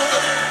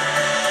stronger.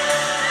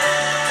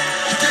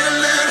 You get a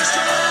little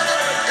stronger.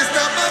 It's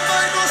not by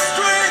might nor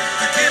strength.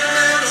 You get a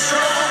little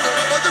stronger.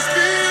 But the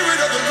Spirit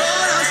of the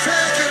Lord, I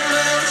say, get a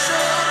little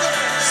stronger.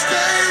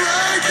 Stay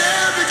right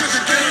there because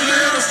you get a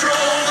little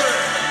stronger.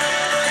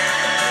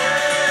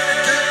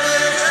 Get a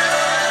little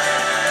stronger.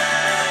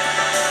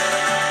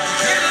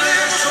 Get a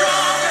little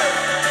stronger.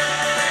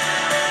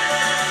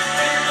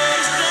 Get a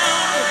little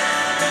stronger.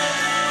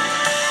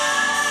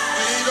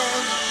 Wait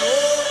on the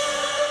Lord.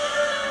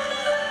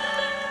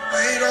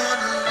 Wait on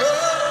the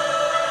Lord.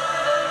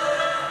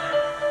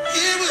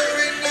 He will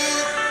renew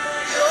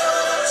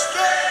your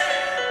strength.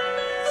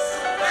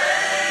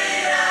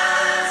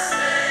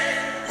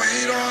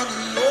 Wait on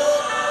the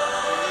Lord.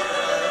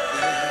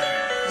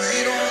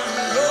 Wait on the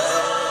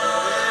Lord.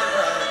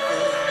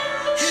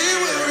 He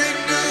will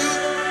renew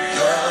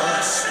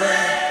your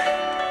strength.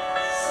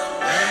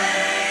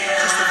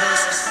 Just the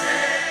verses.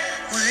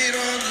 Wait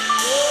on the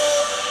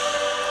Lord.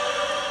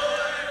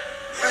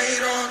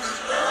 Wait on the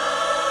Lord.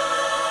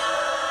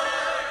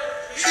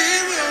 He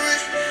will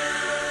renew.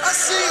 I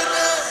see it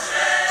now.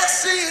 I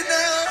see it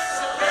now.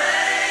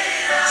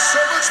 So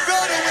much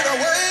better when I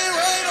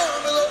wait on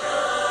the Lord.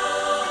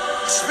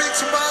 I speak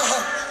to my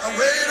heart. I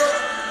wait on.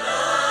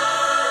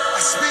 I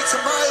speak to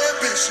my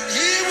ambition.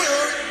 He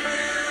will.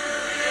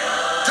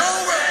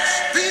 Don't rush.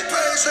 Be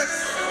patient.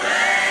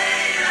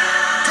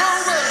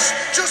 Don't rush.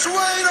 Just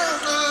wait on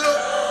the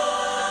Lord.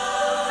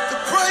 The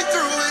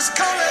breakthrough is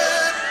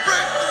coming.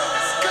 Breakthrough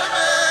is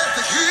coming.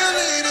 The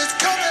healing is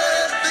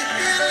coming. The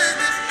healing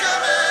is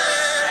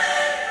coming.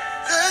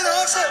 And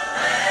also,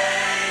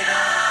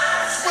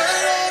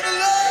 wait on the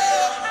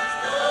Lord.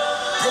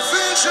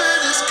 Provision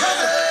is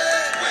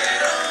coming.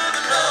 Wait on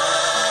the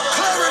Lord.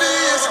 Clarity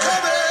is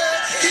coming.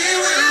 He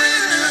will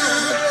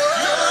renew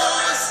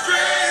your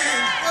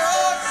strength.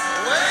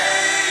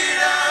 Wait,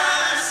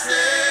 I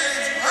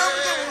say. I'm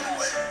gonna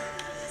wait.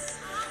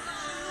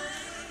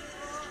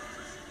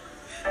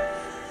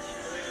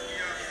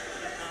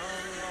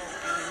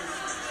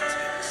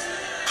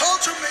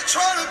 Culture may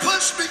try to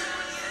push me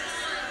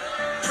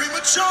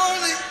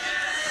prematurely,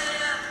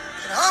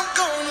 but I'm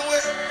gonna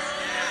wait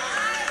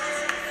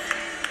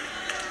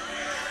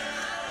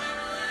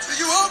till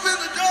you open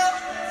the door.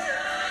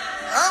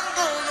 I'm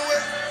gonna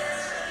wait.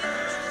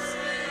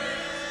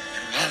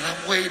 And while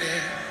I'm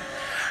waiting,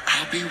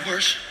 I'll be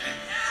worshiping.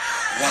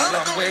 While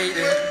I'm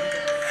waiting,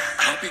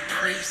 I'll be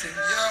praising.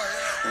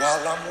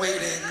 While I'm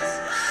waiting,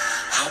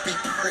 I'll be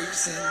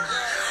praising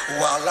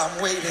while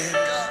I'm waiting.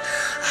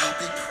 I'll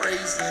be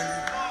praising.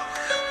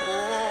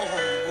 Oh,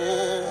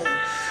 oh,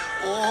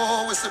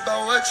 oh, it's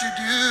about what you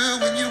do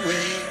when you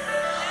wait.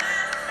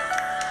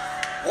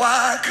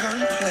 Why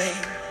complain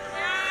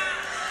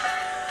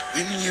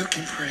when you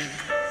can pray?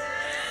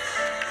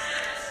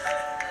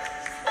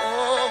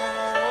 Oh,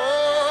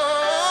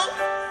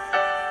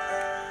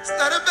 it's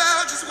not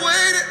about just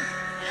waiting.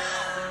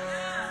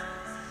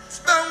 It's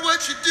about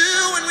what you're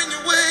doing when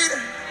you're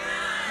waiting.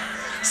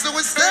 So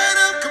instead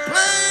of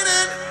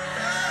complaining,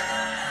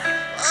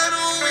 why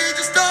don't we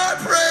just start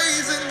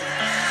praising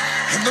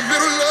in the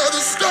middle of the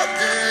storm?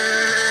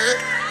 Yeah.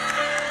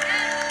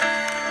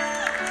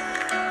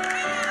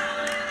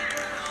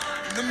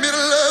 In the middle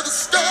of the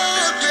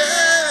storm,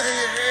 yeah,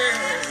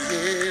 yeah,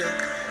 yeah.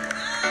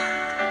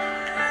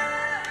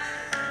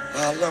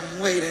 While I'm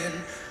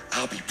waiting,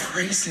 I'll be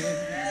praising.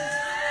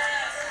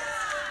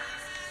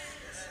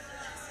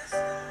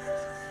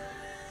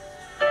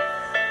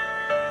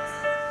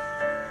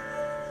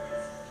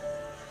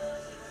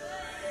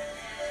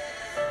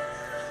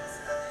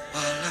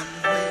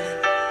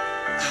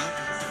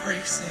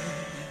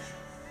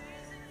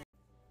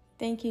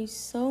 Thank you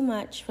so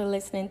much for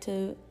listening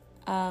to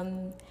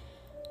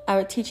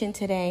our teaching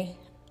today.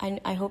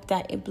 I hope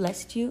that it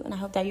blessed you, and I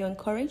hope that you're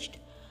encouraged.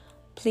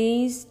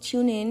 Please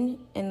tune in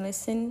and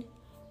listen.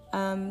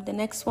 The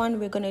next one,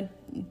 we're going to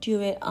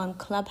do it on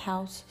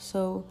Clubhouse.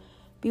 So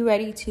be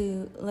ready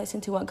to listen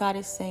to what God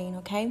is saying,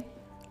 okay?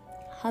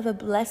 Have a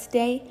blessed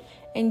day.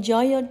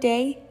 Enjoy your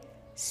day.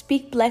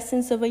 Speak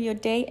blessings over your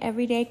day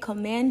every day.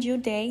 Command your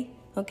day,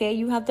 okay?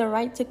 You have the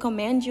right to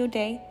command your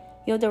day.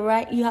 You have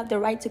the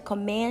right to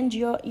command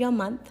your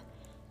month,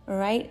 all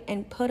right?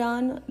 And put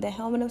on the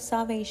helmet of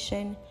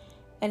salvation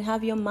and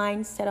have your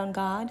mind set on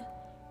God.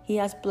 He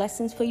has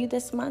blessings for you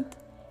this month,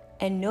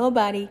 and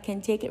nobody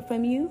can take it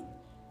from you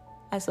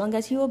as long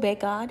as you obey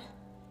God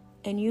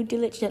and you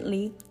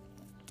diligently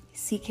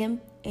seek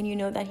Him, and you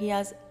know that He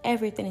has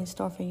everything in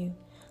store for you.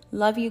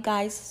 Love you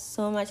guys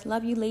so much.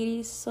 Love you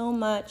ladies so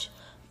much.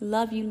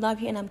 Love you,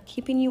 and I'm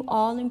keeping you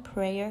all in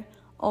prayer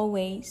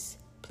always.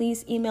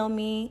 Please email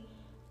me.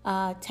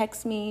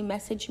 Text me,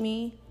 message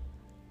me.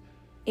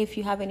 If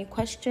you have any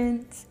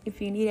questions,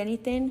 if you need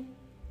anything,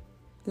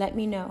 let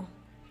me know.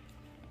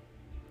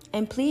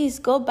 And please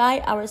go buy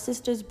our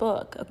sister's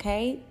book,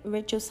 okay?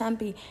 Rachel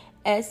Sampy,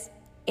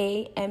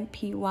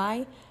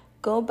 Sampy.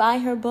 Go buy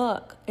her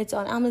book. It's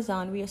on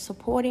Amazon. We are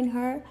supporting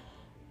her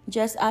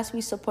just as we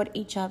support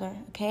each other,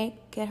 okay?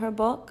 Get her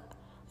book.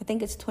 I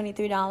think it's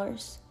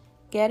 $23.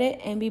 Get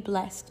it and be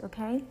blessed,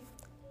 okay?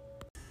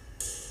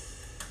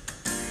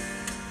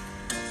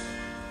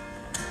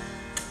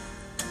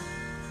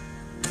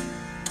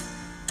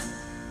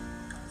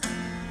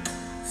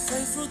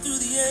 Faithful through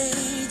the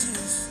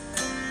ages,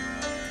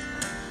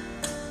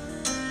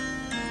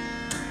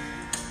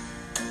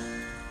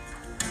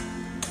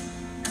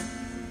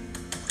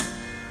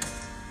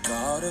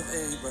 God of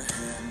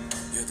Abraham,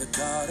 you're the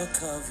God of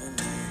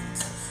covenant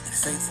and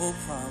faithful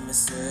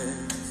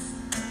promises.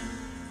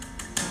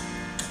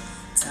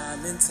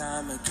 Time and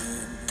time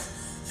again,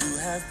 you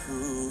have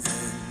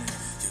proven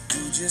you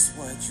do just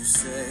what you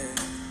said.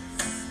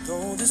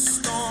 Though the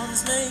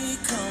storms may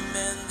come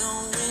and the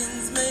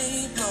winds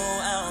may blow,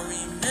 I'll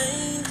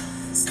remain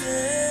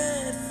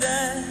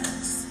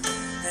steadfast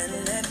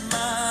and let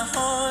my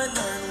heart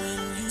learn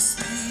when you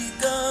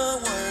speak a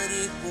word,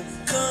 it will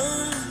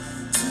come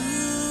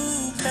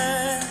to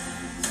pass.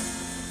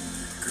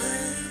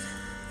 Great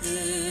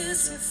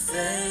is your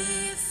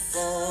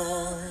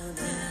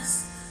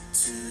faithfulness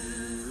to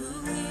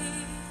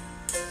me.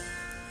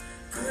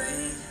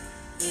 Great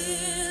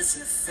is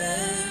your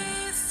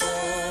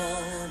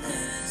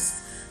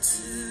faithfulness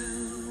to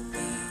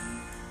me.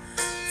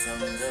 From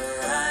the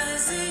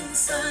rising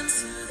sun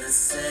to the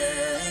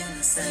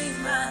setting,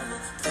 same I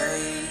will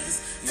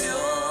praise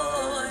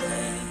your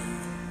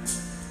name.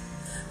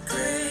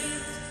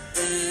 Great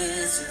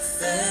is your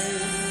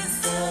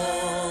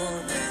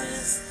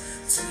faithfulness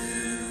to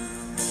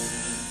me.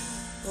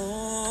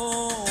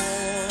 Oh,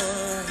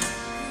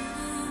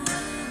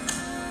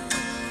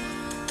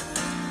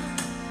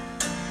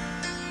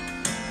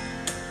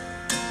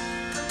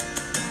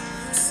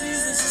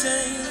 seasons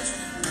change,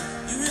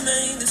 you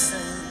remain the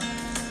same.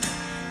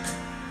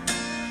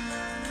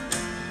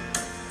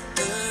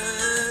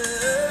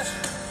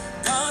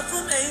 God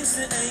from age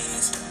to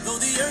age, though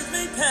the earth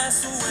may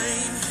pass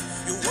away,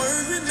 your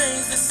word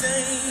remains the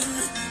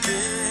same.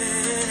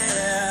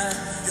 Yeah,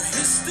 your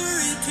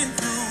history can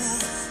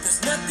prove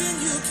there's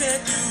nothing you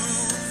can't do.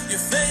 You're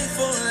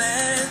faithful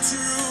and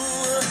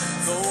true.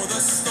 Though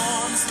the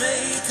storms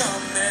may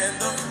come and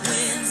the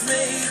winds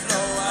may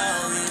blow,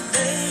 I'll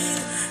remain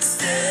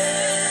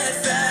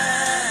steadfast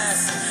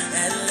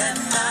and let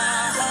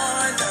my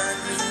heart learn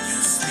when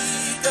you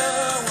speak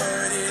a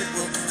word, it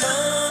will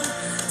come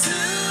to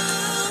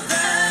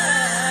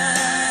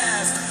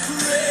pass.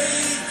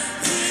 Great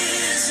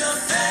is your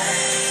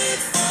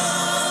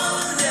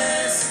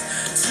faithfulness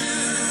to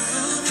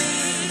me.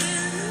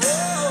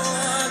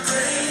 Oh,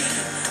 great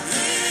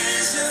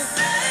is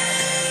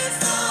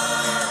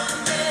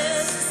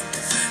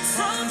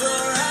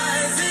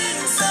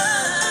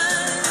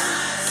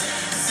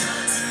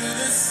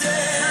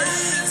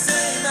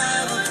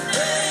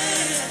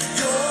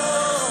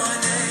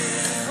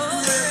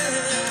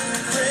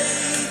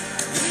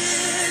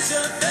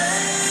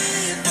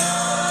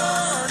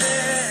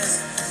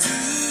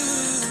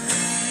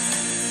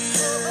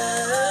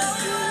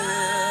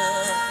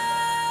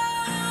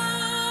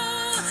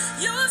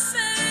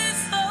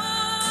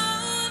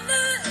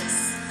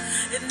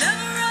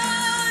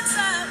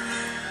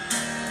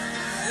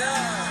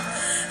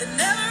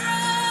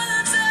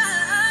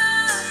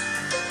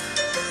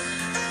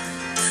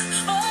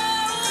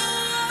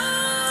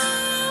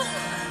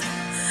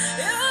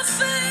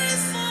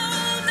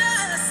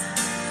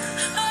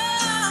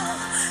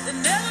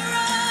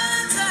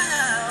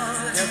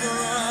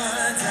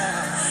runs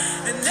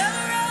out. It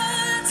never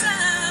runs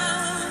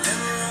out.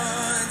 Never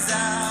runs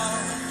out.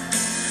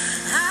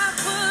 I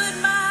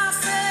put my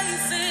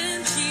faith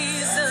in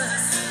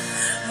Jesus,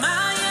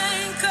 my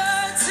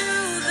anchor to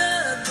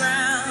the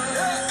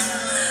ground,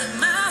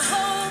 my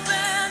hope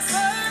and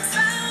firm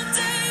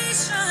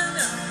foundation.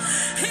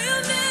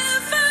 He'll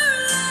never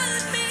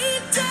let me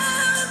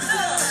down.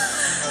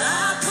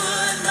 I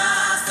put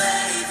my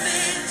faith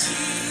in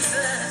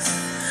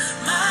Jesus,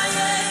 my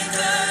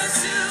anchor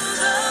to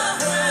the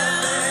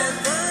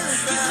ground.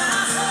 He's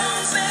my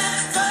hope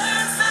and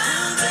firm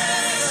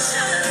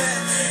foundation.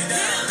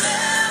 He'll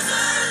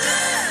never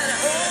let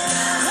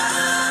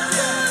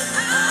go.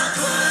 I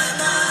put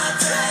my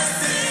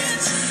trust in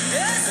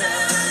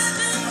Jesus,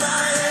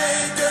 my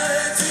anchor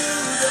to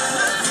the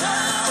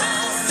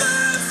ground.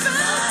 Firm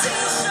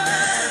foundation.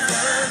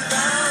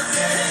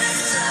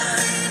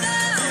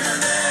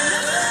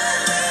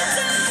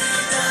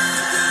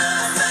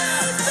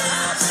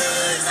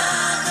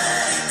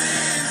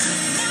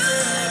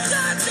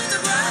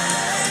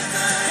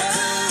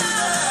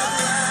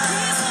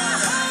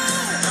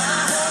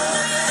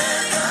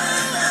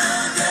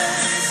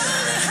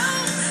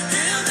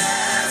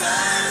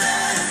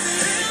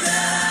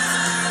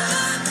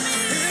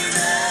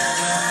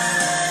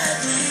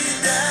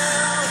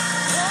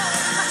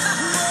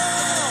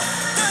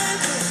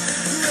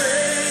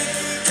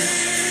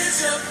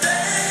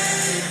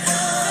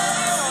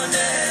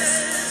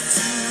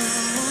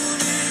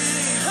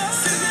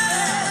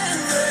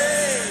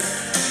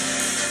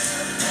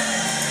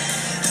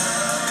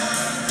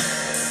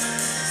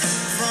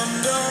 From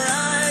the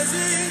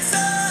rising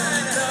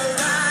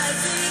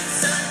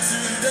sun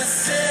to the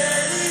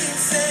setting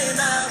sun,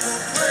 I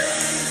will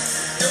praise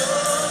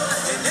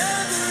in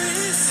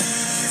every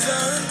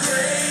season.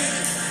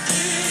 Great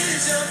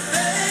is your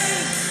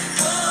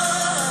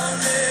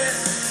faithfulness.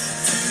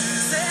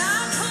 Say, I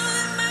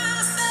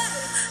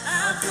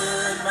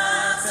put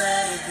my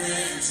faith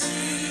in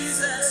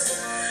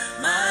Jesus,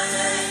 my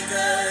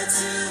anchor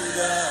to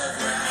the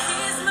ground.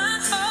 He's my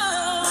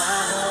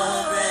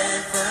hope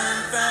and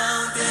firm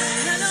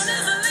foundation. And he'll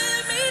never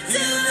let me down.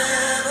 He'll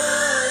never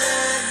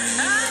let me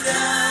down.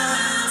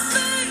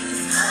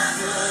 I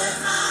put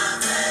my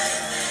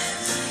faith in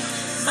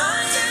Jesus,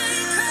 my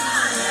anchor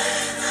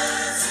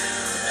to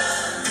the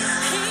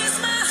ground. He's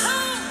my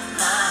hope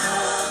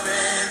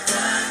and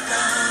firm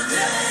foundation.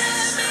 Never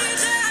let me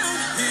down.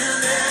 He'll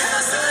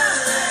never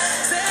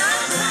say, I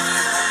put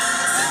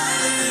my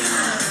faith,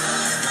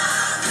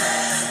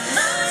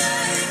 my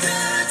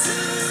anchor to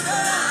the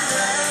ground.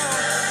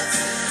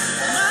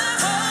 My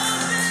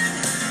hope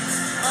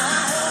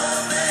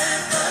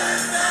and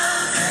firm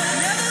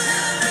foundation. Never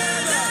let me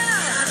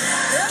down.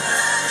 Never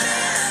let me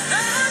down. I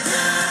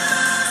put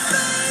my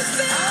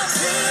faith in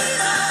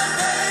Jesus,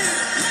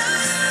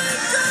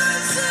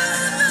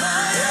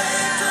 my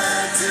anchor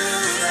to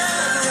the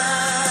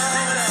ground.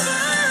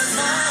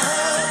 My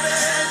hope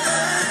and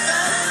firm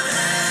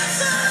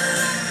foundation.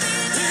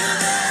 He'll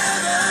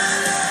never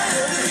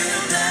let me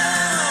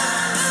down.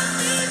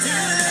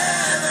 He'll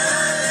never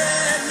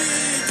let me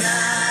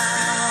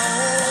down.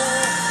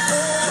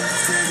 Oh,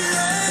 say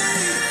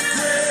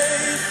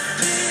great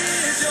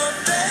is your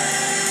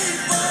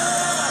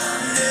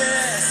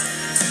faithfulness.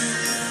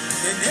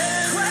 In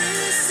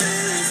every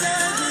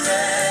season,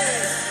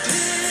 great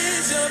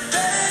is your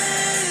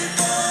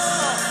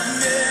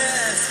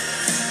faithfulness.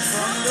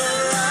 From the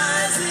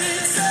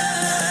rising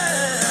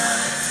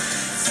sun,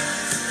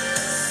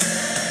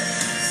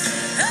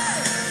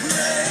 hey,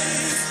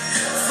 great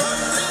from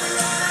the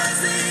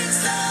rising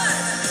sun,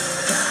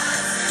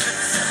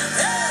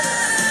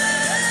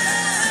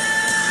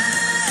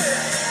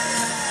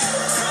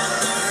 from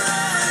the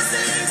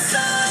rising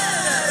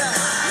sun.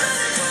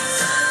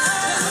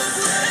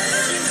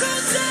 Let it go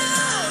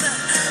down.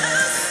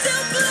 I'll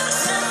still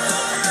bless you.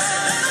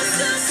 I'll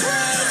still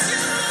praise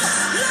you.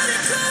 Let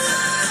it go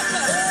up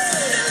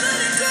and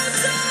let it go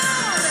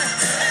down.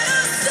 And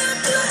I'll still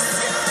bless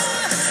you.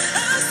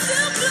 I'll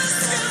still bless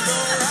you.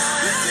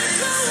 Let it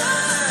go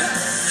up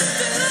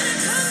and let it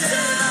come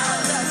down.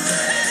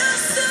 And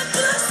I'll still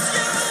bless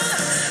you.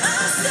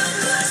 I'll still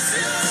bless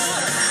you.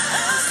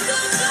 I'll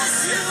still bless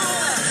you.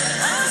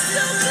 I'll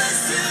still bless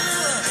you.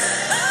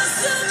 I'll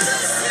still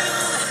bless you.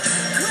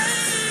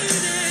 Great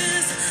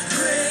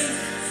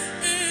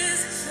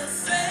is your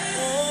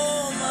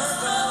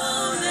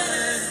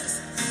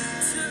faithfulness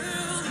to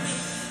me.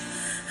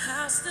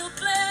 I'll still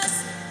bless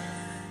you.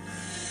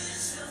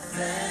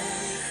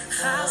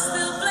 I'll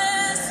still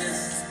bless you.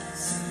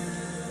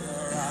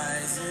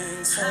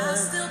 I'll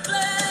still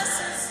bless you.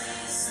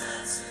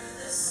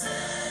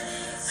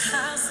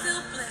 I'll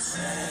still bless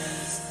you.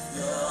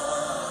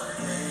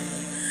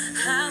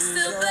 I'll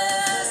still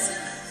bless you.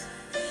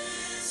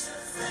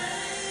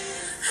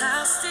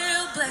 I'll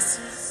still bless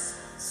you.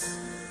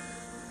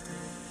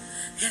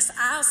 Yes,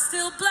 I'll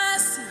still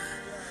bless you.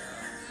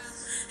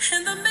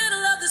 In the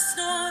middle of the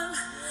storm,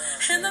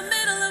 in the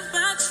middle of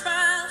my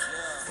trial,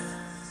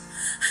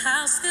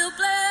 I'll still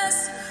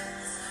bless you.